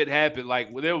wild shit happen. Like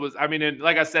there was, I mean, and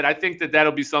like I said, I think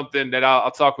that'll be something that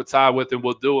I'll talk with Ty with, and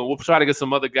we'll do, and we'll try to get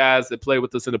some other guys that played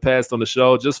with us in the past on the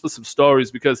show just for some stories,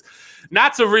 because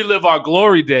not to relive our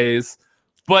glory days.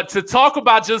 But to talk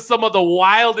about just some of the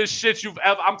wildest shit you've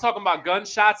ever, I'm talking about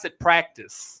gunshots at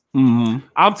practice. Mm-hmm.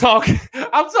 I'm talking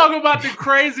about the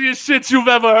craziest shit you've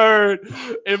ever heard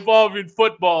involving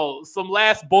football. Some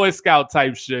last Boy Scout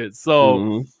type shit.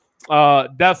 So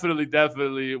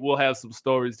definitely we'll have some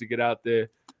stories to get out there.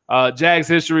 Jags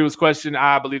history was questioned.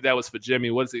 I believe that was for Jimmy.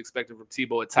 What is he expecting from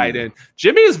Tebow at tight end?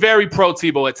 Jimmy is very pro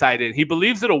Tebow at tight end. He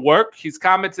believes it'll work. He's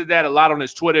commented that a lot on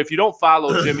his Twitter. If you don't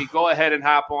follow Jimmy, go ahead and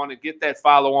hop on and get that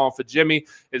follow on for Jimmy.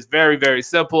 It's very, very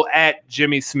simple. At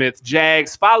Jimmy Smith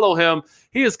Jags. Follow him.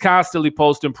 He is constantly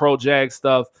posting pro Jag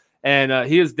stuff. And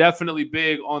he is definitely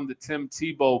big on the Tim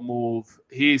Tebow move.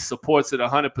 He supports it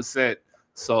 100%.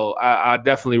 So I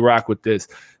definitely rock with this.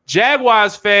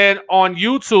 Jaguars fan on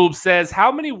YouTube says, how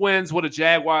many wins will the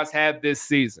Jaguars have this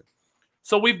season?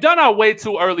 So we've done our way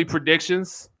too early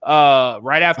predictions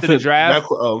right after the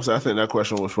draft. I think that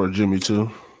question was for Jimmy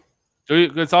too.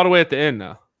 It's all the way at the end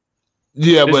now.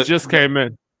 Yeah, but it just came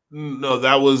in. No,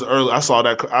 that was early. I saw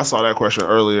that question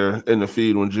earlier in the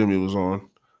feed when Jimmy was on.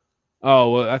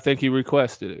 Oh, well, I think he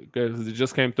requested it because it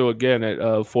just came through again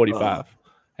at 45,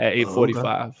 at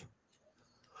 8:45.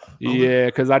 Okay. Yeah,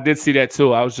 because I did see that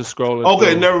too. I was just scrolling.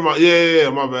 Okay, never mind.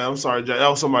 Yeah, my bad. I'm sorry, Jack. That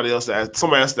was somebody else that asked.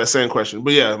 Somebody asked that same question.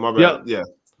 But yeah, my bad. Yep. Yeah.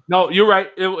 No, you're right.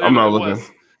 I'm not looking.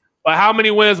 But how many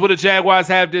wins will the Jaguars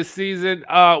have this season?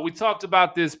 We talked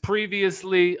about this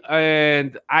previously,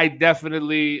 and I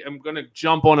definitely am going to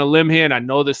jump on a limb here, and I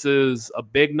know this is a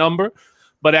big number,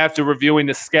 but after reviewing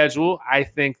the schedule, I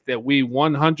think that we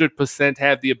 100%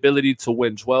 have the ability to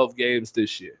win 12 games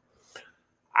this year.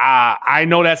 I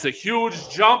know that's a huge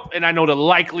jump, and I know the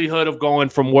likelihood of going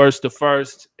from worst to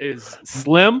first is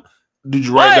slim. Did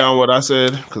you write down what I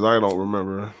said? Because I don't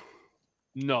remember.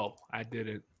 No, I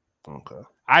didn't. Okay.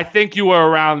 I think you were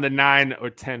around the 9 or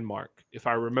 10 mark. if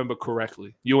I remember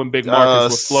correctly. You and Big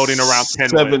Marcus were floating around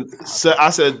 10. I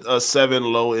said 7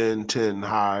 low end, 10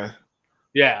 high.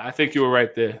 Yeah, I think you were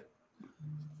right there.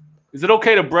 Is it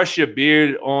okay to brush your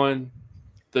beard on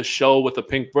the show with a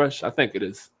pink brush? I think it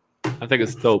is. I think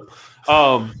it's dope.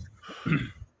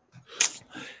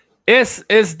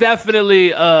 It's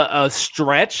definitely a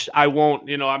stretch. I won't,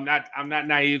 I'm not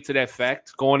naive to that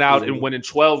fact. Going out and winning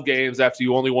 12 games after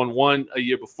you only won 1 a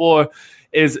year before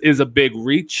is a big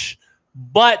reach.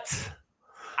 But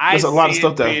I see a lot of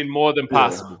stuff that being more than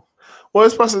possible. Well,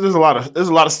 especially there's a lot of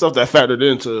stuff that factored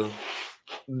into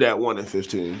that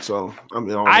 1-15. So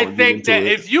I think that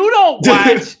if you don't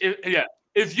watch,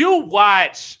 if you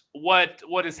watch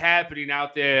what is happening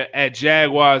out there at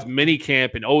Jaguars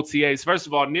minicamp and OTAs, first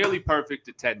of all, nearly perfect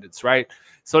attendance, right?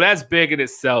 So that's big in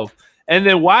itself. And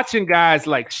then watching guys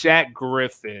like Shaq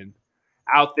Griffin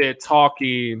out there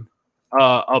talking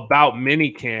about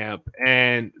minicamp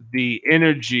and the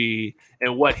energy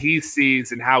and what he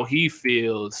sees and how he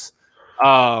feels.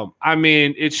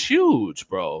 It's huge,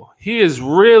 bro. He is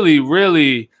really,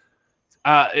 really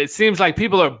it seems like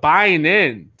people are buying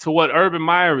in to what Urban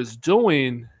Meyer is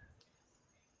doing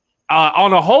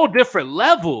on a whole different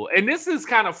level. And this is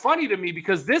kind of funny to me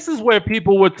because this is where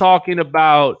people were talking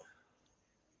about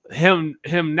him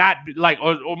not like,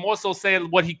 or more so saying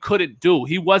what he couldn't do.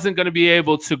 He wasn't going to be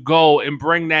able to go and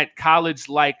bring that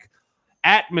college-like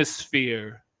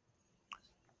atmosphere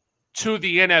to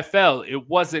the NFL. It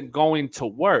wasn't going to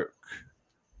work.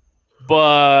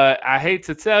 But I hate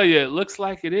to tell you, it looks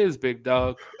like it is, big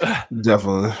dog.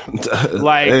 Definitely.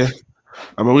 Like,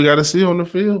 we got to see on the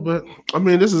field, but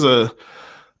this is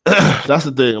that's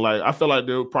the thing. Like, I feel like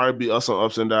there will probably be ups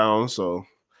and downs. So,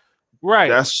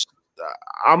 right.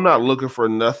 I'm not looking for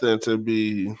nothing to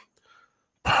be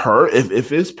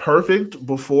if it's perfect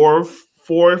before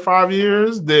 4 or 5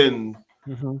 years, then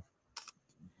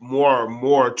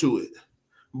more to it.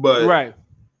 But right.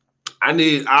 I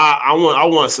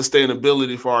want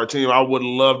sustainability for our team. I would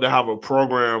love to have a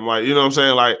program like, you know what I'm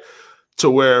saying? Like, to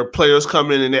where players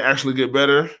come in and they actually get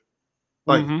better.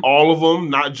 Like all of them,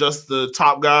 not just the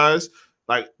top guys.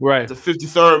 Like the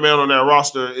 53rd man on that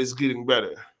roster is getting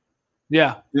better.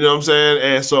 Yeah. You know what I'm saying?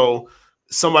 And so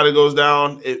somebody goes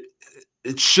down, it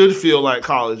should feel like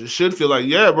college. It should feel like,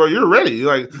 yeah, bro, you're ready.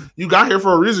 Like, you got here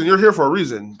for a reason. You're here for a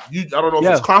reason. I don't know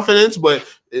if it's confidence, but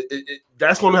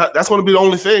that's going to be the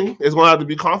only thing. It's going to have to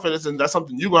be confidence, and that's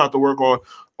something you're going to have to work on,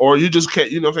 or you just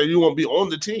can't, you know what I'm saying? You won't be on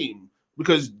the team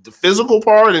because the physical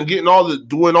part and doing all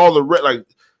the like,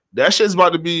 that shit's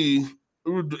about to be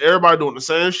everybody doing the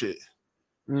same shit.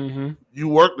 You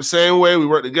work the same way. We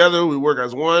work together. We work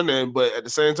as one, but at the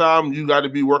same time, you got to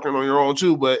be working on your own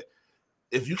too. But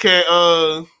if you can't,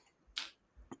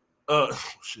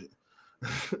 shit.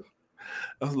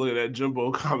 I was looking at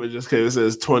Jimbo comment just came. It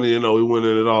says 20-0. We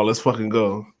winning it all. Let's fucking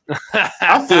go.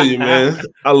 I feel you, man.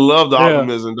 I love the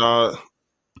optimism, dog.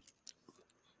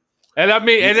 And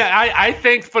I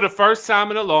think for the first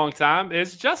time in a long time,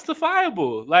 it's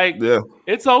justifiable. Like,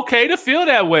 it's okay to feel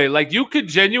that way. Like, you could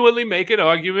genuinely make an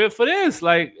argument for this.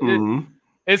 Like,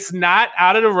 it's not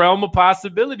out of the realm of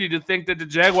possibility to think that the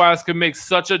Jaguars can make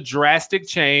such a drastic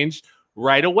change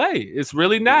right away. It's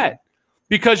really not.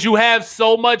 Because you have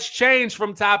so much change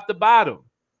from top to bottom.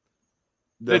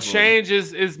 Definitely. The change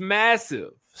is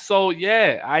massive. So,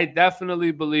 yeah, I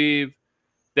definitely believe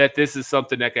that this is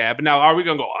something that can happen. Now, are we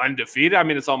going to go undefeated? I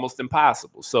mean, it's almost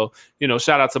impossible. So,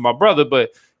 shout out to my brother,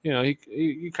 but,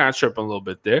 he kind of tripping a little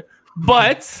bit there.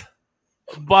 But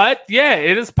yeah,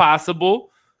 it is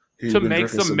possible to make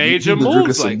some major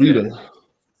moves like that.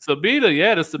 Sabita,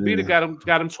 yeah, the Sabita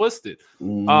got him twisted.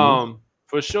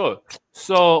 For sure.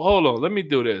 So hold on, let me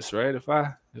do this, right? If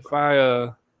I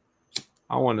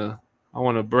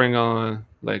wanna bring on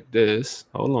like this.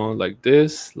 Hold on, like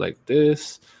this. Like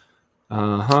this.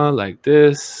 Don't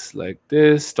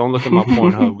look at my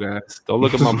Pornhub, guys. Don't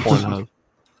look at my Pornhub.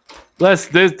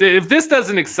 If this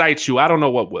doesn't excite you, I don't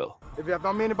know what will. If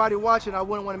I'm anybody watching, I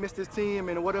wouldn't want to miss this team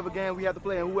and whatever game we have to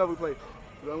play and whoever we play.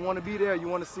 You want to be there, you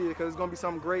want to see it because it's going to be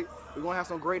something great. We're going to have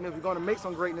some greatness. We're going to make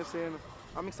some greatness, and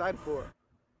I'm excited for it.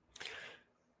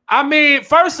 I mean,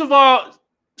 first of all,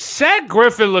 Shaq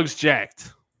Griffin looks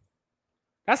jacked.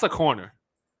 That's a corner.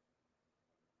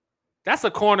 That's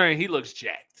a corner, and he looks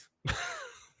jacked.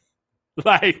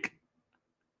 Like,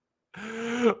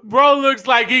 bro looks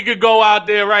like he could go out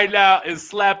there right now and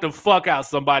slap the fuck out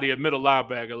somebody at middle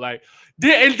linebacker. Like,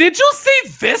 did you see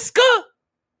Visca?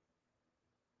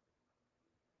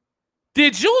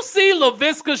 Did you see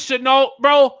Laviska Shenault,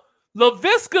 bro?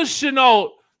 Laviska Shenault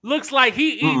looks like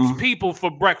he eats people for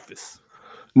breakfast.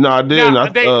 No, I didn't. Now,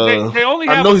 they only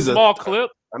have a small clip.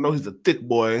 I know he's a thick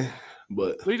boy,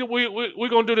 but we're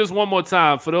gonna do this one more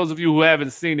time for those of you who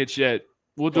haven't seen it yet.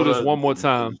 We'll do this one more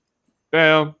time.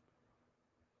 Bam.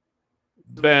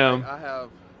 Bam.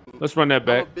 Let's run that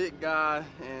back. I'm a big guy,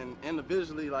 and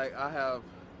individually, like, I have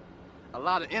a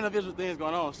lot of individual things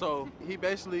going on. So he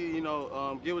basically,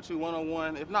 get with you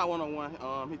one-on-one. If not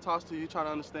one-on-one, he talks to you, try to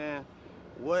understand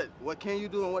what can you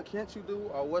do and what can't you do,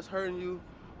 or what's hurting you,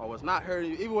 or what's not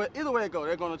hurting you. Either way it goes,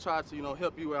 they're going to try to,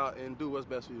 help you out and do what's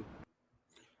best for you.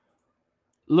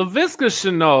 Laviska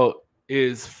Shenault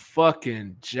is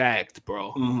fucking jacked,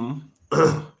 bro.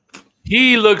 Mm-hmm.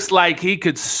 He looks like he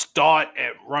could start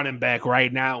at running back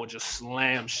right now and just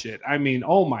slam shit. I mean,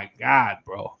 oh my God,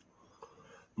 bro.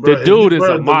 The dude is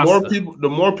a monster. The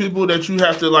more people that you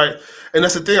have to like, and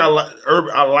that's the thing I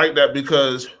like that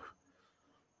because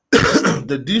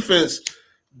the defense,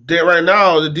 right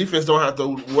now, the defense don't have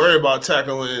to worry about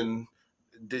tackling.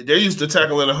 They're used to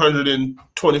tackling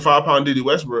 125-pound Dede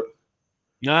Westbrook.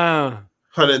 Nah.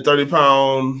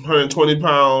 130-pound,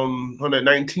 120-pound,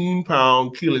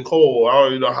 119-pound Keelan Cole. I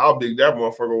don't even know how big that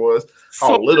motherfucker was.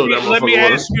 How little that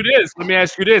motherfucker was. Let me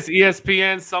ask you this.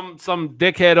 ESPN, some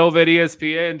dickhead over at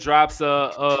ESPN drops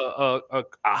a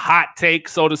hot take,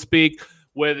 so to speak,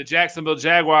 where the Jacksonville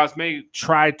Jaguars may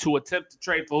try to attempt to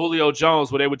trade for Julio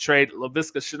Jones, where they would trade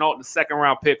Laviska Shenault in the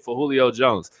second-round pick for Julio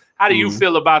Jones. How do you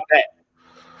feel about that?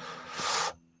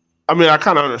 I mean, I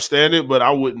kind of understand it, but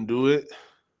I wouldn't do it.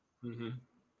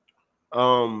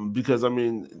 Mm-hmm. Because I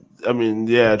mean,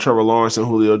 yeah, Trevor Lawrence and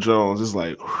Julio Jones is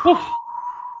like,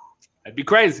 that'd be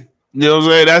crazy. You know what I'm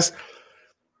saying?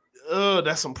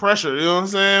 That's some pressure. You know what I'm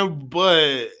saying?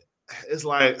 But it's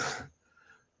like,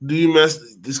 do you mess?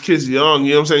 This kid's young.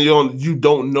 You know what I'm saying? You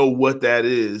don't know what that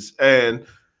is, and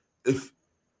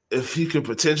if he could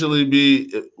potentially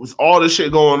be with all this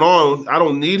shit going on, I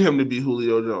don't need him to be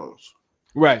Julio Jones.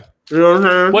 Right. You know what I'm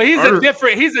saying?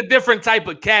 Well, he's a different type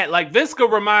of cat. Like Visca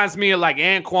reminds me of like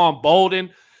Anquan Bolden.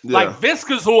 Yeah. Like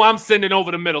Visca's who I'm sending over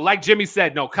the middle. Like Jimmy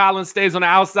said, no, Colin stays on the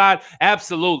outside.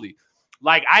 Absolutely.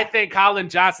 Like I think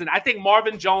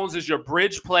Marvin Jones is your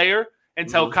bridge player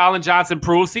until Colin Johnson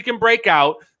proves he can break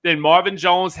out. Then Marvin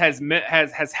Jones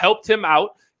has helped him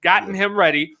out, gotten him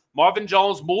ready. Marvin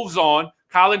Jones moves on.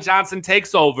 Colin Johnson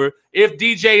takes over. If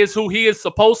DJ is who he is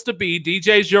supposed to be,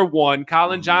 DJ's your one.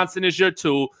 Colin Johnson is your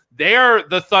two. They're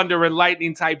the thunder and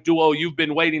lightning type duo you've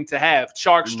been waiting to have.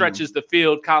 Chark stretches the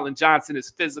field. Colin Johnson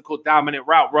is physical, dominant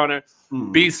route runner,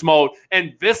 beast mode.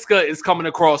 And Visca is coming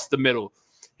across the middle.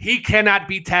 He cannot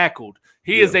be tackled.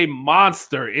 He is a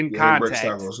monster in contact. He breaks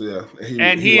tackles,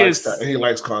 he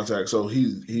likes contact. So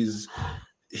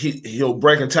he'll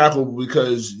break a tackle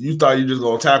because you thought you just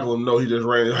gonna tackle him. No, he just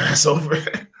ran your ass over.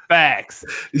 Facts.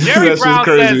 Jerry Brown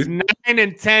says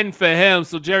 9-10 for him.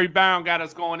 So Jerry Brown got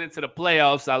us going into the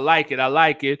playoffs. I like it.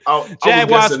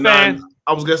 Jaguars fan.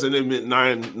 I was guessing it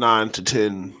meant 9 to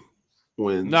 10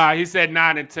 wins. Nah, he said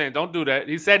 9-10. Don't do that.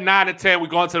 He said 9-10. We're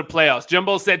going to the playoffs.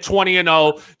 Jimbo said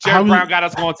 20-0. Jerry Brown got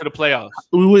us going to the playoffs.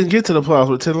 We wouldn't get to the playoffs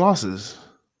with 10 losses.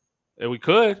 Yeah, we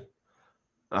could.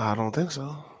 I don't think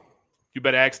so. You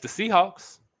better ask the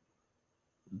Seahawks.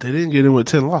 They didn't get in with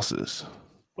 10 losses.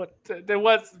 But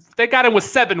they got in with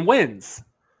 7 wins.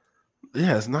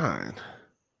 Yeah, it's 9.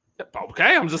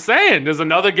 Okay, I'm just saying. There's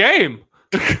another game.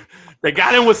 They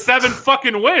got in with 7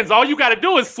 fucking wins. All you got to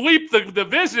do is sweep the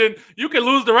division. You can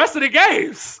lose the rest of the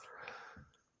games.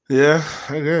 Yeah,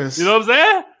 I guess. You know what I'm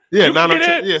saying? Yeah, 9 or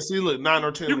 10. Yeah, see, look, 9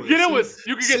 or 10. You can get it with.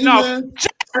 You can get no.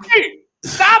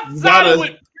 Stop signing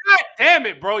with. God damn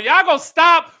it, bro! Y'all gonna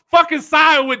stop fucking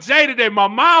signing with Jay today. My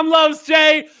mom loves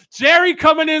Jay. Jerry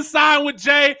coming in sign with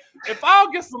Jay. If I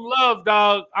don't get some love,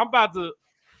 dog, I'm about to.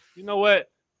 You know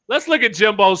what? Let's look at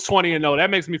Jimbo's 20-0.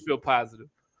 That makes me feel positive.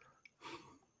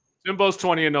 Jimbo's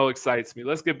 20-0 excites me.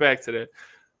 Let's get back to that.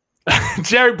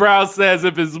 Jerry Brown says,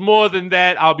 if it's more than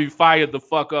that, I'll be fired the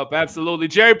fuck up. Absolutely.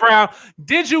 Jerry Brown,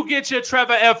 did you get your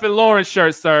Trevor F. and Lawrence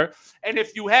shirt, sir? And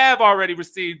if you have already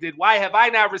received it, why have I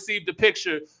not received a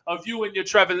picture of you and your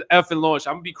Trevor F. and Lawrence?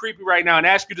 I'm going to be creepy right now and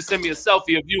ask you to send me a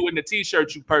selfie of you in the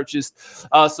T-shirt you purchased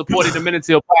supporting the Minute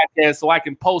Till podcast so I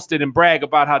can post it and brag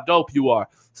about how dope you are.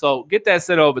 So get that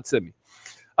sent over to me.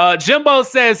 Jimbo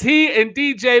says he and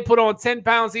DJ put on 10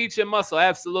 pounds each in muscle.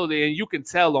 Absolutely. And you can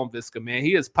tell on Visca, man.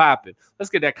 He is popping.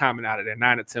 Let's get that comment out of there.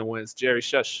 9 or 10 wins. Jerry,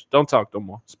 shush. Don't talk no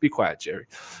more. Just be quiet, Jerry.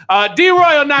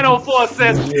 D-Royal 904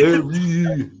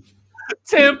 says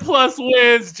 10 plus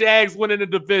wins, Jags winning the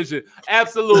division.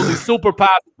 Absolutely. Super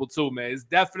possible too, man. It's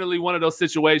definitely one of those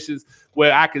situations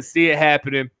where I can see it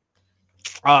happening.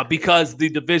 because the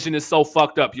division is so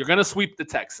fucked up. You're gonna sweep the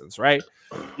Texans, right?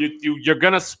 You're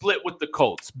gonna split with the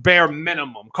Colts, bare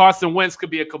minimum. Carson Wentz could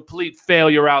be a complete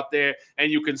failure out there,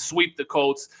 and you can sweep the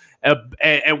Colts.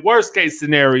 And worst case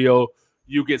scenario,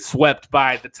 you get swept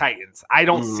by the Titans. I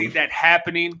don't see that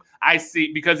happening. I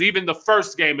see, because even the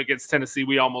first game against Tennessee,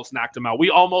 we almost knocked them out. We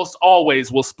almost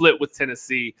always will split with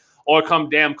Tennessee or come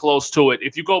damn close to it.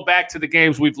 If you go back to the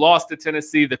games we've lost to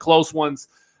Tennessee, the close ones,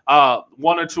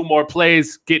 one or two more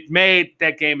plays get made,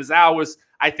 that game is ours.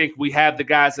 I think we have the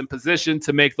guys in position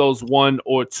to make those one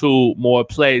or two more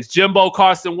plays. Jimbo,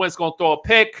 Carson Wentz going to throw a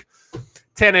pick.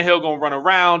 Tannehill going to run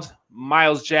around.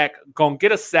 Miles Jack going to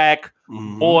get a sack.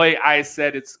 Boy, I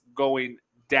said it's going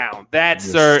down. That,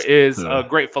 yes, sir, is a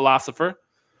great philosopher.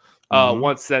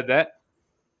 Once said that.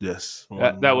 Yes.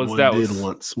 One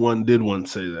did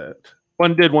once say that.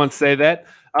 One did once say that.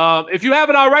 If you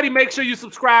haven't already, make sure you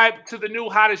subscribe to the new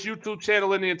hottest YouTube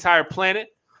channel in the entire planet.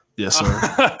 Yes,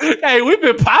 sir. Hey, we've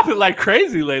been popping like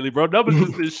crazy lately, bro. Numbers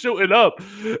just been shooting up,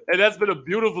 and that's been a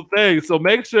beautiful thing. So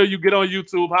make sure you get on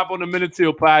YouTube, hop on the Men in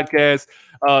Teal Podcast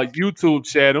YouTube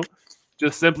channel.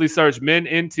 Just simply search Men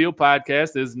in Teal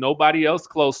Podcast. There's nobody else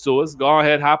close to us. Go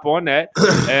ahead, hop on that,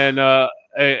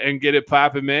 and get it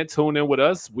popping, man. Tune in with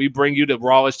us. We bring you the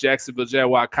rawest Jacksonville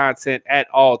Jaguar content at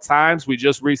all times. We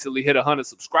just recently hit 100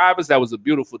 subscribers. That was a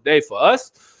beautiful day for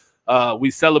us. We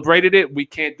celebrated it. We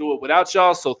can't do it without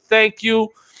y'all, so thank you.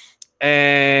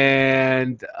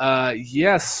 And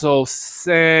yes, so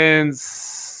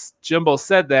since Jimbo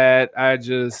said that, I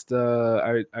just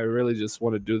I really just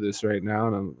want to do this right now,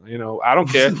 and I don't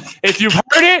care if you've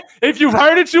heard it. If you've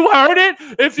heard it, you heard it.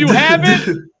 If you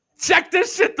haven't, check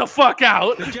this shit the fuck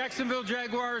out. The Jacksonville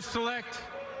Jaguars select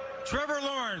Trevor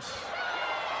Lawrence,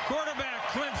 quarterback,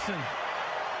 Clemson.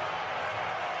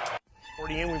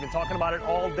 We've been talking about it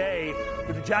all day.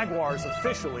 Do the Jaguars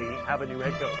officially have a new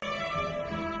head coach?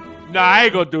 No, I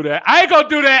ain't gonna do that. I ain't gonna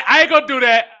do that.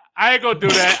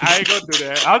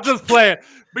 I'm just playing.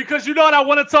 Because you know what I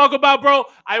want to talk about, bro?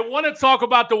 I want to talk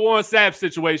about the Warren Sapp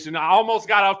situation. I almost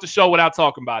got off the show without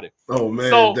talking about it. Oh, man,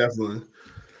 so, definitely.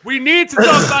 We need to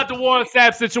talk about the Warren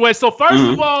Sapp situation. So first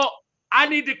of all, I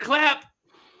need to clap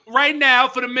right now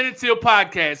for the Men in Teal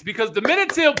Podcast, because the Men in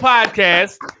Teal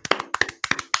Podcast...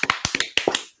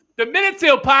 The Men in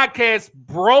Teal Podcast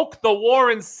broke the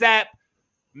Warren Sapp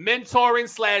mentoring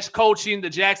 / coaching the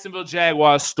Jacksonville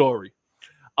Jaguars story.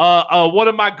 One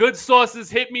of my good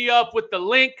sources hit me up with the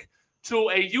link to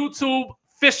a YouTube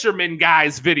fisherman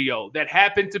guy's video that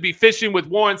happened to be fishing with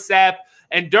Warren Sapp.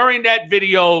 And during that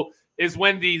video is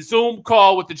when the Zoom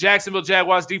call with the Jacksonville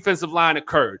Jaguars defensive line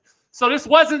occurred. So this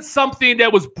wasn't something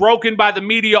that was broken by the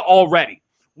media already.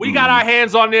 We got our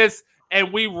hands on this,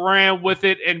 and we ran with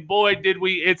it, and boy, did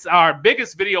we. It's our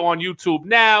biggest video on YouTube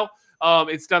now.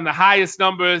 It's done the highest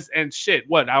numbers, and shit,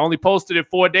 I only posted it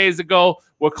 4 days ago.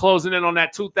 We're closing in on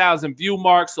that 2,000 view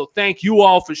mark, so thank you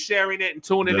all for sharing it and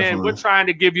tuning in. We're trying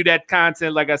to give you that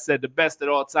content, like I said, the best at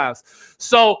all times.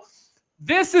 So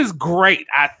this is great,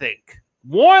 I think.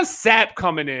 Warren Sapp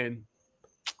coming in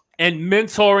and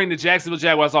mentoring the Jacksonville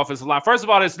Jaguars offensive line. First of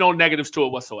all, there's no negatives to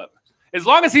it whatsoever. As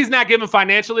long as he's not giving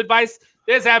financial advice,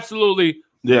 there's absolutely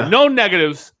no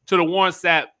negatives to the Warren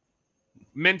Sapp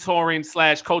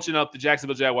mentoring / coaching up the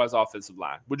Jacksonville Jaguars offensive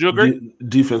line. Would you agree?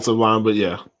 Defensive line, but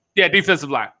yeah. Yeah, defensive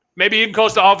line. Maybe he can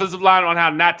coach the offensive line on how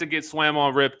not to get swam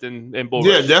on, ripped, and bull.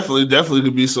 Yeah, definitely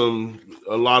could be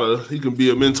he can be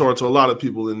a mentor to a lot of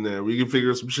people in there. We can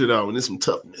figure some shit out. We need some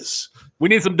toughness. We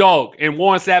need some dog, and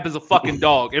Warren Sapp is a fucking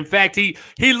dog. In fact, he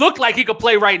looked like he could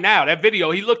play right now. That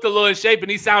video, he looked a little in shape,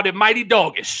 and he sounded mighty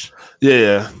doggish.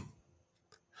 Yeah.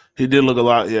 He did look a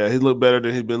lot. Yeah, he looked better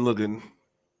than he'd been looking.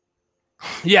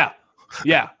 Yeah.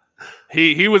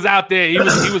 He was out there. He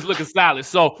was looking solid.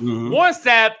 So Warren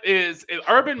Sapp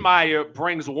Urban Meyer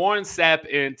brings Warren Sapp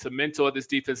in to mentor this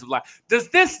defensive line. Does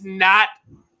this not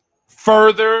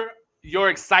further your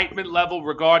excitement level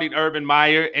regarding Urban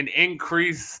Meyer and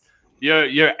increase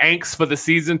your angst for the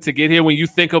season to get here when you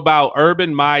think about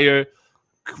Urban Meyer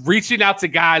reaching out to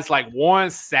guys like Warren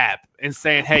Sapp and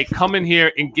saying, hey, come in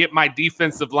here and get my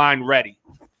defensive line ready.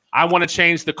 I want to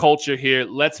change the culture here.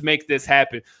 Let's make this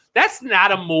happen. That's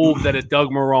not a move that a Doug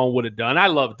Marrone would have done. I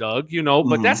love Doug,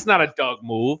 but that's not a Doug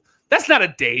move. That's not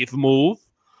a Dave move.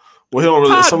 Well, he don't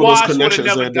really. Some of those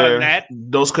connections ain't there.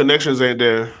 Those connections ain't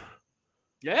there.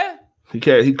 Yeah. He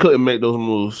couldn't make those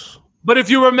moves. But if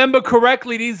you remember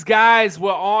correctly, these guys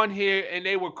were on here and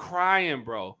they were crying,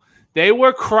 bro. They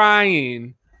were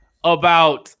crying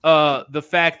about the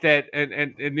fact that,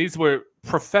 and these were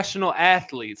professional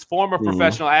athletes, former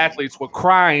professional athletes were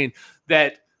crying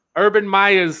that Urban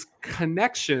Meyer's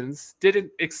connections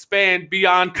didn't expand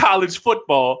beyond college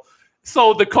football.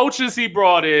 So the coaches he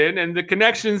brought in and the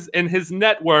connections in his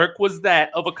network was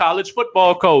that of a college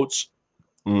football coach.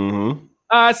 Mm-hmm.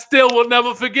 I still will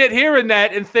never forget hearing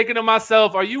that and thinking to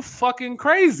myself, are you fucking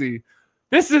crazy?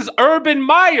 This is Urban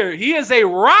Meyer. He is a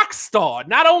rock star.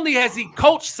 Not only has he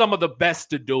coached some of the best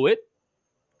to do it,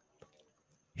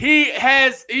 he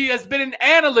has been an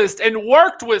analyst and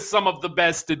worked with some of the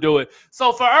best to do it.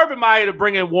 So for Urban Meyer to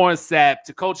bring in Warren Sapp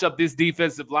to coach up this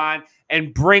defensive line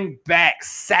and bring back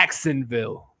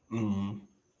Saxonville,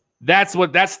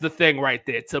 that's the thing right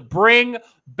there. To bring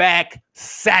back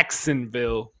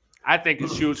Saxonville, I think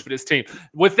is huge for this team.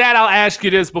 With that, I'll ask you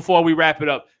this before we wrap it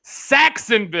up.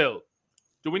 Saxonville,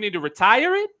 do we need to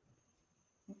retire it?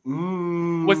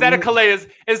 Was that a Calais?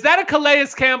 Is that a Calais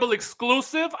Campbell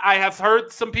exclusive? I have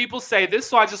heard some people say this,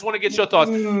 so I just want to get your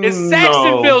thoughts. Is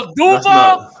Saxonville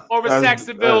Duval or is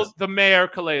Saxonville the mayor,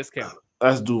 Calais Campbell?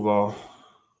 That's Duval.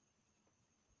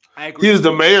 I agree. He was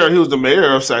the mayor. He was the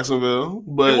mayor of Saxonville.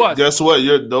 But guess what?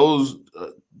 Those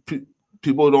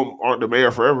people aren't the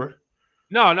mayor forever.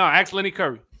 No. Ask Lenny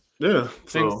Curry. Yeah.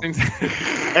 Things.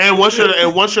 And once you're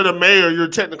the mayor, you're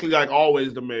technically like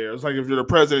always the mayor. It's like if you're the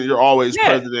president, you're always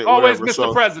president. Always whatever.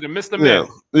 Mr. President, Mr. Mayor.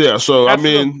 Yeah. So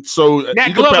Absolutely. Nat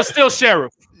Glover's still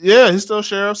sheriff. Yeah, he's still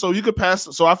sheriff. So you could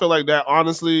pass. So I feel like that.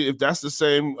 Honestly, if that's the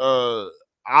same,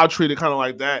 I'll treat it kind of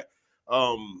like that.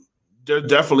 There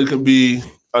definitely could be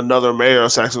another mayor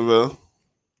of Saxonville.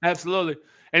 Absolutely.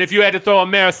 And if you had to throw a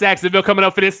mayor of Saxonville coming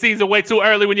up for this season way too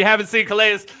early when you haven't seen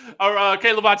Calais or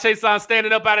Caleb Chason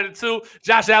standing up out of the 2,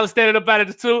 Josh Allen standing up out of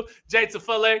the 2, Jay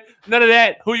Tafele, none of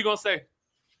that, who you going to say?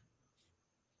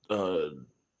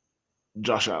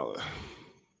 Josh Allen.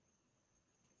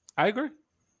 I agree.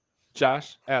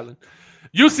 Josh Allen.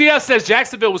 UCF says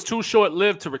Jacksonville was too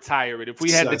short-lived to retire it. If we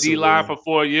had the D-line for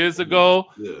 4 years ago,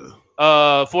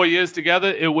 4 years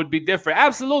together, it would be different.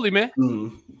 Absolutely, man.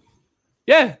 Mm-hmm.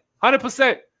 Yeah.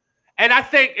 100%. And I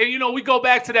think, we go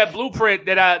back to that blueprint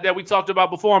that we talked about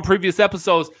before on previous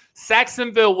episodes.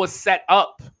 Saxonville was set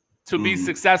up to be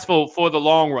successful for the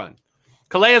long run.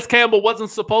 Calais Campbell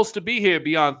wasn't supposed to be here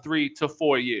beyond 3 to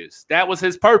 4 years. That was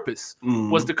his purpose,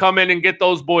 was to come in and get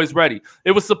those boys ready.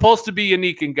 It was supposed to be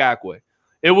Yannick Ngakoue.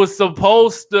 It was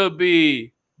supposed to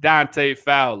be Dante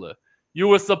Fowler. You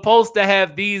were supposed to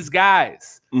have these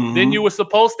guys. Then you were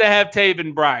supposed to have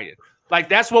Taven Bryan. Like,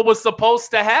 that's what was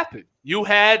supposed to happen. You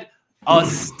had a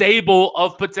stable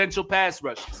of potential pass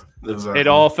rushes. Exactly. It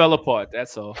all fell apart.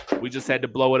 That's all. We just had to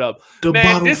blow it up.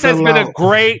 Man, this has been a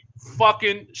great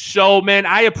fucking show, man.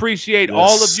 I appreciate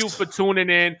all of you for tuning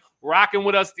in, rocking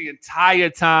with us the entire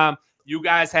time. You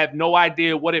guys have no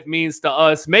idea what it means to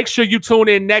us. Make sure you tune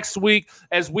in next week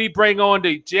as we bring on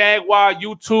the Jaguar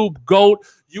YouTube GOAT,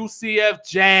 UCF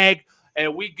Jag,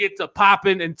 and we get to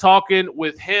popping and talking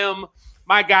with him.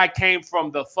 My guy came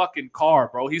from the fucking car,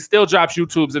 bro. He still drops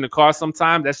YouTubes in the car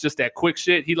sometimes. That's just that quick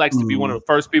shit. He likes to be one of the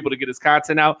first people to get his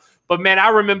content out. But, man, I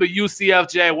remember UCF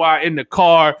Jaguar in the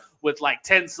car with like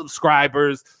 10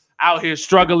 subscribers out here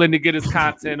struggling to get his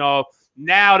content off.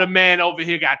 Now the man over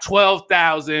here got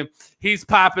 12,000. He's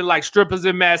popping like strippers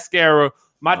in mascara.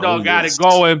 My dog got it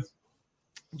going.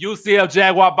 UCF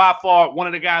Jaguar, by far, one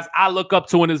of the guys I look up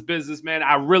to in this business, man.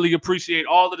 I really appreciate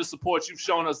all of the support you've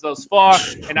shown us thus far,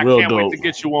 and I can't wait to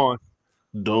get you on.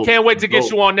 Can't wait to get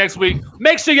you on next week.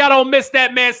 Make sure y'all don't miss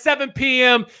that, man. 7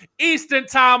 p.m. Eastern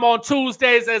time on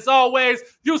Tuesdays. As always,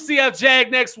 UCF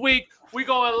Jag next week. We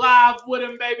going live with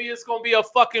him, baby. It's going to be a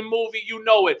fucking movie. You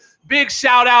know it. Big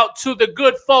shout out to the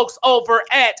good folks over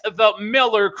at the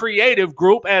Miller Creative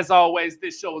Group. As always,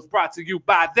 this show is brought to you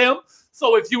by them.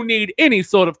 So if you need any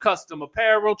sort of custom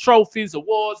apparel, trophies,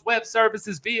 awards, web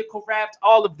services, vehicle wrapped,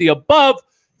 all of the above,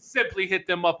 simply hit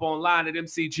them up online at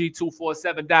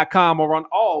mcg247.com or on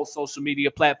all social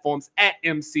media platforms at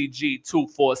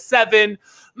mcg247.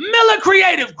 Miller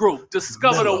Creative Group.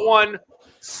 Discover the one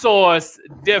source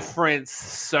difference,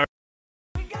 sir.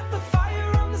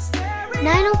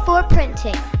 904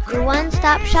 Printing, your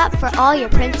one-stop shop for all your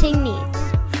printing needs.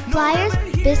 Flyers,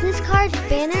 business cards,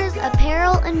 banners,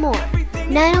 apparel, and more.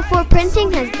 904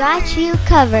 Printing has got you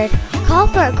covered. Call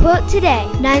for a quote today,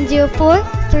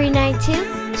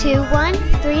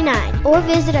 904-392-2139, or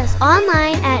visit us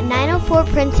online at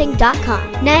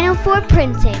 904printing.com. 904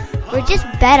 Printing, we're just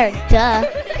better, duh.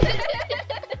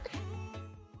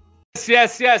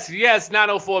 Yes,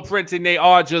 904 Printing, they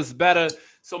are just better.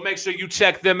 So make sure you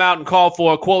check them out and call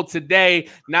for a quote today.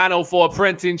 904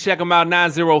 Printing. Check them out,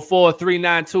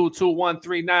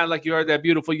 904-392-2139, like you heard that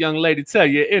beautiful young lady tell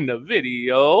you in the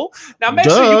video. Now make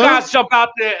sure you guys jump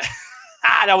out there.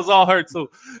 That was all her too.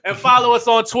 And follow us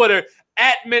on Twitter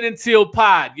at Men and Teal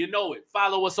Pod. You know it.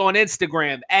 Follow us on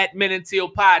Instagram at Men and Teal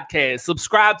Podcast.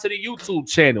 Subscribe to the YouTube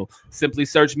channel. Simply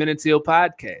search Men and Teal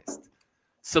Podcast.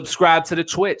 Subscribe to the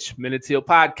Twitch, Men and Teal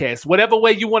Podcast. Whatever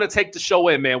way you want to take the show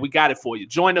in, man, we got it for you.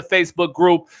 Join the Facebook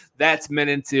group. That's Men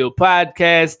and Teal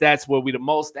Podcast. That's where we the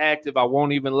most active. I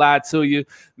won't even lie to you.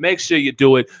 Make sure you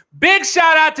do it. Big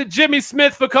shout out to Jimmy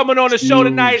Smith for coming on the show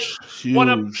tonight. One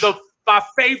of my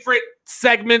favorite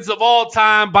segments of all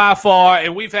time by far,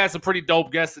 and we've had some pretty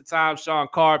dope guests at times, Sean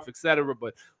Carp, etc.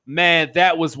 But man,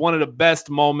 that was one of the best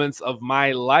moments of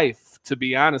my life, to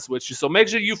be honest with you. So make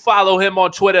sure you follow him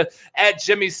on Twitter at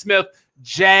Jimmy Smith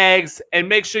Jags, and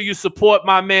make sure you support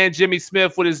my man Jimmy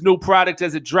Smith with his new product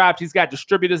as it dropped. He's got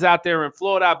distributors out there in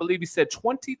Florida. I believe he said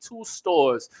 22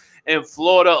 stores in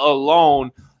Florida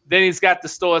alone. Then he's got the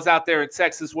stores out there in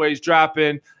Texas where he's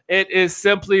dropping. It is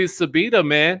simply Sabita,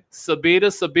 man. Sabita.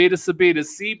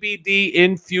 CBD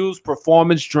infused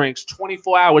performance drinks,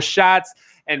 24-hour shots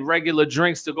and regular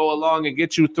drinks to go along and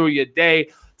get you through your day.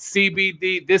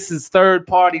 CBD, this is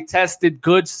third-party tested,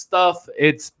 good stuff.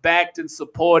 It's backed and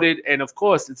supported, and of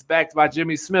course, it's backed by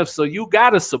Jimmy Smith, so you got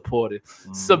to support it.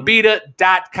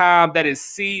 Sabita.com, that is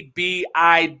CBIDA.com.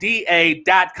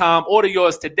 Order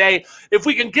yours today. If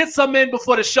we can get some in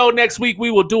before the show next week,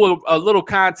 we will do a little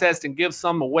contest and give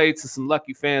some away to some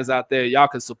lucky fans out there. Y'all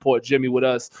can support Jimmy with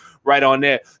us right on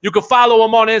there. You can follow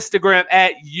him on Instagram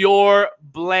at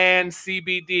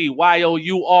YourBlandCBD,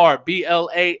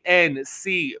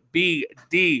 YOURBLANCBD.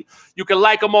 You can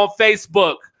like him on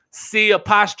Facebook, C''BIDA,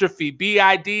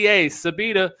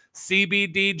 Sabita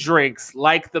CBD Drinks.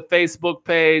 Like the Facebook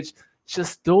page.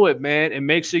 Just do it, man. And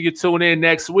make sure you tune in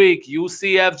next week.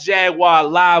 UCF Jaguar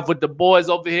live with the boys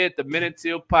over here at the Men and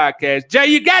Teal Podcast. Jay,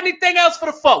 you got anything else for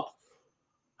the folks?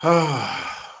 I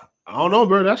don't know,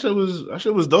 bro. That shit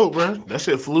was dope, bro. That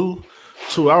shit flew.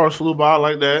 2 hours flew by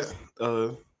like that.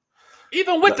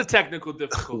 Even with the technical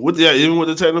difficulties. Even with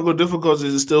the technical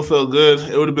difficulties, it still felt good.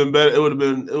 It would have been better. It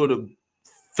would have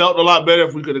felt a lot better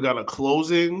if we could have got a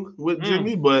closing with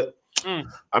Jimmy. But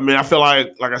I mean, I feel like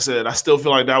I said, I still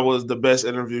feel like that was the best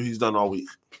interview he's done all week.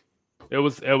 It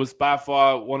was by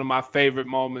far one of my favorite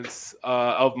moments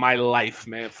of my life,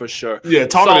 man, for sure. Yeah,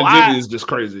 talking to Jimmy is just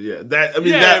crazy. Yeah, that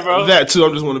too.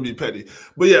 I just want to be petty,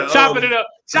 but yeah,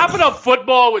 chopping up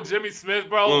football with Jimmy Smith,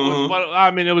 bro.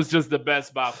 It was just the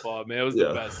best by far, man. It was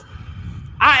the best.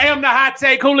 I am the hot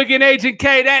take hooligan Agent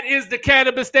K. That is the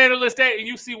cannabis analyst, and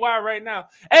you see why right now,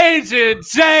 Agent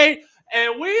J,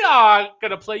 and we are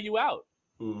gonna play you out.